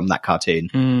could be from that cartoon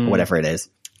or whatever it is.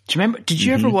 Do you remember, did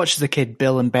you ever watch as a kid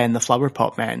Bill and Ben the Flower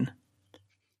Pot Men?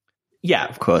 Yeah,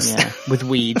 of course. Yeah, with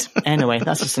weed. Anyway,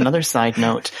 that's just another side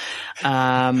note.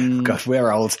 God,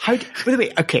 we're old. By the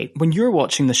way, okay, when you were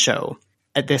watching the show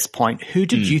at this point, who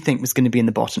did you think was going to be in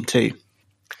the bottom two?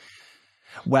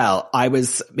 Well,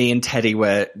 me and Teddy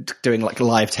were doing like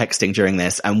live texting during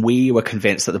this and we were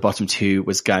convinced that the bottom two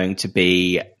was going to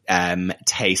be,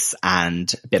 Tace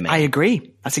and Bimini. I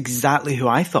agree. That's exactly who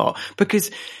I thought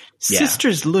because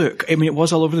Sister's look, I mean, it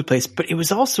was all over the place, but it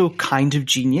was also kind of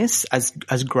genius as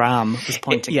Graham was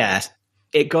pointing out.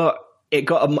 It got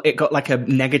like a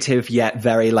negative yet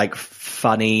very like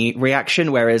funny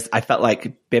reaction. Whereas I felt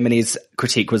like Bimini's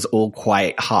critique was all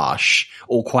quite harsh,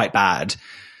 all quite bad.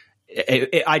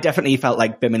 I definitely felt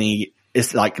like Bimini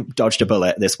is like dodged a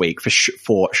bullet this week for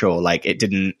sure. Like it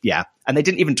didn't, and they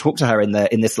didn't even talk to her in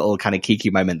this little kind of kiki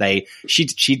moment. She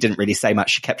didn't really say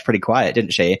much. She kept pretty quiet,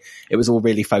 didn't she? It was all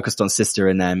really focused on Sister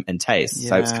and Tace. Yeah.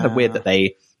 So it's kind of weird that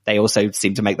they also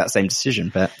seem to make that same decision,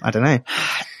 but I don't know.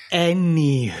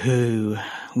 Anywho,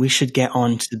 we should get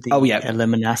on to the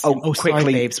elimination. Quickly,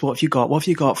 sorry, babes. What have you got? What have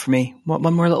you got for me?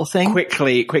 One more little thing?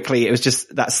 Quickly. It was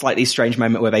just that slightly strange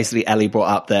moment where basically Ellie brought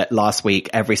up that last week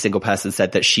every single person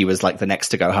said that she was like the next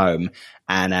to go home.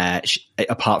 And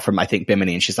apart from, I think,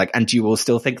 Bimini. And she's like, and do you all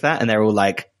still think that? And they're all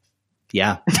like,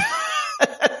 yeah.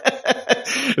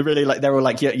 really like, they were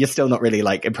like, you're still not really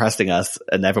like impressing us.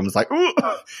 And everyone was like, ooh.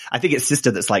 I think it's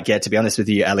Sister that's like, yeah, to be honest with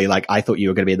you, Ellie, like I thought you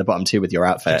were going to be in the bottom 2 with your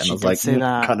outfit. And I was like,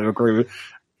 kind of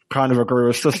agree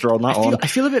with Sister on that one. I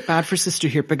feel a bit bad for Sister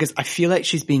here because I feel like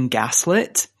she's being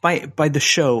gaslit by the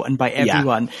show and by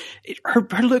everyone. Yeah.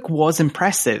 Her look was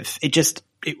impressive.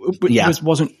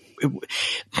 Wasn't.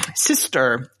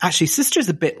 Sister's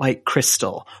a bit like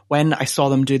Crystal. When I saw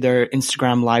them do their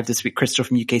Instagram live this week, Crystal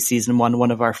from UK season 1,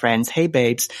 one of our friends, hey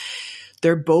babes,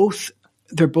 they're both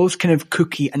kind of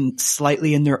kooky and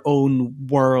slightly in their own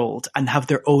world and have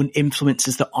their own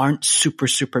influences that aren't super,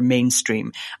 super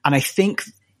mainstream. And I think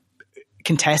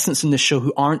contestants in the show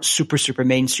who aren't super, super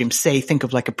mainstream, think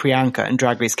of like a Priyanka in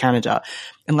Drag Race Canada,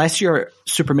 unless you're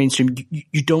super mainstream,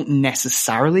 you don't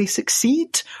necessarily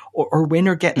succeed or win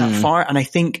or get that far. And I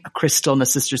think a Crystal and a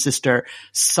Sister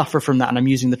suffer from that. And I'm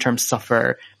using the term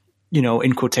suffer,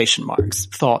 in quotation marks.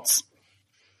 Thoughts?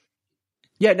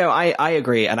 Yeah, no, I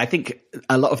agree. And I think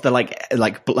a lot of the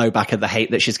like blowback and the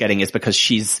hate that she's getting is because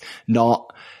she's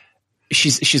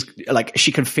like,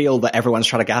 she can feel that everyone's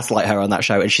trying to gaslight her on that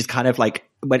show. And she's kind of like,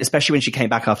 especially when she came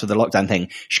back after the lockdown thing,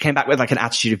 she came back with like an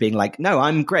attitude of being like, no,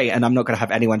 I'm great. And I'm not going to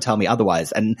have anyone tell me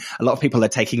otherwise. And a lot of people are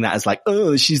taking that as like,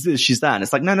 oh, she's this, she's that. And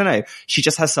it's like, no. She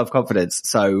just has self-confidence.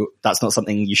 So that's not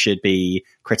something you should be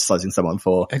criticizing someone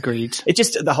for. Agreed. It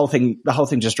just, the whole thing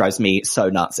just drives me so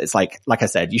nuts. It's like I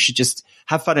said, you should just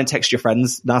have fun and text your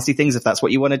friends nasty things if that's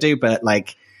what you want to do. But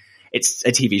like, it's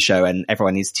a TV show and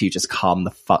everyone needs to just calm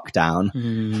the fuck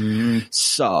down.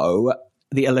 So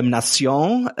the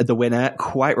elimination, the winner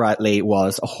quite rightly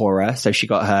was a horror. So she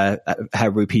got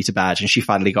her repeater badge and she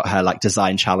finally got her like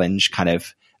design challenge kind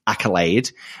of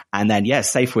accolade. And then,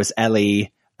 safe was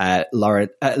Ellie,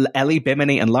 Ellie,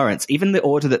 Bimini and Lawrence. Even the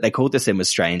order that they called this in was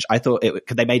strange. I thought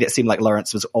they made it seem like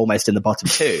Lawrence was almost in the bottom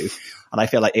 2. And I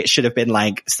feel like it should have been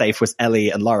like safe was Ellie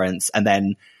and Lawrence. And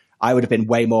then I would have been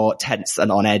way more tense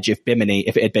and on edge if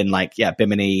it had been like,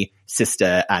 Bimini,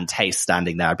 Sister, and Taste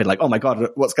standing there. I'd been like, oh my God,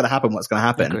 what's going to happen? What's going to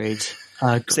happen? Agreed.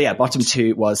 So bottom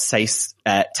 2 was Taste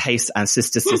and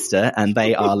Sister, and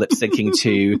they are lip syncing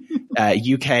to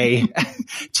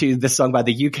to the song by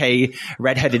the UK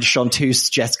redheaded chanteuse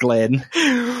Jess Glynn.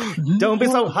 Don't be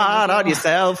so hard on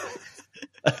yourself.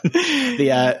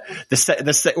 What's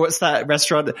that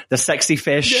restaurant? The Sexy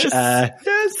Fish,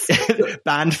 yes.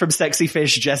 Band from Sexy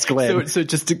Fish, Jess Glynn. So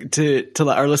just to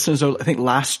let our listeners know, I think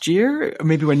last year,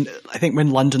 maybe when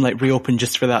London like reopened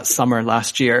just for that summer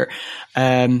last year,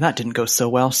 that didn't go so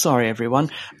well. Sorry, everyone.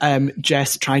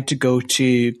 Jess tried to go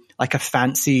to like a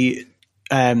fancy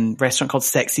restaurant called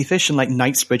Sexy Fish in like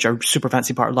Knightsbridge, a super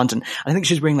fancy part of London. I think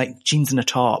she was wearing like jeans and a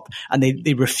top, and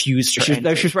they refused her.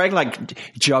 She was wearing like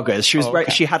joggers.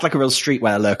 She had like a real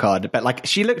streetwear look on, but like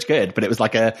she looked good, but it was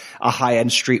like a high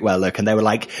end streetwear look. And they were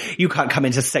like, "You can't come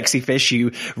into Sexy Fish,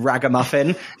 you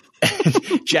ragamuffin."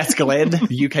 Jess Glynn,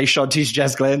 UK chanteuse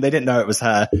Jess Glynn. They didn't know it was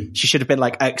her. She should have been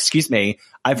like, excuse me,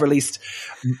 I've released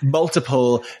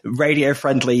multiple radio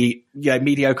friendly,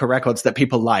 mediocre records that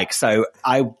people like. So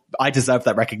I deserve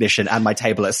that recognition and my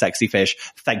table at Sexy Fish.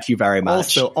 Thank you very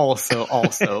much.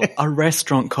 Also, a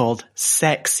restaurant called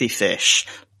Sexy Fish.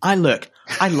 I love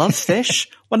fish.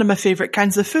 One of my favorite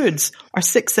kinds of foods. Are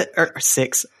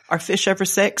fish ever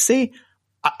sexy?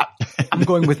 I'm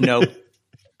going with no.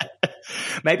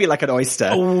 Maybe like an oyster.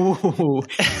 Oh,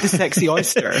 the sexy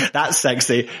oyster. That's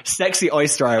sexy. Sexy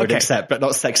oyster I would accept, but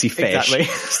not sexy fish. Exactly.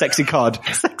 Sexy cod.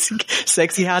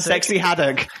 Sexy haddock. Sexy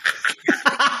haddock.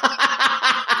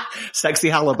 Sexy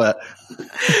halibut.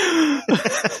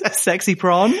 Sexy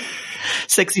prawn.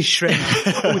 Sexy shrimp.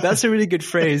 Oh, that's a really good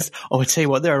phrase. Oh, I tell you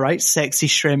what, they're right. Sexy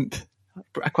shrimp.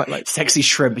 I quite like sexy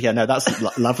shrimp. Yeah, no, that's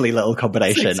a lovely little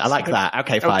combination. I like that.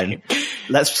 Okay, fine. Okay.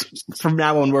 Let's, from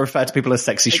now on, we'll refer to people as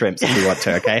sexy shrimps if we want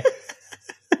to, okay?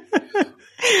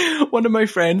 One of my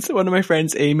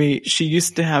friends, Amy, she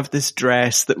used to have this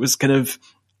dress that was kind of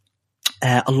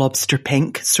a lobster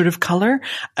pink sort of color.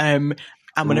 And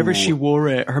whenever she wore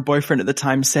it, her boyfriend at the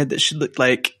time said that she looked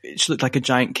like a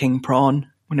giant king prawn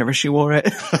whenever she wore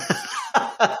it.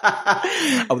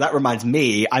 Oh, that reminds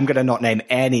me, I'm going to not name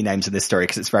any names in this story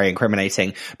because it's very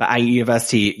incriminating. But at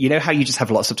university, you know how you just have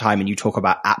lots of time and you talk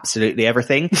about absolutely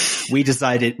everything? We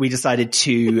decided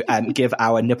to give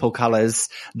our nipple colors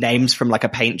names from like a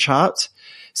paint chart.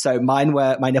 So my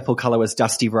nipple color was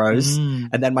Dusty Rose.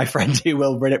 And then my friend who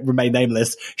will remain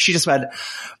nameless, she just went,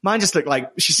 mine just looked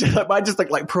like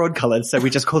prawn colored. So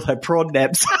we just called her Prawn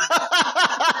Nips.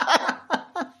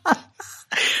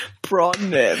 Prawn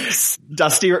Nips.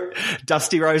 Dusty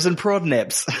Rose and Prawn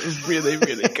Nips. Really,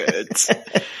 really good.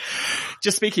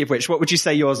 Just speaking of which, what would you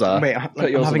say yours are? Wait,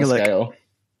 Put yours I'm having on the a look. Scale.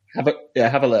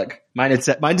 Have a look. Mine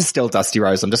is still Dusty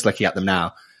Rose. I'm just looking at them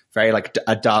now. Very like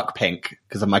a dark pink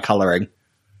because of my coloring.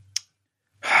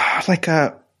 like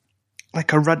a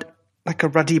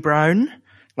ruddy brown,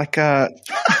 like a.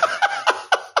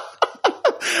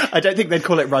 I don't think they'd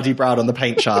call it ruddy brown on the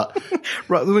paint chart. They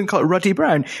wouldn't call it ruddy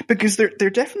brown because they're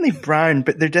definitely brown,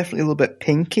 but they're definitely a little bit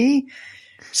pinky.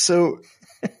 So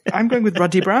I'm going with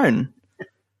ruddy brown.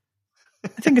 I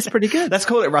think it's pretty good. Let's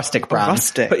call it rustic brown.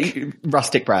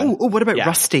 Rustic brown. Oh, what about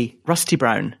rusty? Rusty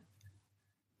brown.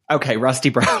 Okay, rusty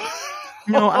brown.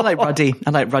 No, I like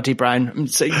ruddy brown.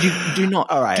 So you do not,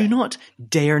 all right. Do not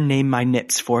dare name my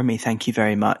nips for me. Thank you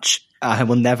very much. I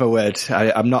will never would.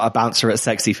 I'm not a bouncer at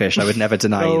Sexy Fish. I would never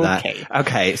deny you that.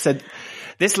 Okay. So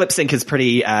this lip sync is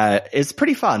pretty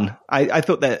fun. I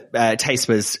thought that Taste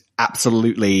was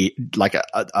absolutely like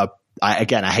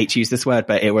again, I hate to use this word,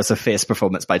 but it was a fierce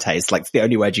performance by Taste. Like, it's the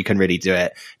only word you can really do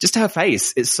it. Just her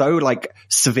face. It's so like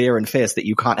severe and fierce that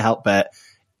you can't help but,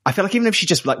 I feel like even if she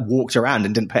just like walked around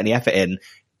and didn't put any effort in,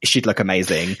 she'd look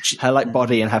amazing. Her like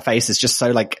body and her face is just so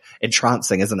like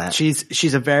entrancing, isn't it?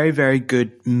 She's a very, very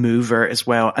good mover as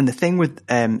well. And the thing with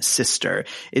Sister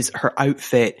is her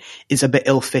outfit is a bit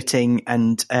ill-fitting,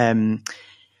 and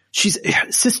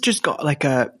Sister's got like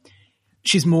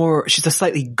she's a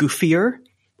slightly goofier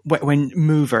when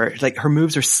mover, like her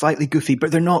moves are slightly goofy,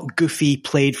 but they're not goofy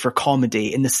played for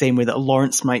comedy in the same way that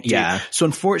Lawrence might do. Yeah. So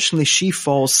unfortunately she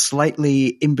falls slightly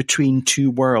in between two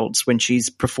worlds when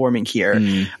she's performing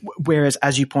here. Whereas,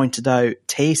 as you pointed out,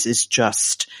 Tace is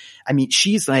just, I mean,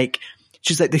 she's like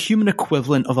the human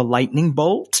equivalent of a lightning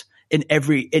bolt in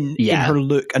her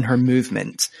look and her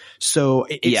movement. So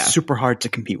it's super hard to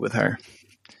compete with her.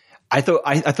 I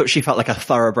thought she felt like a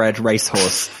thoroughbred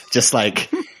racehorse, just like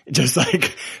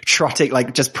trotting,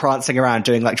 like just prancing around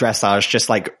doing like dressage, just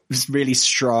like really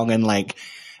strong and like,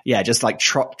 yeah, just like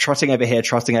trotting over here,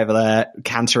 trotting over there,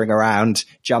 cantering around,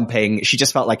 jumping. She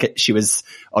just felt like she was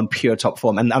on pure top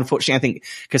form. And unfortunately, I think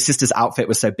because Sister's outfit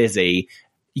was so busy,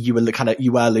 you were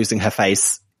losing her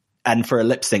face. And for a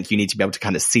lip sync, you need to be able to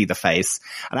kind of see the face.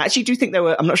 And I actually do think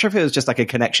I'm not sure if it was just like a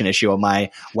connection issue on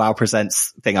my Wow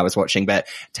Presents thing I was watching, but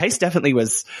Taste definitely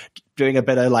was doing a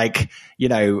bit of like,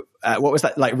 what was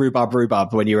that, like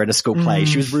rhubarb when you were in a school play?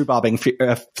 She was rhubarbing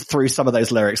through some of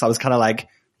those lyrics. I was kind of like,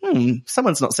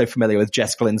 someone's not so familiar with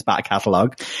Jess Glynn's back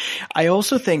catalogue. I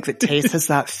also think that Taste has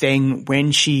that thing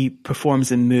when she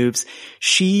performs and moves.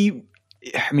 She's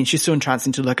so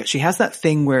entrancing to look at. She has that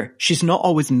thing where she's not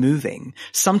always moving.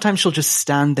 Sometimes she'll just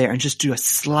stand there and just do a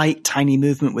slight tiny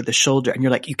movement with the shoulder, and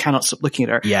you're like, you cannot stop looking at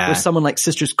her. Yeah. Whereas someone like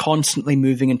Sister's constantly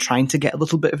moving and trying to get a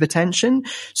little bit of attention.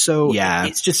 So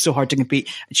it's just so hard to compete.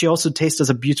 And she also does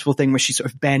a beautiful thing where she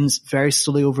sort of bends very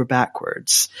slowly over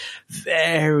backwards.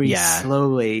 Very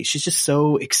slowly. She's just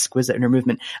so exquisite in her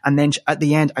movement. And then at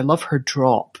the end, I love her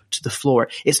drop to the floor.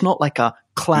 It's not like a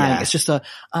clang. Yeah. It's just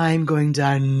I'm going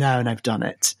down now and I've done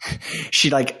it. She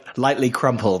like lightly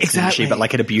crumpled, exactly. Didn't she? But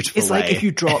like in a beautiful way. It's like if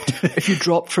you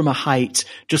dropped from a height,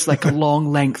 just like a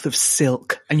long length of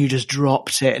silk, and you just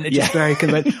dropped it, and it just very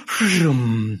kind of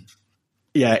went.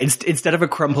 Yeah, instead of a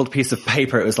crumpled piece of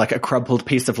paper, it was like a crumpled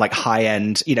piece of like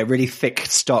high-end, really thick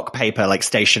stock paper, like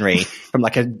stationery from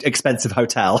like an expensive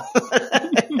hotel.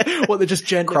 Well, they just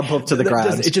gently crumpled to the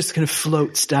ground. It just kind of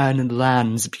floats down and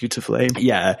lands beautifully.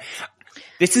 Yeah.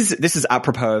 This is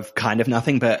apropos of kind of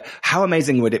nothing, but how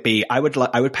amazing would it be? I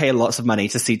would pay lots of money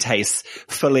to see Tace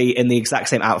fully in the exact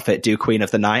same outfit do Queen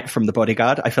of the Night from The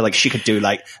Bodyguard. I feel like she could do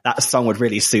like that song would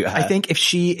really suit her. I think if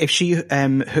she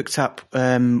hooked up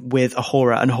with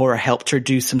Ahura and Ahura helped her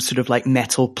do some sort of like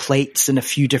metal plates and a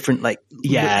few different like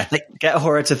get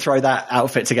Ahura to throw that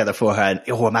outfit together for her. And,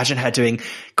 imagine her doing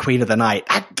Queen of the Night.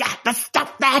 I got the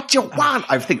stuff that you want.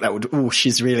 I think that would.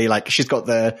 She's really like she's got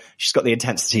the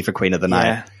intensity for Queen of the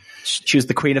Night. Yeah. She was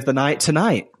the Queen of the Night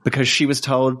tonight because she was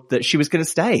told that she was going to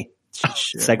stay.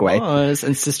 Sure Segue. Was.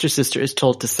 And Sister is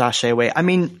told to sashay away. I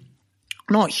mean,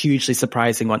 not hugely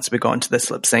surprising once we got into this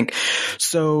lip sync.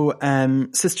 So,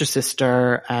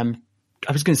 Sister, I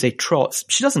was going to say trots.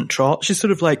 She doesn't trot. She's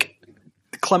sort of like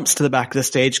clumps to the back of the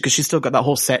stage because she's still got that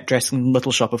whole set dress and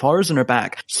Little Shop of Horrors on her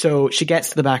back. So she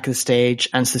gets to the back of the stage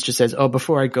and Sister says,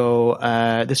 before I go,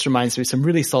 this reminds me of some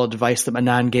really solid advice that my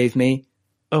nan gave me.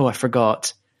 Oh, I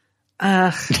forgot.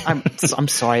 I'm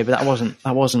sorry, but that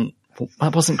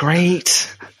wasn't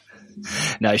great.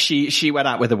 No, she went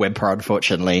out with a whimper,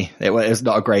 unfortunately. It was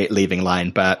not a great leaving line,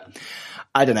 but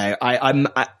I don't know.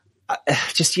 I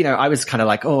just, I was kind of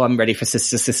like, I'm ready for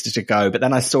Sister to go. But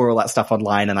then I saw all that stuff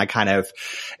online and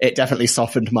it definitely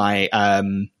softened my,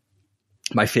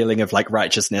 my feeling of like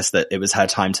righteousness that it was her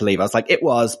time to leave. I was like, it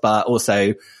was, but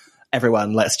also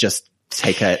everyone, let's just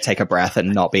take a breath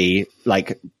and not be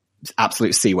like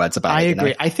absolute C words about it. I agree. You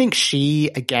know? I think she,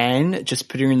 again, just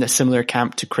putting her in the similar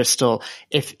camp to Crystal,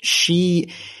 if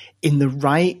she, in the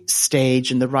right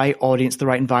stage, in the right audience, the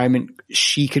right environment,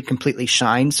 she could completely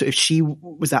shine. So if she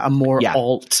was at a more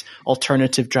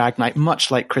alternative drag night,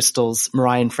 much like Crystal's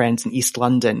Mariah and Friends in East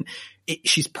London,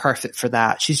 she's perfect for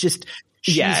that. She's just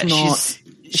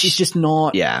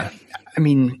not. Yeah. I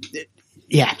mean,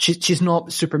 yeah, she's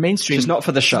not super mainstream. She's not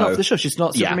for the show. She's not for the show. She's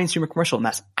not super mainstream or commercial, and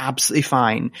that's absolutely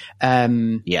fine.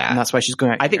 And that's why she's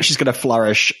going. I think she's going to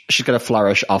flourish. She's going to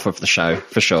flourish off of the show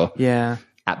for sure. Yeah,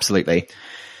 absolutely.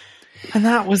 And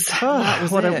that was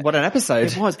what an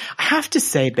episode it was. I have to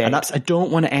say, babes, I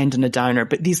don't want to end on a downer,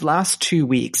 but these last 2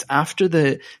 weeks after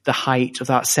the height of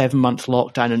that 7-month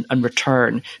lockdown and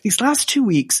return, these last 2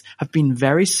 weeks have been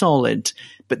very solid,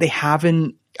 but they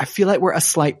haven't. I feel like we're at a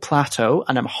slight plateau,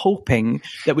 and I'm hoping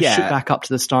that we shoot back up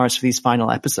to the stars for these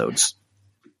final episodes.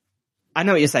 I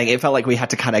know what you're saying. It felt like we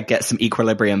had to kind of get some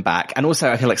equilibrium back. And also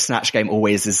I feel like Snatch Game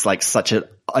always is like such a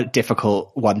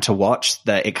difficult one to watch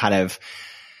that it kind of,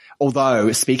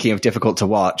 although speaking of difficult to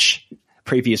watch,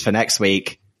 previews for next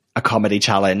week, a comedy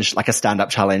challenge, like a stand-up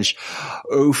challenge.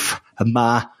 Oof,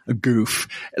 goof.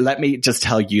 Let me just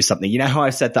tell you something. You know how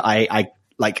I've said that I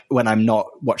like when I'm not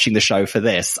watching the show for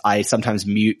this, I sometimes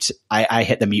I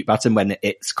hit the mute button when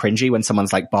it's cringy, when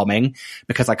someone's like bombing,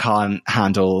 because I can't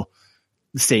handle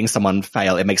seeing someone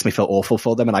fail. It makes me feel awful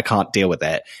for them and I can't deal with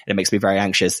it. It makes me very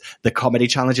anxious. The comedy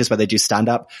challenges where they do stand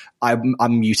up, I'm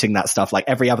muting that stuff. Like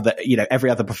every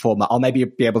other performer, I'll maybe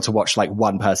be able to watch like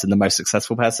one person, the most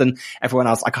successful person. Everyone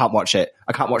else, I can't watch it.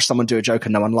 I can't watch someone do a joke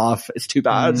and no one laugh. It's too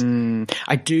bad.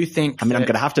 I do think, I'm going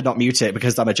to have to not mute it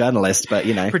because I'm a journalist, but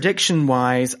prediction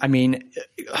wise, I mean,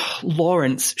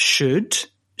 Lawrence should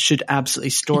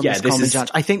absolutely storm this comedy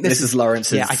challenge. I think this is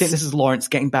Lawrence's. Yeah, I think this is Lawrence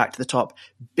getting back to the top.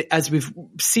 As we've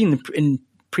seen in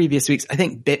previous weeks, I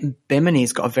think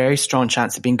Bimini's got a very strong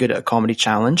chance of being good at a comedy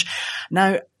challenge.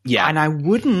 Now, and I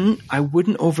wouldn't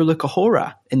overlook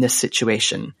Ahura in this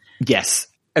situation. Yes,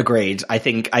 agreed. I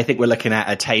think we're looking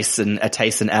at a Tace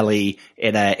and Ellie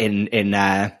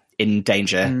in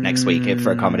danger next week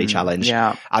for a comedy challenge.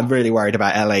 Yeah, I'm really worried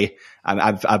about Ellie.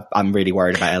 I'm really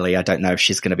worried about Ellie. I don't know if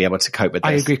she's going to be able to cope with this.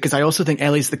 I agree, because I also think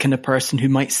Ellie's the kind of person who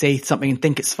might say something and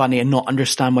think it's funny and not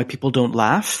understand why people don't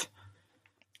laugh.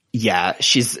 Yeah,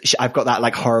 I've got that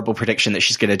like horrible prediction that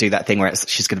she's going to do that thing where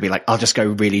she's going to be like, I'll just go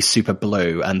really super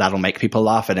blue and that'll make people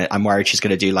laugh. And I'm worried she's going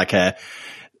to do like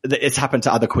it's happened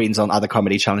to other queens on other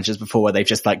comedy challenges before where they've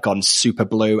just like gone super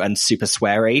blue and super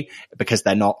sweary because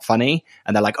they're not funny.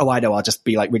 And they're like, oh, I know, I'll just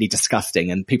be like really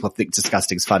disgusting. And people think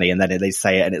disgusting's funny. And then they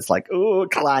say it and it's like, oh,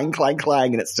 clang, clang,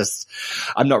 clang. And it's just,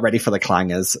 I'm not ready for the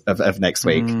clangers of next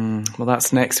week. Well,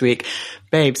 that's next week.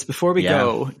 Babes, before we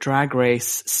go, Drag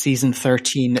Race season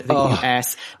 13, the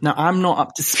US. Now, I'm not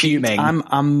up to speed. Fuming.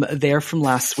 I'm there from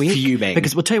last week. Fuming.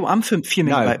 Because we'll tell you what I'm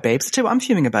fuming about, babes. I'll tell you what I'm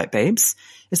fuming about, babes.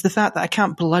 Is the fact that I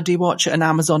can't bloody watch it on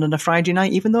Amazon on a Friday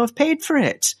night, even though I've paid for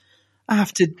it. I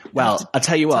have to. Well, I'll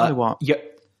tell you what.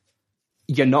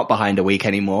 You're not behind a week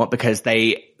anymore because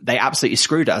they absolutely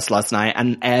screwed us last night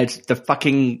and aired the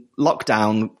fucking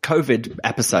lockdown COVID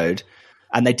episode.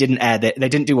 And they didn't air that. They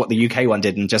didn't do what the UK one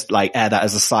did and just like air that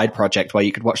as a side project where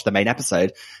you could watch the main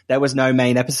episode. There was no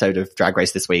main episode of Drag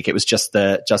Race this week. It was just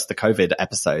the COVID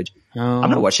episode. I'm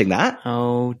not watching that.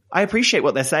 I appreciate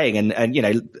what they're saying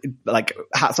and like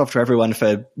hats off to everyone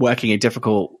for working in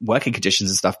difficult working conditions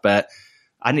and stuff. But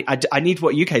I need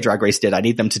what UK Drag Race did. I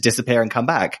need them to disappear and come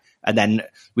back. And then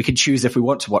we can choose if we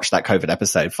want to watch that COVID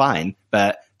episode. Fine.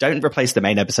 But don't replace the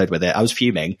main episode with it. I was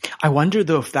fuming. I wonder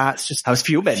though if that's just... I was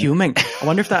fuming. I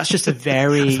wonder if that's just a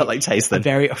very... I like taste them. A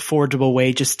very affordable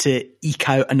way just to eke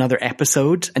out another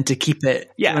episode and to keep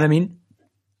it... Yeah. You know what I mean?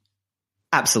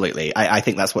 Absolutely. I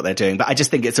think that's what they're doing. But I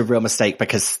just think it's a real mistake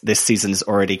because this season's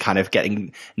already kind of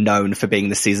getting known for being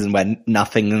the season when no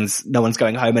one's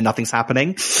going home and nothing's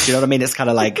happening. Do you know what I mean? It's kind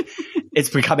of like, it's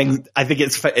becoming, I think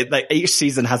like each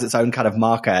season has its own kind of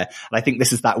marker. And I think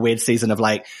this is that weird season of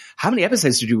like, how many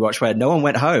episodes did you watch where no one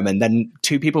went home and then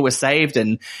 2 people were saved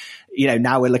and,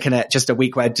 now we're looking at just a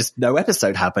week where just no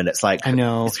episode happened. It's like, I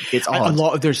know it's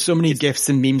odd. There's so many GIFs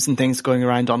and memes and things going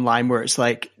around online where it's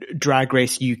like Drag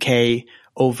Race UK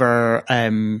over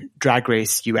Drag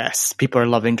Race US. People are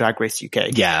loving Drag Race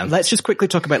UK. Yeah. Let's just quickly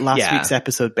talk about last week's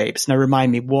episode, babes. Now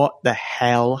remind me, what the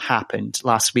hell happened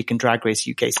last week in Drag Race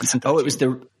UK season 13? Oh,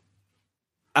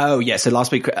 Oh yeah, so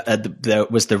last week there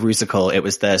was the Rusical. It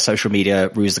was the social media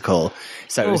Rusical.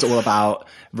 So it was all about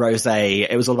Rose.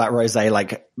 It was all about Rose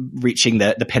like reaching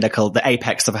the pinnacle, the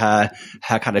apex of her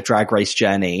kind of drag race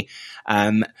journey.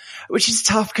 Which is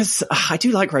tough because I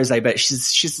do like Rose, but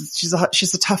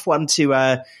she's a tough one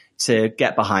to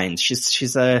get behind.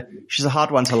 She's a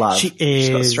hard one to love. She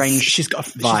is. She's got a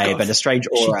vibe and a strange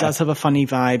aura. She does have a funny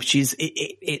vibe. She's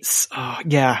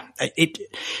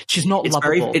not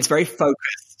lovable. It's very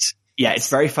focused. Yeah, it's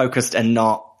very focused and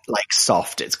not like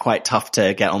soft. It's quite tough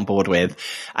to get on board with.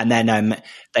 And then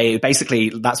they basically,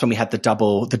 that's when we had the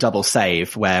double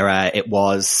save where it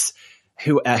was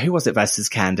who was it versus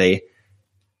Candy?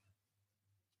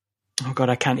 Oh God,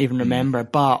 I can't even remember.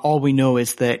 But all we know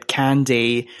is that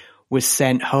Candy was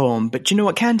sent home. But do you know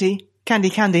what, Candy,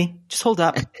 just hold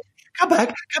up. Come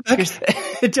back.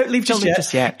 Don't leave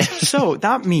just yet. So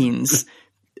that means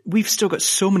we've still got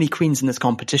so many queens in this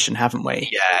competition, haven't we?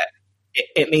 Yeah.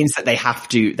 It means that they have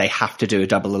to do a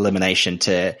double elimination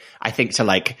to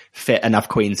like fit enough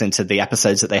queens into the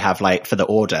episodes that they have like for the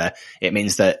order. It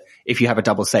means that if you have a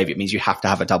double save, it means you have to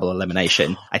have a double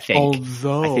elimination. I think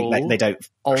they don't.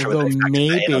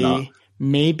 Although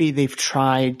maybe they've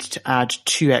tried to add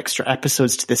 2 extra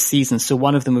episodes to this season. So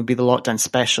one of them would be the lockdown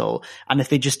special. And if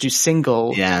they just do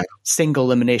single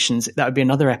eliminations, that would be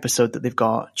another episode that they've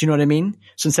got. Do you know what I mean?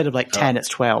 So instead of like 10, it's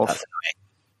 12.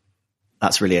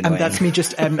 That's really annoying. And that's me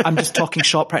just, I'm just talking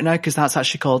shop right now because that's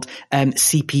actually called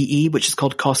CPE, which is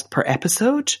called cost per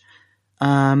episode.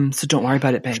 So don't worry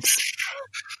about it, babes.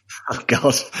 Oh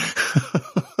God.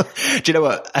 Do you know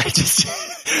what?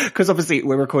 Because obviously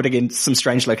we're recording in some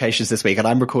strange locations this week and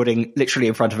I'm recording literally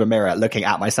in front of a mirror looking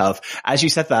at myself. As you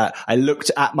said that, I looked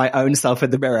at my own self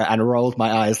in the mirror and rolled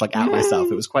my eyes like at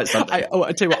myself. It was quite something. I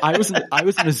tell you what, I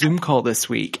was in a Zoom call this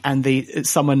week and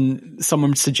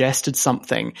someone suggested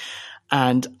something.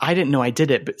 And I didn't know I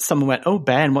did it, but someone went, "Oh,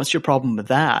 Ben, what's your problem with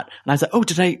that?" And I was like, "Oh,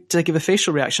 did I give a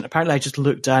facial reaction?" Apparently I just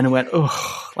looked down and went,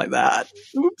 "Oh," like that.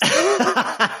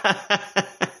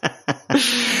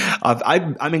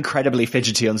 I'm incredibly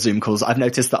fidgety on Zoom calls. I've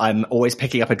noticed that I'm always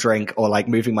picking up a drink or like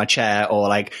moving my chair or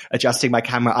like adjusting my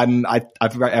camera.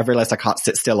 I've realized I can't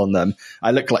sit still on them.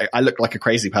 I look like a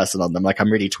crazy person on them. Like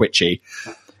I'm really twitchy.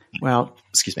 Well,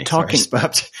 excuse me.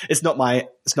 It's not my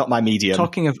medium.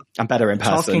 I'm better in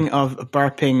person. Talking of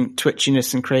burping,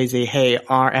 twitchiness and crazy. Hey,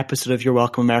 our episode of You're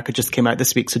Welcome America just came out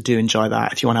this week. So do enjoy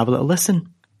that if you want to have a little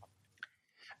listen.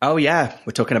 Oh yeah.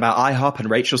 We're talking about IHOP and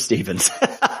Rachel Stevens.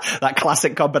 That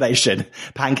classic combination.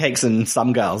 Pancakes and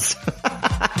some girls.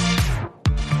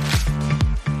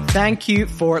 Thank you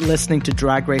for listening to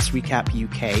Drag Race Recap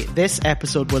UK. This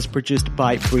episode was produced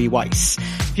by Bree Weiss.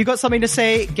 If you've got something to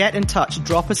say, get in touch.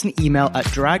 Drop us an email at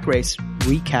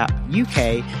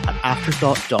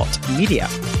dragracerecapuk@afterthought.media.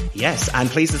 Yes, and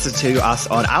please listen to us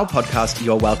on our podcast,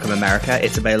 You're Welcome America.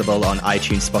 It's available on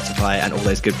iTunes, Spotify, and all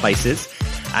those good places.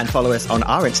 And follow us on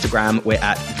our Instagram. We're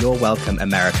at You're Welcome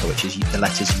America, which is the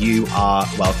letters You Are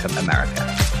Welcome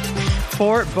America.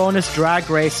 For bonus Drag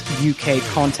Race UK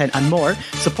content and more,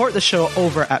 support the show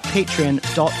over at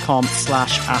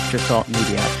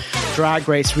patreon.com/afterthoughtmedia. Drag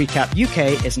Race Recap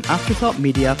UK is an Afterthought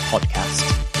Media podcast.